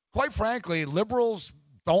quite frankly, liberals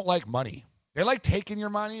don't like money. They like taking your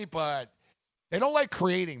money, but they don't like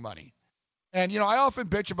creating money. And, you know, I often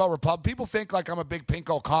bitch about Republicans. People think like I'm a big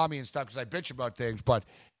pinko commie and stuff because I bitch about things, but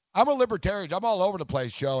I'm a libertarian. I'm all over the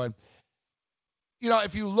place, Joe. And, you know,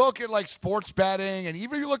 if you look at like sports betting and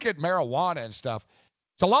even if you look at marijuana and stuff,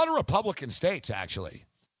 it's a lot of Republican states, actually.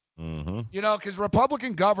 Mm-hmm. You know, because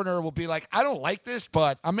Republican governor will be like, I don't like this,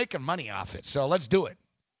 but I'm making money off it, so let's do it.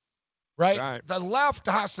 Right? The left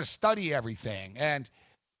has to study everything. And,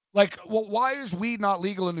 like, well, why is weed not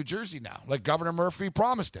legal in New Jersey now? Like Governor Murphy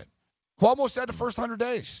promised it. Cuomo said the first 100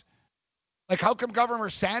 days. Like, how come Governor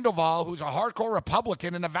Sandoval, who's a hardcore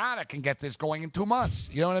Republican in Nevada, can get this going in 2 months?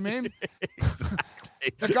 You know what I mean?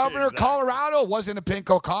 The governor of Colorado wasn't a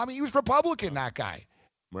pinko commie. He was Republican, that guy.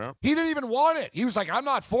 Well, he didn't even want it. He was like, I'm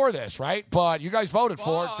not for this, right? But you guys voted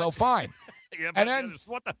for it, so fine. And then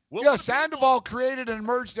Sandoval created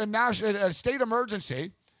a state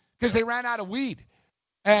emergency because they ran out of weed.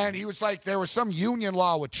 And he was like, there was some union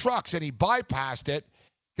law with trucks, and he bypassed it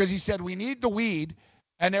because he said, we need the weed.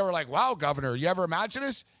 And they were like, wow, Governor, you ever imagine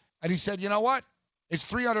this? And he said, you know what? It's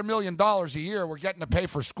 $300 million a year we're getting to pay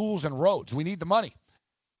for schools and roads. We need the money.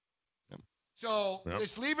 So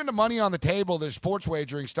it's leaving the money on the table. This sports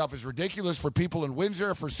wagering stuff is ridiculous for people in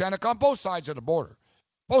Windsor, for Seneca, on both sides of the border.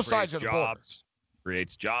 Both sides of the border.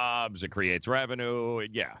 Creates jobs. It creates revenue.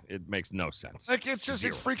 Yeah, it makes no sense. Like, it's just,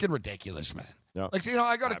 it's freaking ridiculous, man. No. Like, you know,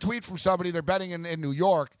 I got a tweet from somebody. They're betting in New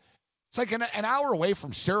York. It's like an hour away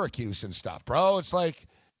from Syracuse and stuff, bro. It's like,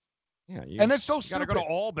 and it's so stupid. Gotta go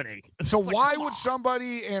to Albany. So why would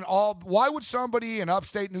somebody in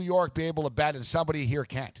upstate New York be able to bet and somebody here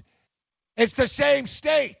can't? It's the same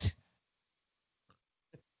state.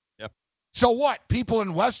 Yep. So what? People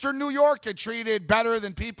in Western New York get treated better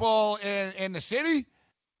than people in the city?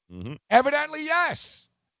 Mm-hmm. Evidently, yes.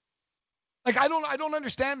 Like, I don't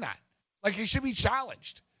understand that. Like, it should be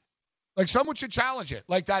challenged. Like, someone should challenge it.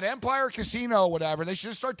 Like that Empire Casino, whatever. They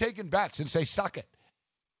should just start taking bets and say, suck it.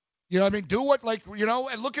 You know what I mean? Do what, like, you know,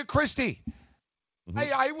 and look at Christie.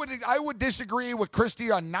 Mm-hmm. I would disagree with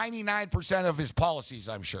Christie on 99% of his policies,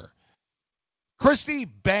 I'm sure. Christie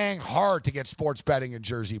banged hard to get sports betting in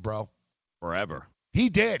Jersey, bro. Forever. He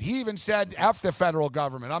did. He even said, F the federal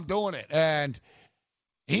government. I'm doing it. And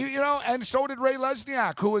he, you know, and so did Ray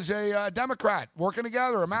Lesniak, who was a Democrat, working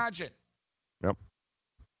together. Imagine. Yep.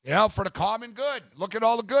 You know, for the common good. Look at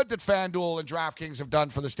all the good that FanDuel and DraftKings have done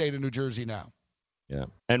for the state of New Jersey now. Yeah.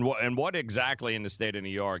 And what exactly in the state of New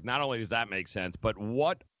York, not only does that make sense, but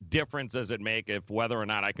what difference does it make if whether or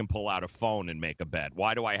not I can pull out a phone and make a bet?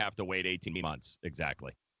 Why do I have to wait 18 months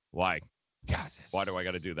exactly? Why? God, why do I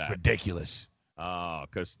got to do that? Ridiculous. Oh,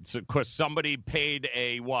 because somebody paid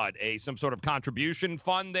some sort of contribution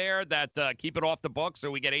fund there that keep it off the books so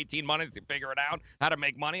we get 18 months to figure it out, how to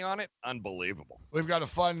make money on it? Unbelievable. We've got a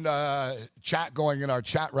fun chat going in our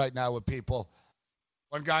chat right now with people.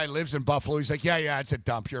 One guy lives in Buffalo. He's like, yeah, it's a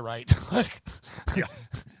dump. You're right. Yeah.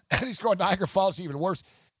 And he's going, Niagara Falls is even worse.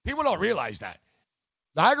 People don't realize that.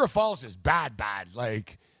 Niagara Falls is bad,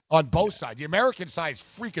 like, on both sides. The American side is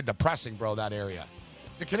freaking depressing, bro, that area.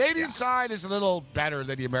 The Canadian side is a little better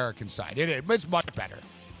than the American side. It's much better.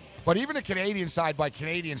 But even the Canadian side, by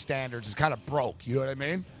Canadian standards, is kind of broke. You know what I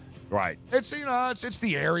mean? Right. It's, you know, it's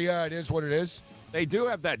the area. It is what it is. They do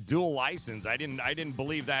have that dual license. I didn't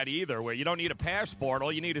believe that either, where you don't need a passport.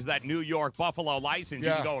 All you need is that New York Buffalo license. Yeah.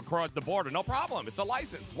 You can go across the border. No problem. It's a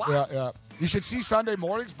license. Wow. Yeah. You should see Sunday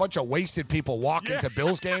mornings, bunch of wasted people walking to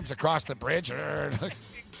Bills games across the bridge.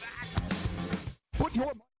 Put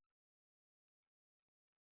your...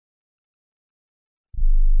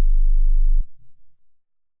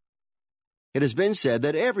 It has been said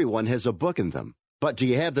that everyone has a book in them. But do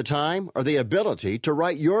you have the time or the ability to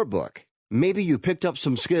write your book? Maybe you picked up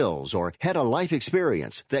some skills or had a life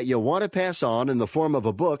experience that you want to pass on in the form of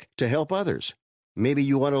a book to help others. Maybe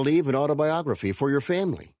you want to leave an autobiography for your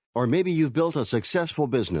family. Or maybe you've built a successful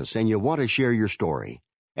business and you want to share your story.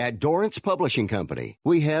 At Dorrance Publishing Company,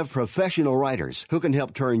 we have professional writers who can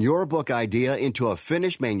help turn your book idea into a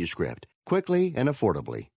finished manuscript quickly and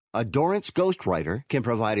affordably. A Dorrance ghostwriter can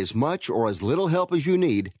provide as much or as little help as you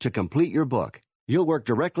need to complete your book. You'll work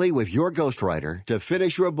directly with your ghostwriter to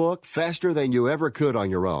finish your book faster than you ever could on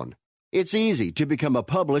your own. It's easy to become a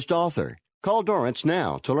published author. Call Dorrance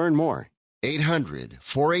now to learn more.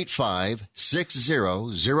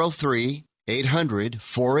 800-485-6003.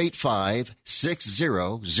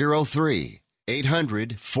 800-485-6003.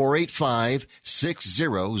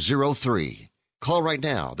 800-485-6003. Call right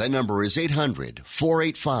now. That number is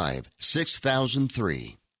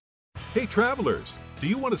 800-485-6003. Hey, travelers, do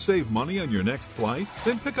you want to save money on your next flight?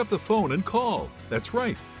 Then pick up the phone and call. That's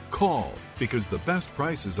right, call, because the best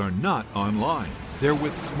prices are not online. They're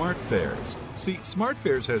with SmartFares. See,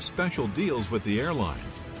 SmartFares has special deals with the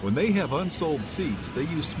airlines. When they have unsold seats, they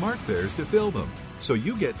use SmartFares to fill them. So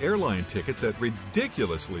you get airline tickets at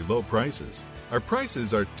ridiculously low prices. Our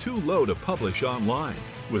prices are too low to publish online.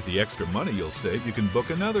 With the extra money you'll save, you can book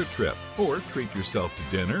another trip or treat yourself to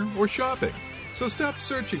dinner or shopping. So stop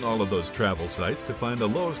searching all of those travel sites to find the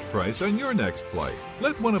lowest price on your next flight.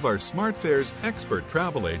 Let one of our SmartFares expert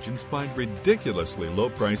travel agents find ridiculously low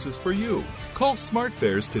prices for you. Call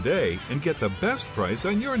SmartFares today and get the best price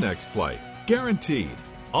on your next flight. Guaranteed.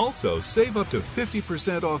 Also, save up to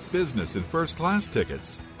 50% off business and first class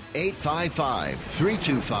tickets.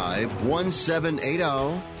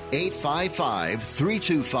 855-325-1780.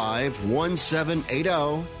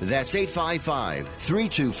 855-325-1780. That's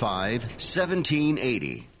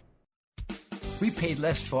 855-325-1780. We paid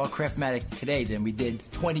less for our Craftmatic today than we did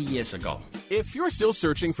 20 years ago. If you're still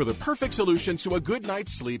searching for the perfect solution to a good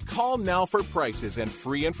night's sleep, call now for prices and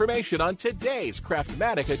free information on today's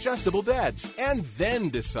Craftmatic adjustable beds. And then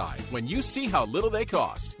decide when you see how little they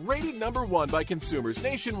cost. Rated #1 by consumers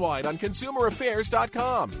nationwide on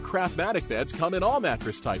ConsumerAffairs.com. Craftmatic beds come in all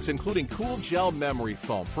mattress types, including cool gel memory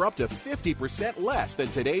foam for up to 50% less than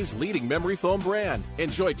today's leading memory foam brand.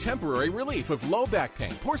 Enjoy temporary relief of low back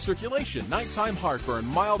pain, poor circulation, nighttime heartburn,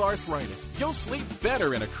 mild arthritis. You'll sleep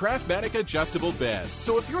better in a Craftmatic adjustable bed.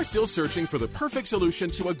 So if you're still searching for the perfect solution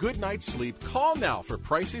to a good night's sleep, call now for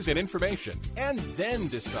prices and information. And then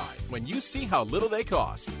decide when you see how little they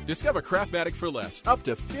cost. Discover Craftmatic for less, up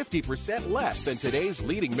to 50% less than today's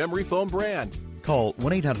leading memory foam brand. Call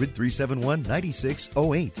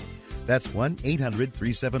 1-800-371-9608. That's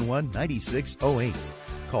 1-800-371-9608.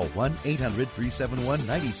 Call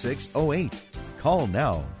 1-800-371-9608. Call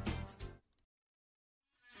now.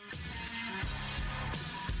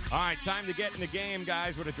 All right, time to get in the game,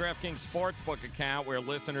 guys, with a DraftKings Sportsbook account where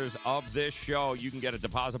listeners of this show, you can get a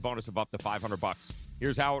deposit bonus of up to $500.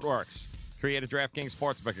 Here's how it works. Create a DraftKings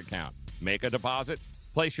Sportsbook account. Make a deposit.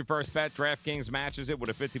 Place your first bet. DraftKings matches it with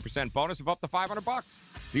a 50% bonus of up to $500.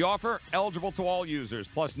 The offer, eligible to all users,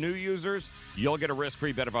 plus new users, you'll get a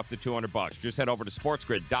risk-free bet of up to $200. Just head over to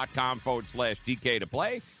sportsgrid.com/DK to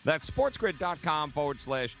play. That's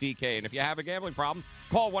sportsgrid.com/DK. And if you have a gambling problem,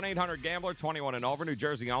 call 1-800-GAMBLER, 21 and over, New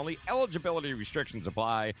Jersey only. Eligibility restrictions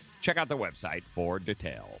apply. Check out the website for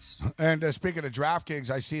details. And speaking of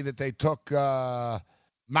DraftKings, I see that they took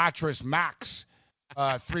Mattress Max,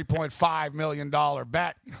 $3.5 million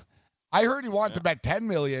bet. I heard he wanted to bet $10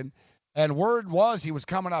 million, and word was he was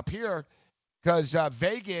coming up here because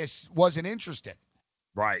Vegas wasn't interested.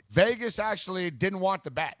 Right. Vegas actually didn't want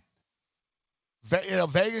the bet.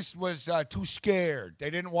 Vegas was too scared. They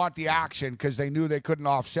didn't want the action because they knew they couldn't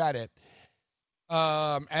offset it.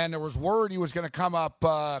 And there was word he was going to come up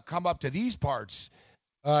to these parts.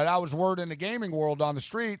 That was word in the gaming world on the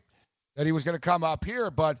street that he was going to come up here,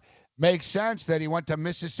 but makes sense that he went to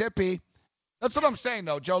Mississippi. That's what I'm saying,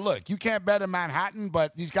 though, Joe. Look, you can't bet in Manhattan,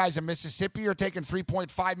 but these guys in Mississippi are taking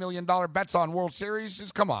 $3.5 million bets on World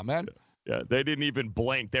Series. Come on, man. Yeah, they didn't even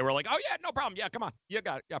blink. They were like, oh, yeah, no problem. Yeah, come on. You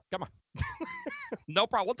got it. Yeah, come on. No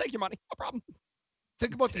problem. We'll take your money. No problem.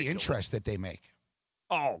 Think about the interest that they make.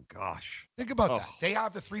 Oh, gosh. Think about that. They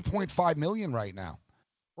have the $3.5 million right now.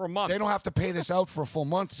 For a month. They don't have to pay this out for a full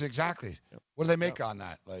month. Exactly. Yep. What do they make on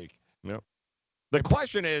that? Yep. The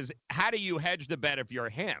question is, how do you hedge the bet if you're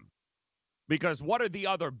him? Because what are the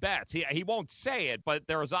other bets? He won't say it, but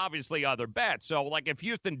there's obviously other bets. So, like, if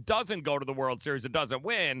Houston doesn't go to the World Series and doesn't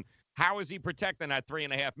win, how is he protecting that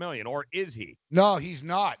 $3.5 million, or is he? No, he's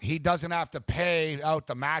not. He doesn't have to pay out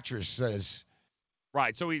the mattresses.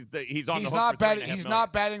 Right. So he's on the hook not for betting. $3.5 He's million.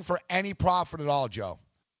 not betting for any profit at all, Joe.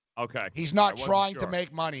 Okay. He's not trying sure. to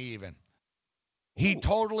make money even. He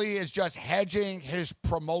totally is just hedging his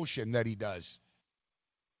promotion that he does.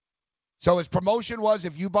 So his promotion was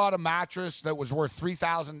if you bought a mattress that was worth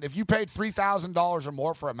 $3,000, if you paid $3,000 or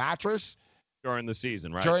more for a mattress, During the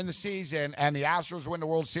season, right? During the season, and the Astros win the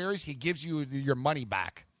World Series, he gives you your money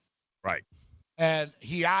back. Right. And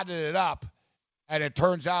he added it up, and it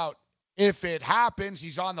turns out if it happens,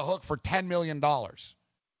 he's on the hook for $10 million.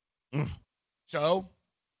 So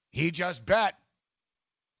he just bet.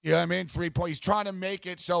 You know what I mean? 3 points. He's trying to make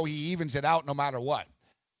it so he evens it out no matter what.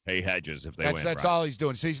 Pay hedges if they win. That's all he's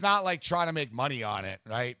doing. So he's not like trying to make money on it,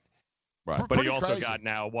 right? Right. But he also crazy. got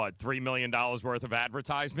now what, $3 million worth of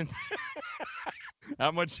advertisement?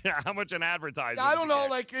 How much an advertisement? I don't know.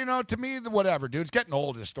 Like, to me, whatever, dude. It's getting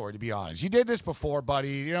old, this story, to be honest. You did this before, buddy.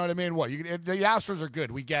 You know what I mean? The Astros are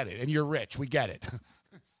good. We get it. And you're rich. We get it.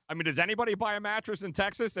 I mean, does anybody buy a mattress in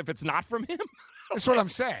Texas if it's not from him? That's what I'm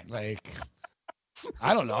saying. Like,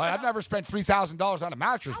 I don't know. I've never spent $3,000 on a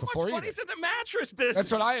mattress before either. How much money's in the mattress business?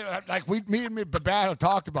 That's what I like. Me and Babano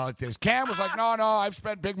talked about this. Cam was like, no, I've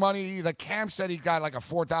spent big money. Like, Cam said he got like a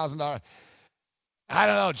 $4,000. I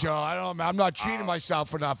don't know, Joe. I don't know. I'm not treating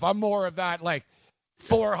myself enough. I'm more of that like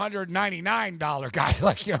 $499 guy.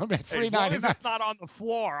 Like, you know what I mean? $399. As long as it's not on the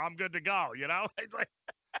floor, I'm good to go.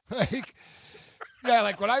 Like, yeah,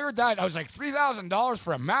 like when I heard that, I was like, $3,000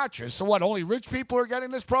 for a mattress. So what? Only rich people are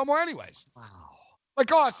getting this promo, anyways. Wow.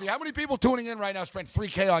 Like, honestly, how many people tuning in right now spend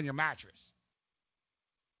 $3K on your mattress?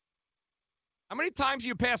 How many times do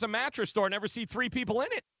you pass a mattress store and never see 3 people in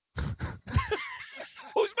it?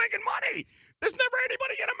 Who's making money? There's never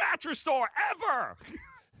anybody in a mattress store, ever.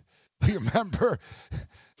 You remember,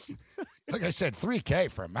 like I said,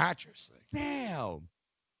 $3K for a mattress. Like, damn.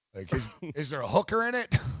 Like, is there a hooker in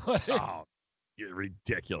it? Oh, you're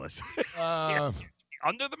ridiculous.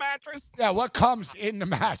 Under the mattress? Yeah, what comes in the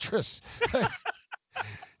mattress?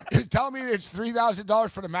 Tell me it's $3,000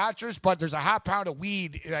 for the mattress, but there's a half pound of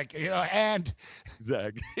weed, and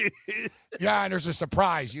exactly. Yeah, and there's a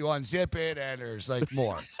surprise. You unzip it, and there's like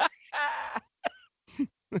more.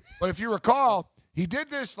 But if you recall, he did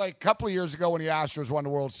this like a couple of years ago when the Astros won the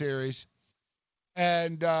World Series,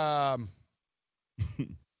 and it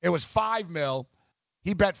was $5 million.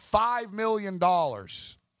 He bet $5 million,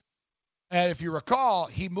 and if you recall,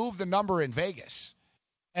 he moved the number in Vegas.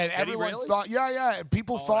 And everyone thought,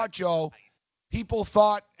 people thought, Joe,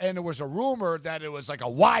 and there was a rumor that it was like a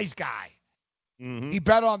wise guy. Mm-hmm. He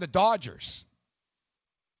bet on the Dodgers.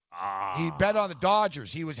 He bet on the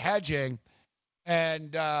Dodgers. He was hedging,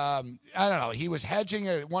 and I don't know. He was hedging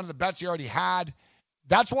one of the bets he already had.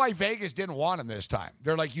 That's why Vegas didn't want him this time.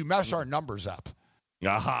 They're like, you mess our numbers up.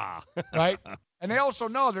 Aha. Right? And they also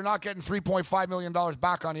know they're not getting $3.5 million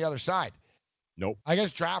back on the other side. Nope. I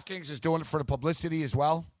guess DraftKings is doing it for the publicity as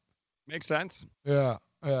well. Makes sense. Yeah.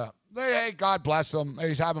 Hey, God bless him.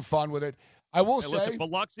 He's having fun with it. I will say. Listen,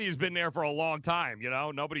 Biloxi has been there for a long time.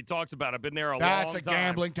 Nobody talks about it. Been there a long time. That's a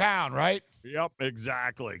gambling town, right? Yep,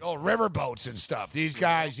 exactly. Oh, riverboats and stuff. These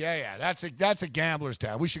guys, yeah. That's a gambler's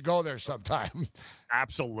town. We should go there sometime.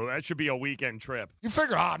 Absolutely. That should be a weekend trip. You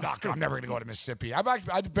figure, I'm never going to go to Mississippi.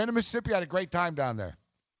 I've been to Mississippi. I had a great time down there.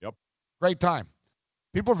 Yep. Great time.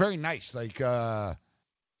 People are very nice. Like,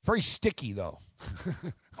 very sticky, though.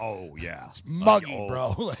 Oh, yeah. It's muggy,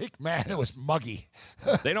 bro. Like, man, it was muggy.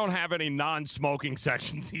 They don't have any non-smoking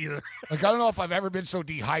sections either. Like, I don't know if I've ever been so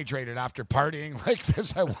dehydrated after partying like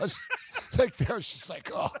this. I was like, there's just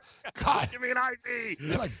like, oh, God. Give me an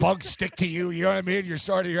IV. Like, bugs stick to you. You know what I mean?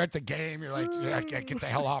 You're at the game. You're like, yeah, get the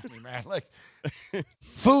hell off me, man. Like,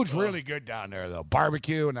 food's really good down there, though.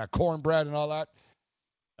 Barbecue and that cornbread and all that.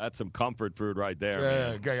 That's some comfort food right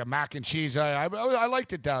there. Yeah, mac and cheese. I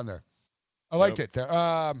liked it down there. I liked it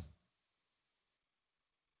there.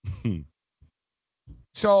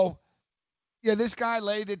 So, yeah, this guy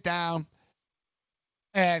laid it down,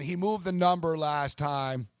 and he moved the number last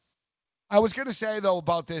time. I was going to say, though,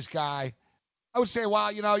 about this guy, I would say,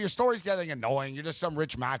 well, your story's getting annoying. You're just some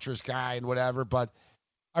rich mattress guy and whatever. But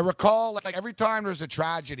I recall, like, every time there's a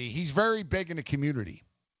tragedy, he's very big in the community.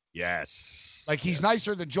 Yes. Like, he's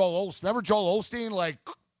nicer than Joel Osteen. Remember Joel Osteen, like,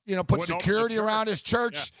 put security around his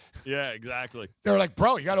church? Yeah, exactly. They're like,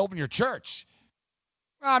 bro, you got to open your church.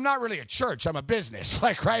 Well, I'm not really a church. I'm a business.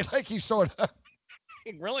 Like, right? Like, he's sort of.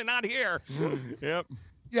 Really not here. Yep.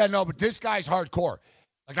 Yeah, no, but this guy's hardcore.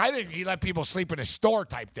 Like, I think he let people sleep in his store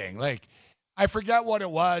type thing. Like, I forget what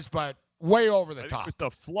it was, but way over the top. It was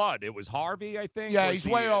the flood. It was Harvey, I think. Yeah, he's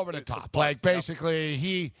way over the top. Like,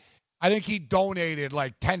 basically, I think he donated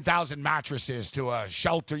like 10,000 mattresses to a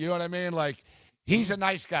shelter. You know what I mean? Like, he's a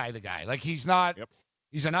nice guy, the guy. Like, he's not. Yep.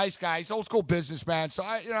 He's a nice guy. He's an old school businessman. So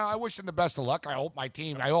I wish him the best of luck. I hope I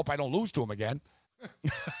don't lose to him again.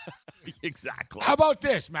 Exactly. How about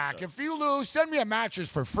this, Mac? If you lose, send me a mattress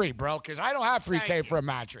for free, bro, because I don't have $3K for a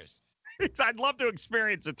mattress. I'd love to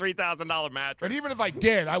experience a $3,000 mattress. But even if I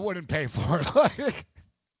did, I wouldn't pay for it.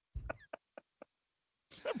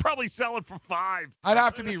 I'd probably sell it for $5. I'd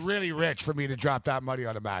have to be really rich for me to drop that money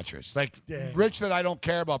on a mattress. Like, rich that I don't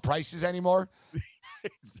care about prices anymore.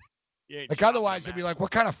 Like, otherwise, it'd be like,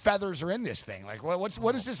 what kind of feathers are in this thing? Like,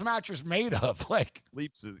 what is this mattress made of? Like,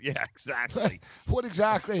 Yeah, exactly. What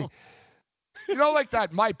exactly? You know, like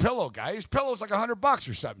that My Pillow guy. His pillow's like $100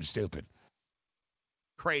 or something stupid.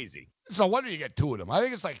 Crazy. It's no wonder you get two of them. I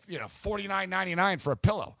think it's like, $49.99 for a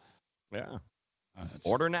pillow. Yeah.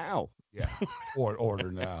 Order now. Yeah.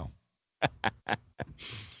 Order now.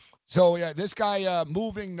 So yeah, this guy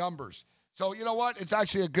moving numbers. So you know what? It's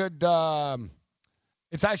actually a good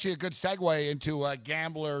segue into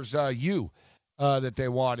Gamblers U that they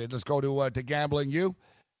wanted. Let's go to Gambling U,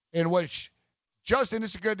 in which and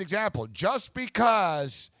it's a good example. Just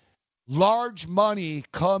because large money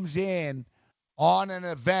comes in on an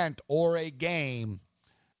event or a game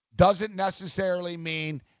doesn't necessarily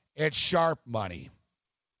mean it's sharp money.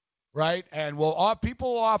 Right? And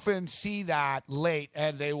people often see that late,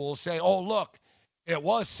 and they will say, oh, look, it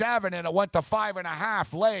was 7 and it went to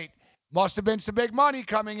 5.5 late. Must have been some big money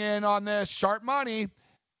coming in on this. Sharp money.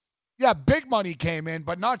 Yeah, big money came in,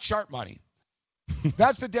 but not sharp money.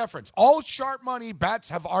 That's the difference. All sharp money bets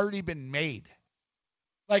have already been made.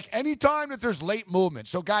 Like, anytime that there's late movement.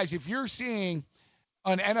 So, guys, if you're seeing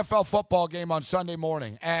an NFL football game on Sunday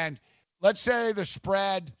morning, and let's say the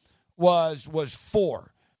spread was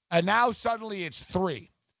 4, and now suddenly it's 3.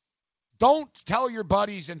 Don't tell your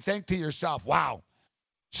buddies and think to yourself, wow,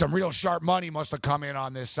 some real sharp money must have come in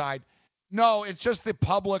on this side. No, it's just the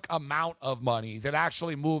public amount of money that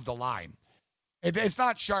actually moved the line. It's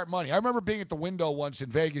not sharp money. I remember being at the window once in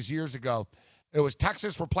Vegas years ago. It was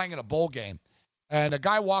Texas were playing in a bowl game, and a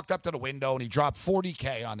guy walked up to the window, and he dropped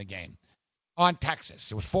 $40K on the game on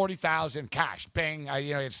Texas. It was $40,000 cash. Bang.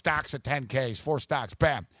 It stacks of 10Ks, 4 stacks.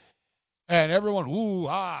 Bam. And everyone,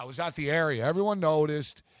 was at the area. Everyone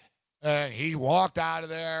noticed. And he walked out of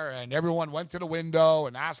there, and everyone went to the window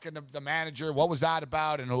and asking the manager, what was that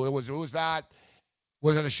about? And who was that?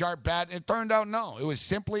 Was it a sharp bet? It turned out no. It was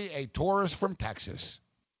simply a tourist from Texas.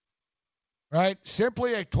 Right?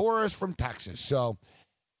 Simply a tourist from Texas. So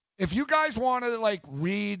if you guys want to,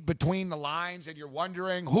 read between the lines and you're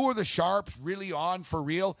wondering who are the sharps really on for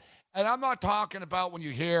real, and I'm not talking about when you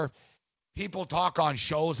hear people talk on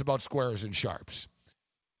shows about squares and sharps.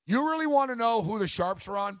 You really want to know who the sharps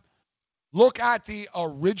are on? Look at the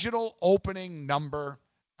original opening number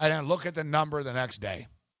and then look at the number the next day.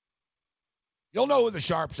 You'll know who the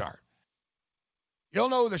sharps are.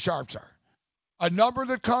 A number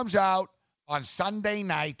that comes out on Sunday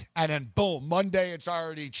night, and then boom, Monday it's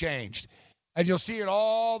already changed. And you'll see it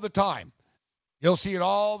all the time.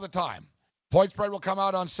 Point spread will come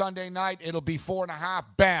out on Sunday night. It'll be 4.5.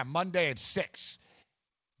 Bam, Monday it's 6.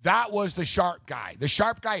 That was the sharp guy. The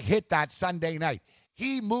sharp guy hit that Sunday night.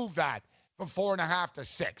 He moved that from 4.5 to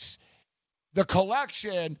 6. The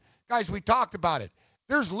collection, guys, we talked about it.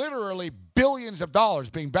 There's literally billions of dollars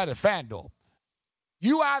being bet at FanDuel.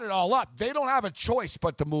 You add it all up, they don't have a choice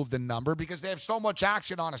but to move the number because they have so much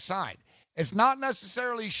action on a side. It's not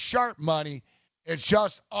necessarily sharp money. It's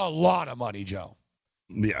just a lot of money, Joe.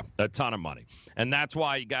 Yeah, a ton of money. And that's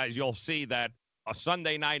why, guys, you'll see that a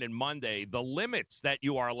Sunday night and Monday, the limits that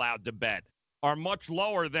you are allowed to bet are much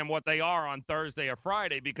lower than what they are on Thursday or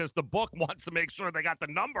Friday because the book wants to make sure they got the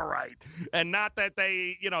number right and not that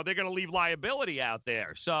they're going to leave liability out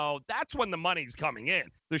there. So that's when the money's coming in.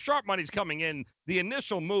 The sharp money's coming in. The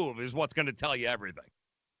initial move is what's going to tell you everything.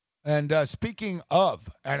 And speaking of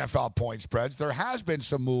NFL point spreads, there has been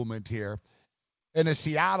some movement here in the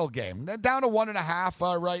Seattle game. They're down to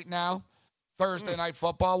 1.5 right now. Thursday Night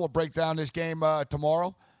Football. We'll break down this game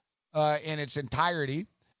tomorrow in its entirety.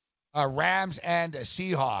 Rams and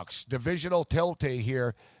Seahawks, divisional tilt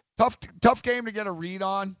here. Tough game to get a read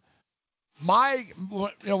on.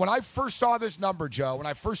 When I first saw this number, Joe, when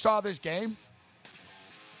I first saw this game,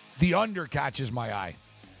 the under catches my eye.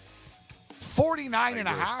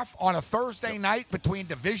 49.5 on a Thursday night between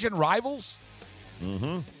division rivals.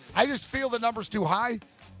 Mm-hmm. I just feel the number's too high.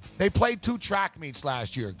 They played 2 track meets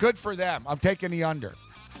last year. Good for them. I'm taking the under.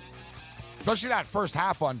 Especially that first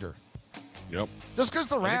half under. Yep. Just because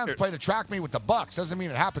the Rams played a track meet with the Bucs doesn't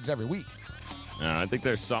mean it happens every week. I think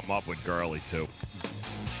there's something up with Gurley, too.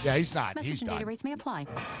 Yeah, he's not. Message He's done. data rates may apply.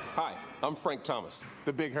 Hi, I'm Frank Thomas,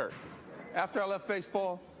 the Big Hurt. After I left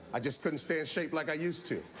baseball, I just couldn't stay in shape like I used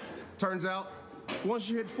to. Turns out, once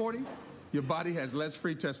you hit 40, your body has less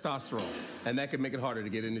free testosterone, and that can make it harder to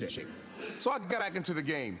get into shape. So I got back into the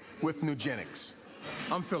game with Nugenix.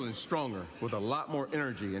 I'm feeling stronger with a lot more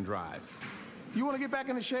energy and drive. You want to get back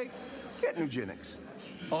into shape? Get Nugenix.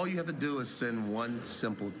 All you have to do is send one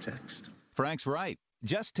simple text. Frank's right.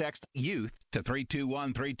 Just text YOUTH to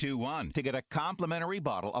 321321 to get a complimentary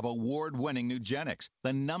bottle of award-winning Nugenix,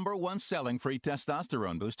 the #1 selling free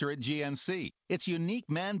testosterone booster at GNC. Its unique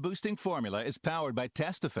man-boosting formula is powered by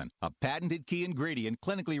Testofen, a patented key ingredient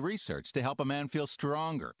clinically researched to help a man feel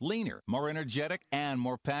stronger, leaner, more energetic, and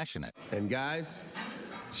more passionate. And guys,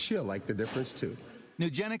 she'll like the difference too.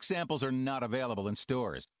 Nugenix samples are not available in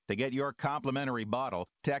stores. To get your complimentary bottle,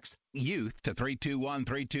 text YOUTH to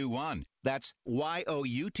 321321. That's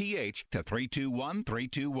YOUTH to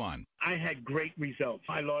 321321. I had great results.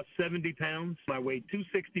 I lost 70 pounds. I weighed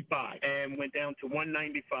 265 and went down to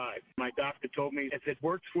 195. My doctor told me, if it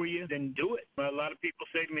works for you, then do it. A lot of people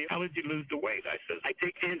say to me, how did you lose the weight? I said, I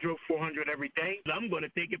take Andro 400 every day. I'm going to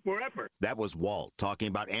take it forever. That was Walt talking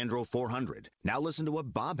about Andro 400. Now listen to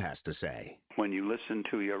what Bob has to say. When you listen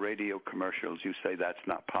to your radio commercials, you say that's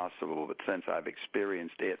not possible, but since I've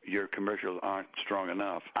experienced it, your commercials aren't strong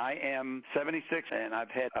enough. I am 76, and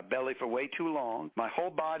I've had a belly for way too long. My whole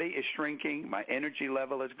body is shrinking. My energy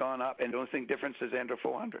level has gone up, and the only thing difference is Andro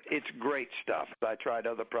 400. It's great stuff. I tried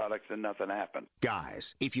other products, and nothing happened.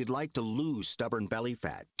 Guys, if you'd like to lose stubborn belly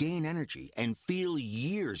fat, gain energy, and feel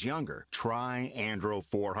years younger, try Andro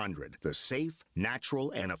 400, the safe,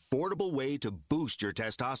 natural, and affordable way to boost your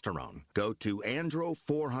testosterone. Go to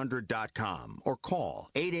andro400.com or call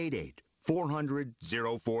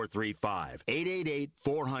 888-400-0435.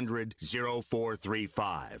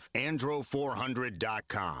 888-400-0435.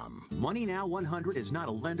 Andro400.com. Money Now 100 is not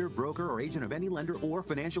a lender, broker, or agent of any lender or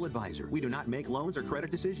financial advisor. We do not make loans or credit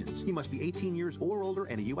decisions. You must be 18 years or older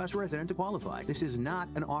and a U.S. resident to qualify. This is not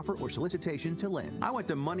an offer or solicitation to lend. I went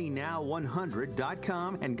to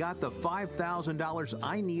MoneyNow100.com and got the $5,000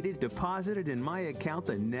 I needed deposited in my account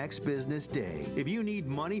the next business day. If you need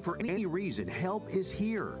money for any reason, help is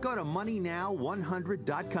here. Go to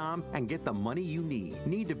MoneyNow100.com and get the money you need.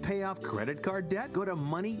 Need to pay off credit card debt? Go to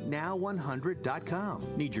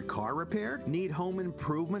MoneyNow100.com. Need your car repaired? Need home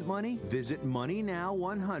improvement money? Visit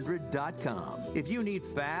MoneyNow100.com. If you need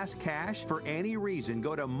fast cash for any reason,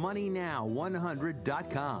 go to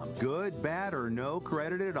MoneyNow100.com. Good, bad, or no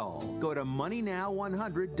credit at all. Go to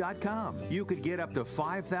MoneyNow100.com. You could get up to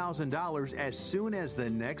 $5,000 as soon as the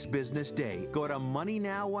next business day. Go to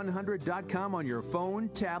MoneyNow100.com on your phone,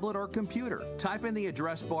 tablet, or computer. Type in the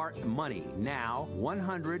address bar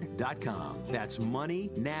MoneyNow100.com. That's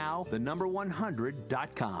MoneyNow, the number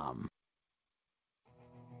 100.com.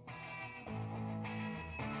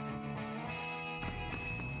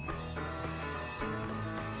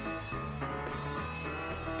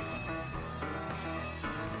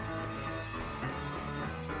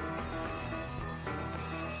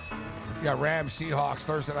 Yeah, Rams, Seahawks,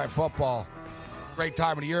 Thursday Night Football. Great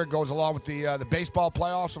time of the year. It goes along with the baseball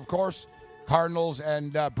playoffs, of course. Cardinals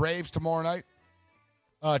and Braves tomorrow night.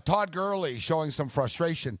 Todd Gurley showing some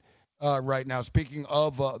frustration right now. Speaking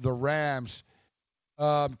of the Rams,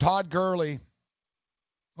 Todd Gurley,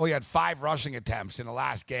 he had 5 rushing attempts in the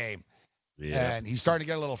last game. Yeah. And he's starting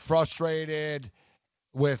to get a little frustrated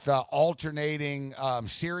with alternating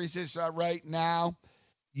series right now.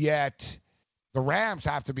 Yet the Rams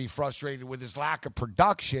have to be frustrated with his lack of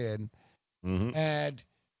production. Mm-hmm. And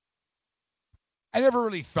I never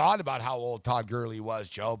really thought about how old Todd Gurley was,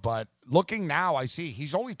 Joe, but looking now, I see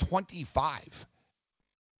he's only 25.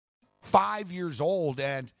 5 years old,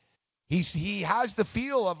 and he has the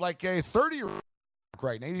feel of like a 30-year-old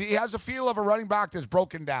right now. He has a feel of a running back that's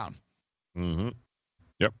broken down. Mm-hmm.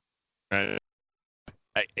 Yep.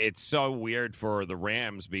 It's so weird for the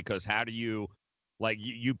Rams because how do you – like,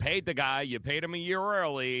 you paid the guy, you paid him a year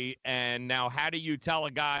early, and now how do you tell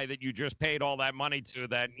a guy that you just paid all that money to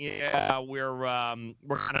that, we're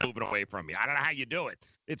kind of moving away from you? I don't know how you do it.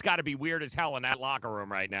 It's got to be weird as hell in that locker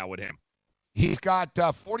room right now with him. He's got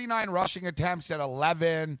 49 rushing attempts at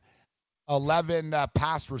 11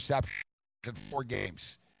 pass receptions in 4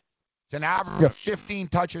 games. It's an average of 15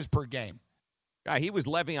 touches per game. He was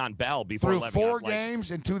Le'Veon Bell before Le'Veon. Through 4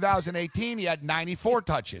 games in 2018, he had 94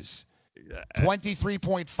 touches.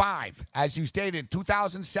 23.5. As you stated, in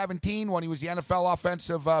 2017, when he was the NFL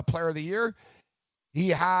Offensive Player of the Year, he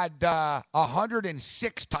had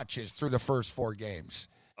 106 touches through the first 4 games.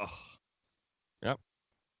 Oh. Yep.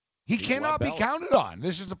 He cannot be counted on.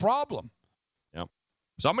 This is the problem. Yep.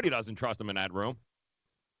 Somebody doesn't trust him in that room.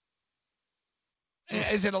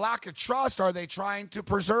 Is it a lack of trust? Are they trying to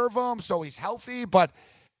preserve him so he's healthy? But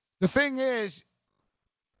the thing is,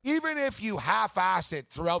 even if you half-ass it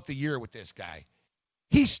throughout the year with this guy,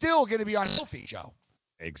 he's still going to be unhealthy, Joe.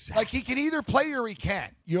 Exactly. Like, he can either play or he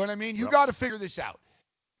can't. You know what I mean? You got to figure this out.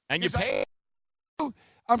 And you pay.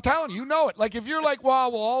 I'm telling you, you know it. Like, if you're like,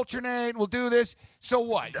 well, we'll alternate, we'll do this. So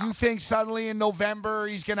what? You think suddenly in November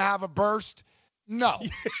he's going to have a burst? No.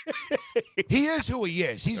 He is who he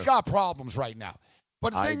is. He's got problems right now.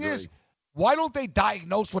 But the thing is, why don't they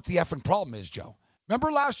diagnose what the effing problem is, Joe?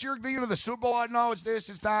 Remember last year, the Super Bowl? I know it's this,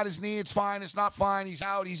 it's that, his knee, it's fine, it's not fine, he's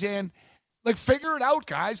out, he's in. Like, figure it out,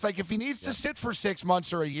 guys. Like, if he needs to sit for 6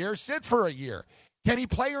 months or a year, sit for a year. Can he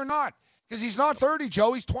play or not? Because he's not 30,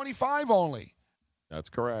 Joe. He's 25 only. That's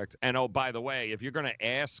correct. And, oh, by the way, if you're going to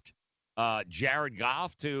ask Jared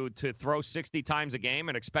Goff to throw 60 times a game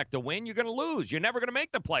and expect to win, you're going to lose. You're never going to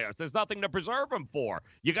make the playoffs. There's nothing to preserve him for.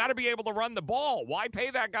 You got to be able to run the ball. Why pay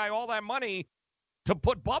that guy all that money to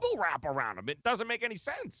put bubble wrap around him? It doesn't make any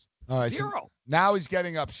sense. All right, Zero. So now he's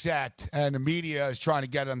getting upset, and the media is trying to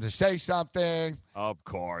get him to say something. Of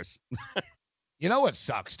course. You know what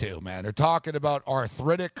sucks, too, man? They're talking about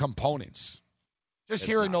arthritic components. Just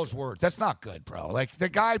hearing those words, that's not good, bro. Like, the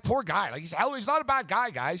guy, poor guy. Like, he's not a bad guy,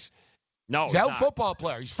 guys. No, he's a football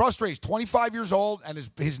player. He's frustrated. He's 25 years old, and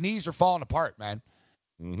his knees are falling apart, man.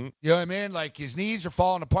 Mm-hmm. You know what I mean? Like, his knees are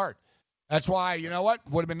falling apart. That's why, you know what?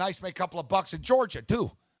 Would have been nice to make a couple of bucks in Georgia, too.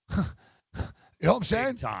 You know what I'm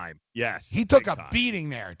saying? Big time. Yes. He took a beating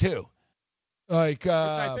there, too. Like, which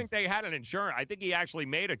I think they had an insurance. I think he actually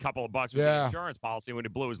made a couple of bucks with the insurance policy when he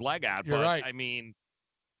blew his leg out. You're right. I mean,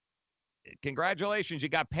 congratulations, you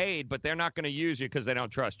got paid, but they're not going to use you because they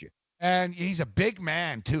don't trust you. And he's a big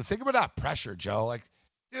man, too. Think about that pressure, Joe. Like,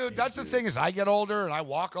 dude, that's the thing. As I get older and I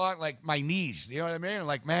walk a lot, like, my knees, you know what I mean?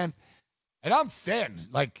 Like, man, and I'm thin.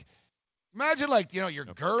 Like, imagine, like, you know, you're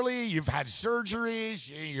girly, you've had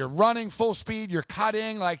surgeries, you're running full speed, you're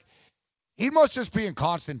cutting. Like, he must just be in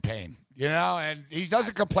constant pain, you know? And he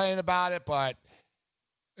doesn't complain about it, but,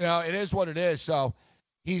 you know, it is what it is. So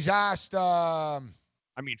he's asked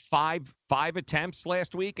I mean, five attempts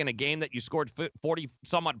last week in a game that you scored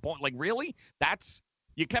 40-some-odd points. Like, really?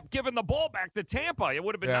 You kept giving the ball back to Tampa. It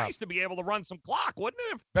would have been nice to be able to run some clock, wouldn't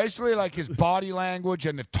it? Basically, like, his body language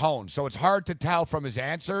and the tone. So it's hard to tell from his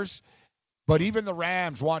answers. But even the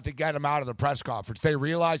Rams want to get him out of the press conference. They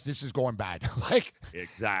realize this is going bad. Like,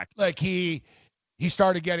 exactly. Like, he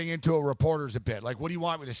started getting into a reporters a bit. Like, what do you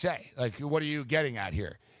want me to say? Like, what are you getting at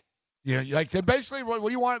here? You know, like, basically, what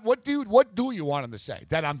do you want? What do you want him to say?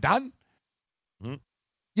 That I'm done? Mm-hmm.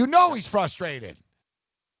 You know he's frustrated,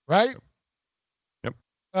 right? Yep.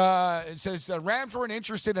 It says Rams weren't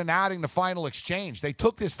interested in adding the final exchange. They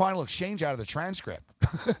took this final exchange out of the transcript.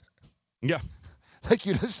 Yeah. Like,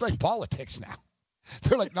 you just like politics now.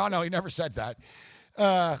 They're like, no, he never said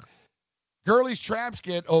that. Gurley's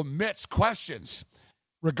transcript omits questions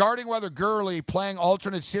regarding whether Gurley playing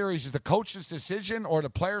alternate series is the coach's decision or the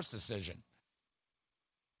player's decision.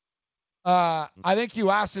 I think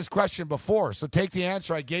you asked this question before, so take the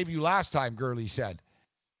answer I gave you last time, Gurley said.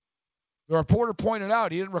 The reporter pointed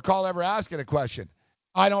out he didn't recall ever asking a question.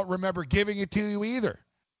 I don't remember giving it to you either.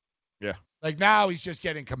 Yeah. Like, now he's just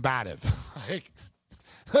getting combative.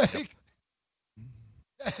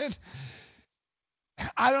 And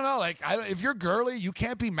I don't know. Like, if you're Gurley, you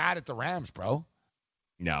can't be mad at the Rams, bro.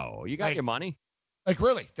 No, you got your money. Like,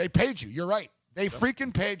 really, they paid you. You're right. They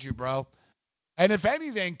freaking paid you, bro. And if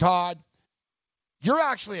anything, Todd, you're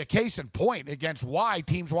actually a case in point against why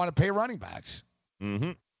teams want to pay running backs.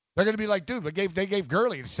 Mm-hmm. They're going to be like, dude, they gave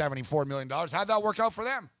Gurley $74 million. How'd that work out for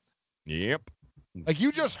them? Yep. Like,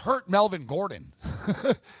 you just hurt Melvin Gordon.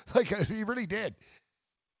 Like, he really did.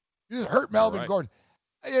 You just hurt Melvin Gordon.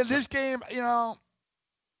 This game, you know,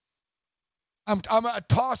 I'm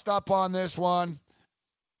tossed up on this one.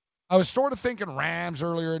 I was sort of thinking Rams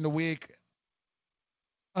earlier in the week.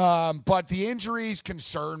 But the injuries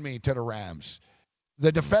concern me to the Rams.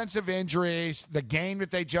 The defensive injuries, the game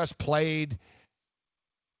that they just played,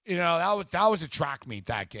 you know, that was a track meet,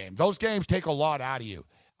 that game. Those games take a lot out of you.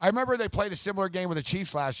 I remember they played a similar game with the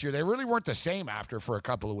Chiefs last year. They really weren't the same after for a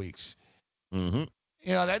couple of weeks. Mm-hmm.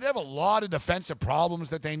 You know, they have a lot of defensive problems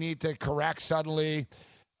that they need to correct suddenly.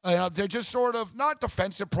 They're just sort of, not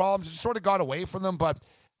defensive problems, it sort of got away from them, but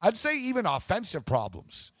I'd say even offensive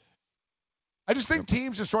problems. I just think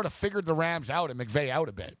teams have sort of figured the Rams out and McVay out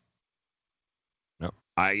a bit. Yep.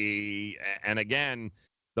 And again,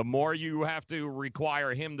 the more you have to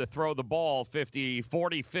require him to throw the ball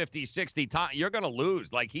 40, 50, 60 times, you're going to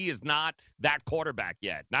lose. Like, he is not that quarterback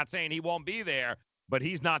yet. Not saying he won't be there, but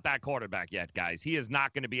he's not that quarterback yet, guys. He is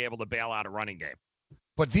not going to be able to bail out a running game.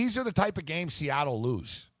 But these are the type of games Seattle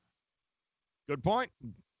lose. Good point.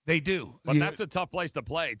 They do. But that's a tough place to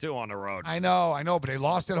play, too, on the road. I know, but they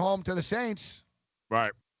lost at home to the Saints.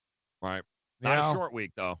 Right. Not a short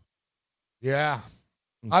week, though. Yeah.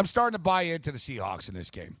 I'm starting to buy into the Seahawks in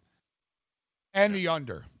this game. And the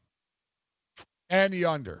under.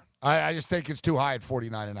 I just think it's too high at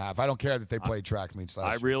 49.5. I don't care that they played track meets last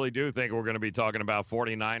year. I really do think we're going to be talking about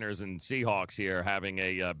 49ers and Seahawks here having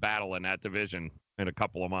a battle in that division in a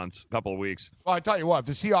couple of weeks. Well, I tell you what, if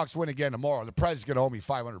the Seahawks win again tomorrow, the Preds is going to owe me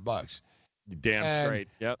 $500. Damn straight.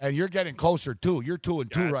 Yep. And you're getting closer, too. You're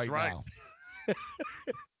 2-2 right now.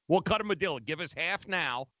 We'll cut him a deal. Give us half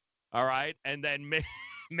now, all right? And then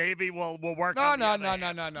maybe we'll work No.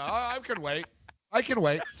 I can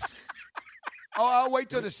wait. I'll wait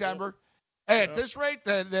till December. Hey, at this rate,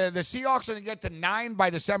 the Seahawks are going to get to 9 by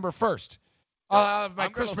December 1st. I'll have my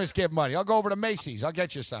Christmas gift money. I'll go over to Macy's. I'll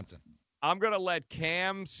get you something. I'm going to let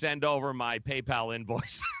Cam send over my PayPal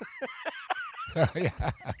invoice. Yeah.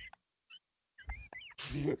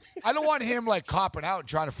 I don't want him, copping out and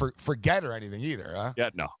trying to forget or anything either, huh?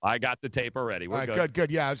 Yeah, no. I got the tape already. We're good.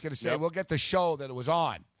 Good. Yeah, I was going to say, we'll get the show that it was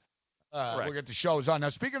on. We'll get the shows on. Now,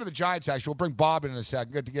 speaking of the Giants, actually, we'll bring Bob in a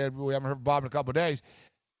second. We haven't heard from Bob in a couple of days.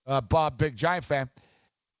 Bob, big Giant fan.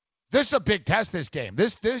 This is a big test, this game.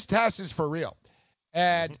 This test is for real.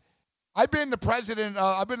 And I've been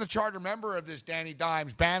the charter member of this Danny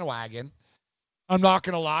Dimes bandwagon. I'm not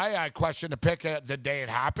going to lie. I questioned the pick the day it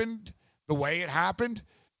happened, the way it happened.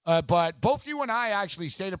 But both you and I actually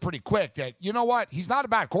stated pretty quick that, you know what? He's not a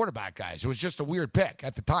bad quarterback, guys. It was just a weird pick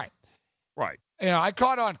at the time. Right. I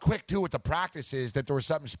caught on quick, too, with the practices that there was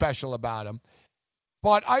something special about him.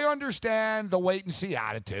 But I understand the wait-and-see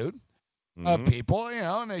attitude of people,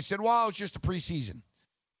 and they said, well, it's just a preseason.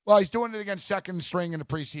 Well, he's doing it against second string in the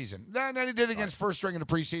preseason. Then he did it against first string in the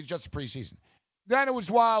preseason, just the preseason. Then it was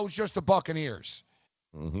just the Buccaneers.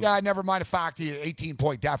 Yeah, never mind the fact he had an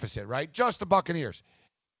 18-point deficit, right? Just the Buccaneers.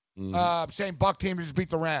 Same Buck team just beat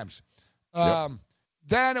the Rams. Then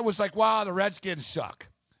it was like, wow, the Redskins suck.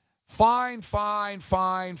 Fine.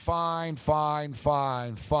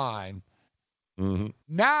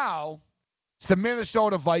 Now, it's the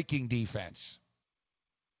Minnesota Viking defense.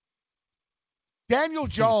 Daniel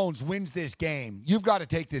Jones wins this game. You've got to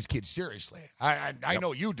take this kid seriously. I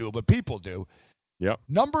know you do, but people do. Yep.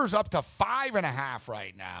 Numbers up to 5.5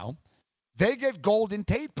 right now. They get Golden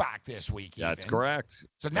Tate back this week. That's correct.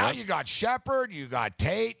 So now you got Shepard, you got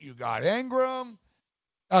Tate, you got Ingram.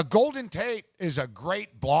 Golden Tate is a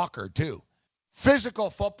great blocker, too. Physical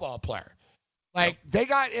football player.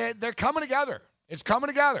 They're coming together. It's coming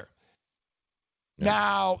together. Yeah.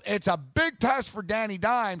 Now, it's a big test for Danny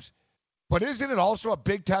Dimes, but isn't it also a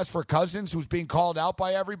big test for Cousins, who's being called out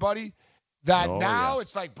by everybody?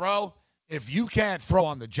 It's like, bro, if you can't throw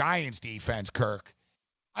on the Giants defense, Kirk,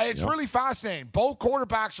 it's really fascinating. Both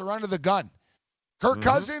quarterbacks are under the gun. Kirk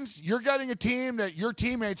Cousins, you're getting a team that your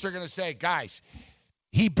teammates are going to say, guys,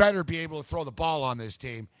 he better be able to throw the ball on this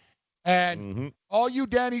team. And all you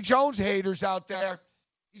Danny Jones haters out there,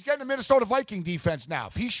 he's getting a Minnesota Viking defense now.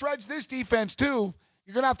 If he shreds this defense too,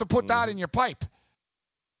 you're going to have to put that in your pipe.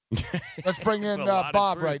 Let's bring in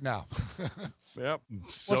Bob right now. Yep.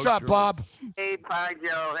 What's up, Bob? Hey, Pi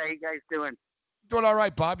Joe. How you guys doing? Doing all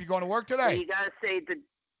right, Bob. You going to work today? Well, you got to say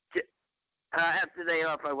after the day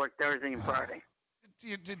off, I work Thursday and Friday.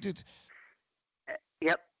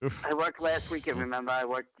 Yep. I worked last weekend, remember? I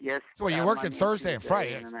worked So you're working Thursday and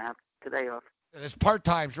Friday. And I have today off. This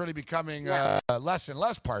part-time's really becoming less and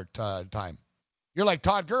less part-time. You're like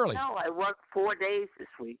Todd Gurley. No, I worked 4 days this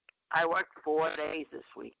week.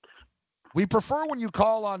 We prefer when you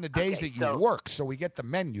call on the days that you work, so we get the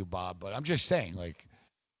menu, Bob. But I'm just saying,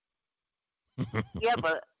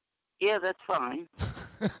 Yeah, that's fine.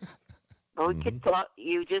 But we could talk.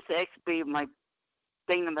 You just asked me my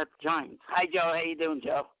thing about the Giants. Hi, Joe. How you doing,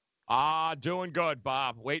 Joe? Doing good,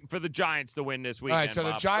 Bob. Waiting for the Giants to win this weekend. All right, so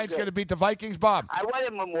Bob. the Giants going to beat the Vikings, Bob? I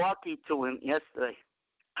wanted Milwaukee to win yesterday.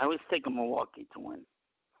 I was taking Milwaukee to win.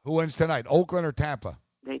 Who wins tonight, Oakland or Tampa?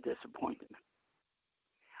 They disappointed me.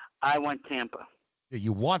 I want Tampa. Yeah,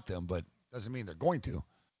 you want them, but doesn't mean they're going to.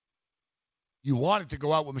 You wanted to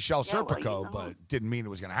go out with Michelle Serpico, but it didn't mean it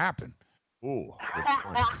was going to happen. Ooh.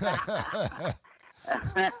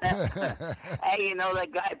 Hey, you know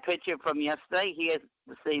that guy pitcher from yesterday? He has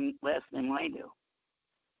the same last name I do.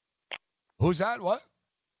 Who's that? What?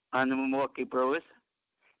 On the Milwaukee Brewers.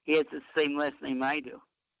 He has the same last name I do.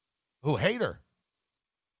 Who, Hader?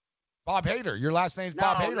 Bob Hader. Your last name's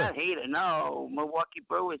Bob Hader. No, not Hader. No, Milwaukee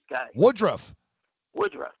Brewers guy. Woodruff.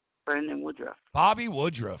 Brandon Woodruff. Bobby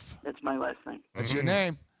Woodruff. That's my last name. That's your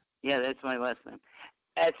name? Yeah, that's my last name.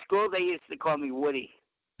 At school, they used to call me Woody.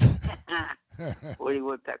 Woody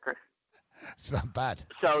Woodpecker. It's not bad.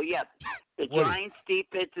 So, yeah, the Woody. Giants'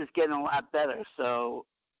 defense is getting a lot better. So,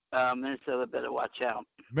 Minnesota better watch out.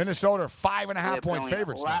 Minnesota are 5.5-point feeling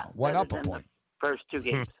favorites a lot now. Went better up a than point. the first two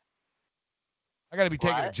games. I got to be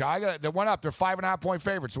taking a What? jog. They went up. They're 5.5-point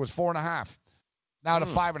favorites. It was 4.5. Now to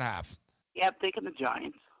 5.5. Yeah, I'm taking the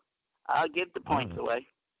Giants. I'll give the points away.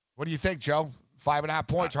 What do you think, Joe? 5.5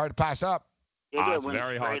 points, hard to pass up. Yeah, It's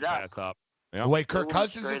very hard to pass up. Yep. The way Kirk They're winning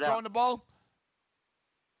Cousins is straight throwing up. the ball?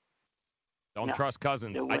 Don't No, trust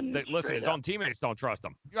Cousins. they're winning Listen, straight his up. own teammates don't trust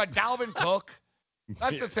him. You got Dalvin Cook.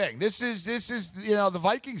 That's the thing. This is the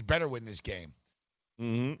Vikings better win this game.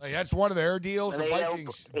 Mm-hmm. Like, that's one of their deals. The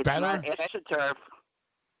Vikings it's better. Not AstroTurf.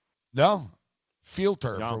 No. Field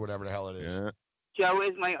turf No. or whatever the hell it is. Yeah. Joe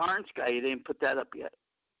is my orange guy. You didn't put that up yet.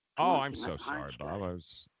 Oh, I I'm want so my sorry, orange Bob. guy. I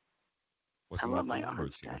was I looking love up my the numbers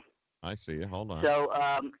orange here. guy. I see. Hold on. So,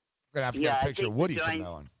 I'm going to have to yeah, get a I picture think of Woody the from Giants'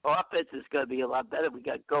 now on. offense is going to be a lot better. We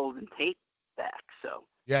got Golden Tate back, so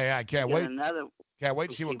Yeah, I can't we got wait. another. Can't wait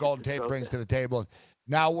to see what receiver Golden to Tate throw brings there. to the table.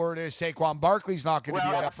 Now word is Saquon Barkley's not going to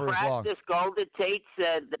be Well, up for as long. practice, Golden Tate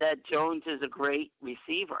said that Jones is a great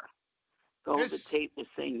receiver. Golden Yes. Tate was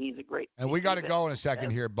saying he's a great And we got to receiver go in a second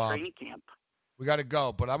at here, Bob. Training camp. We got to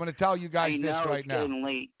go. But I'm going to tell you guys I know, this right it's now. getting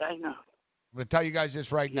late. I know. I'm going to tell you guys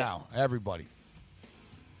this right now, everybody.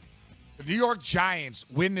 The New York Giants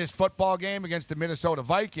win this football game against the Minnesota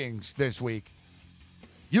Vikings this week.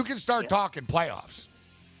 You can start talking playoffs.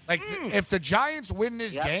 Like, if the Giants win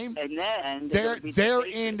this Yep. game, And then they're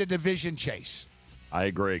in the division chase. I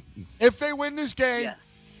agree. If they win this game,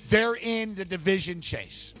 they're in the division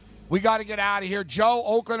chase. We got to get out of here. Joe,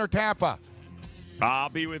 Oakland or Tampa? I'll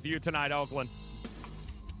be with you tonight, Oakland.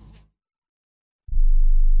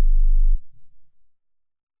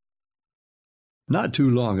 Not too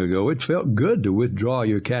long ago, it felt good to withdraw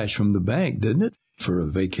your cash from the bank, didn't it? For a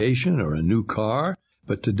vacation or a new car.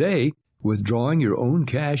 But today, withdrawing your own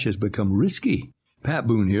cash has become risky. Pat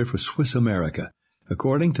Boone here for Swiss America.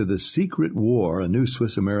 According to The Secret War, a new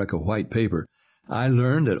Swiss America white paper, I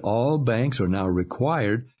learned that all banks are now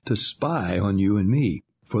required to spy on you and me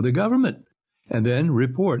for the government, and then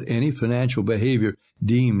report any financial behavior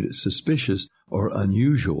deemed suspicious or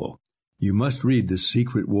unusual. You must read The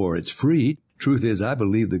Secret War. It's free. Truth is, I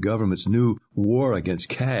believe the government's new war against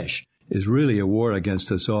cash is really a war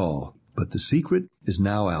against us all. But the secret is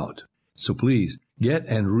now out. So please, get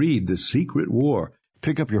and read The Secret War.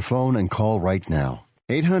 Pick up your phone and call right now.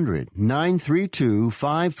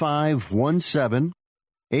 800-932-5517.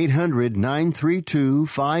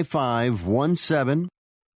 800-932-5517.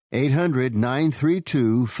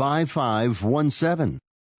 800-932-5517.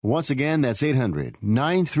 Once again, that's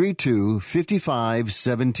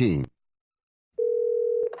 800-932-5517.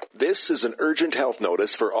 This is an urgent health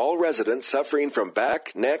notice for all residents suffering from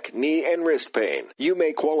back, neck, knee, and wrist pain. You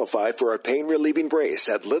may qualify for a pain-relieving brace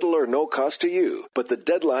at little or no cost to you, but the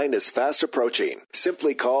deadline is fast approaching.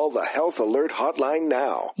 Simply call the Health Alert Hotline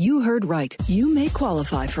now. You heard right. You may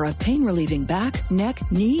qualify for a pain-relieving back, neck,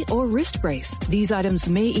 knee, or wrist brace. These items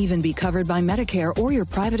may even be covered by Medicare or your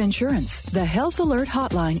private insurance. The Health Alert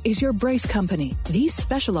Hotline is your brace company. These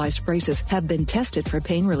specialized braces have been tested for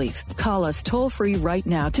pain relief. Call us toll-free right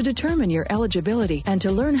now to determine your eligibility and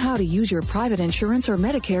to learn how to use your private insurance or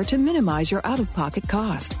Medicare to minimize your out-of-pocket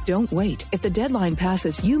cost. Don't wait. If the deadline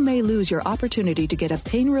passes, you may lose your opportunity to get a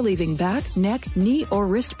pain-relieving back, neck, knee, or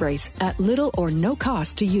wrist brace at little or no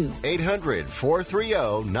cost to you.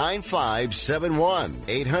 800-430-9571.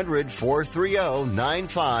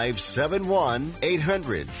 800-430-9571.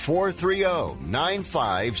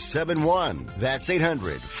 800-430-9571. That's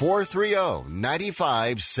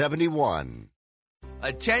 800-430-9571.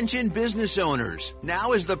 Attention business owners.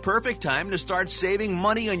 Now is the perfect time to start saving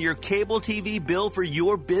money on your cable TV bill for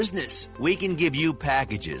your business. We can give you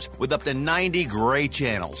packages with up to 90 great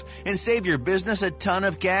channels and save your business a ton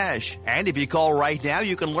of cash. And if you call right now,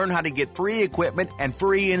 you can learn how to get free equipment and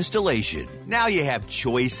free installation. Now you have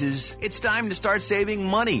choices. It's time to start saving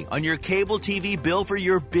money on your cable TV bill for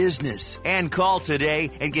your business. And call today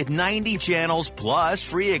and get 90 channels plus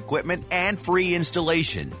free equipment and free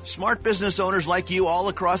installation. Smart business owners like you all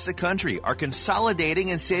across the country are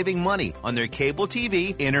consolidating and saving money on their cable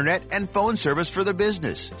TV, internet, and phone service for their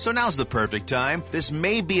business. So now's the perfect time. This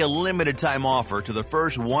may be a limited time offer to the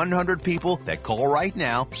first 100 people that call right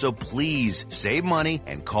now. So please save money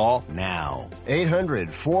and call now.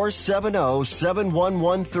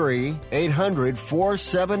 800-470-7113.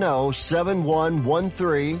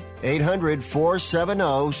 800-470-7113.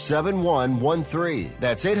 800-470-7113.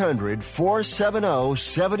 That's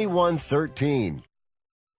 800-470-7113.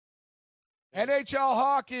 NHL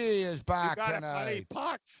hockey is back You got tonight. it, buddy.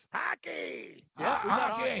 Pucks. Hockey. Yeah, we got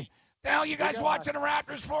hockey. The hell you guys watching the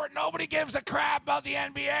Raptors for? Nobody gives a crap about the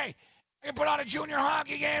NBA. I can put on a junior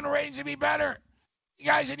hockey game. The ratings would be better. You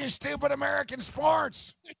guys in your stupid American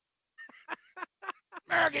sports.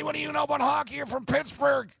 American, what do you know about hockey? You're from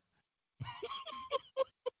Pittsburgh.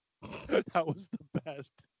 That was the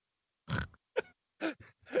best.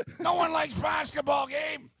 No one likes basketball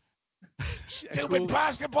game. Stupid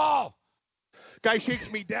basketball. Guy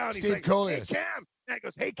shakes me down. Steve He's like, Coolius. Hey, Cam. And I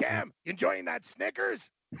goes, hey, Cam, you enjoying that Snickers?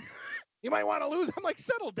 You might want to lose. I'm like,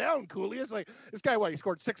 settle down, Coolius. Like, this guy, he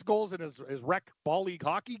scored 6 goals in his rec ball league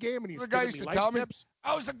hockey game, and he's the guy used to tell me,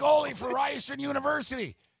 I was the goalie for Ryerson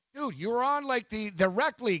University. Dude, you were on, like, the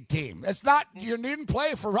rec league team. It's not, you didn't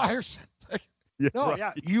play for Ryerson.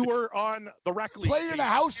 You were on the rec league. Played in a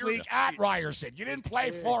house league at Ryerson. You didn't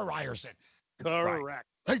play for Ryerson. Correct. Right.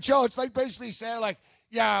 Like, Joe, it's like basically saying, like,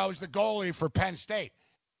 yeah, I was the goalie for Penn State.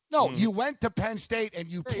 No, you went to Penn State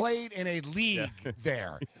and you played in a league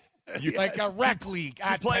there. Like a rec league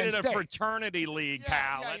at Penn State. You played in a fraternity league,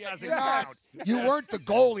 pal. That doesn't count. You weren't the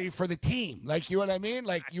goalie for the team. Like, you know what I mean?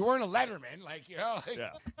 Like, you weren't a letterman. Like, you know. Like,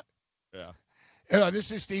 yeah. You know,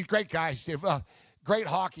 this is Steve. Great guy, Steve. Great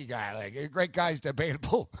hockey guy. Like, great guy's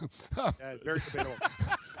debatable. Very debatable.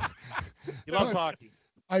 He loves hockey.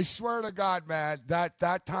 I swear to God, man,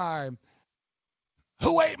 that time,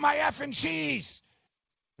 who ate my effing cheese?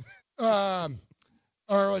 Or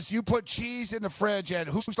was you put cheese in the fridge and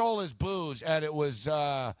who stole his booze? And it was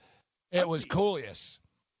Coolius.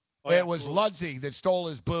 It was Ludsey that stole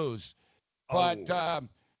his booze. But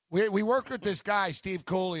we worked with this guy, Steve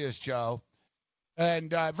Coolius, Joe, and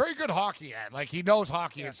very good hockey ad. Like, he knows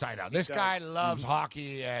hockey inside out. This guy loves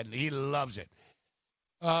hockey and he loves it.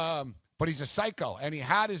 But he's a psycho, and he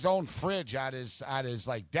had his own fridge at his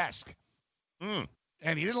like desk, and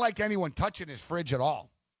he didn't like anyone touching his fridge at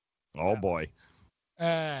all. Oh boy!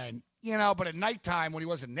 And but at nighttime when he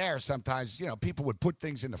wasn't there, sometimes people would put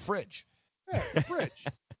things in the fridge. Yeah, it's a fridge.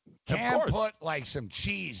 Cam put like some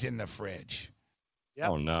cheese in the fridge. Yep.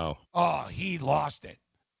 Oh no! Oh, he lost it.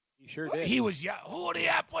 He sure did. He was who do you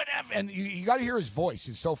have? And you got to hear his voice.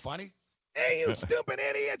 It's so funny. Hey, you stupid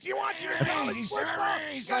idiots! You want your he's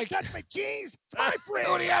like, touch my cheese? It's my fridge.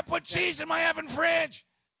 Who do you have put cheese in my effing fridge?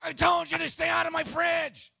 I told you to stay out of my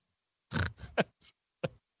fridge.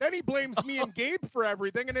 Then he blames me and Gabe for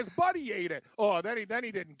everything, and his buddy ate it. Oh, then he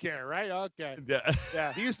didn't care, right? Okay.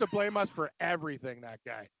 Yeah. He used to blame us for everything. That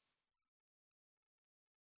guy.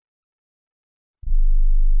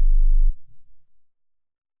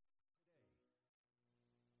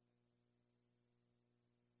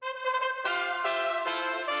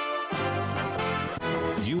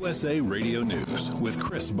 USA Radio News with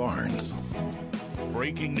Chris Barnes.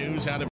 Breaking news out of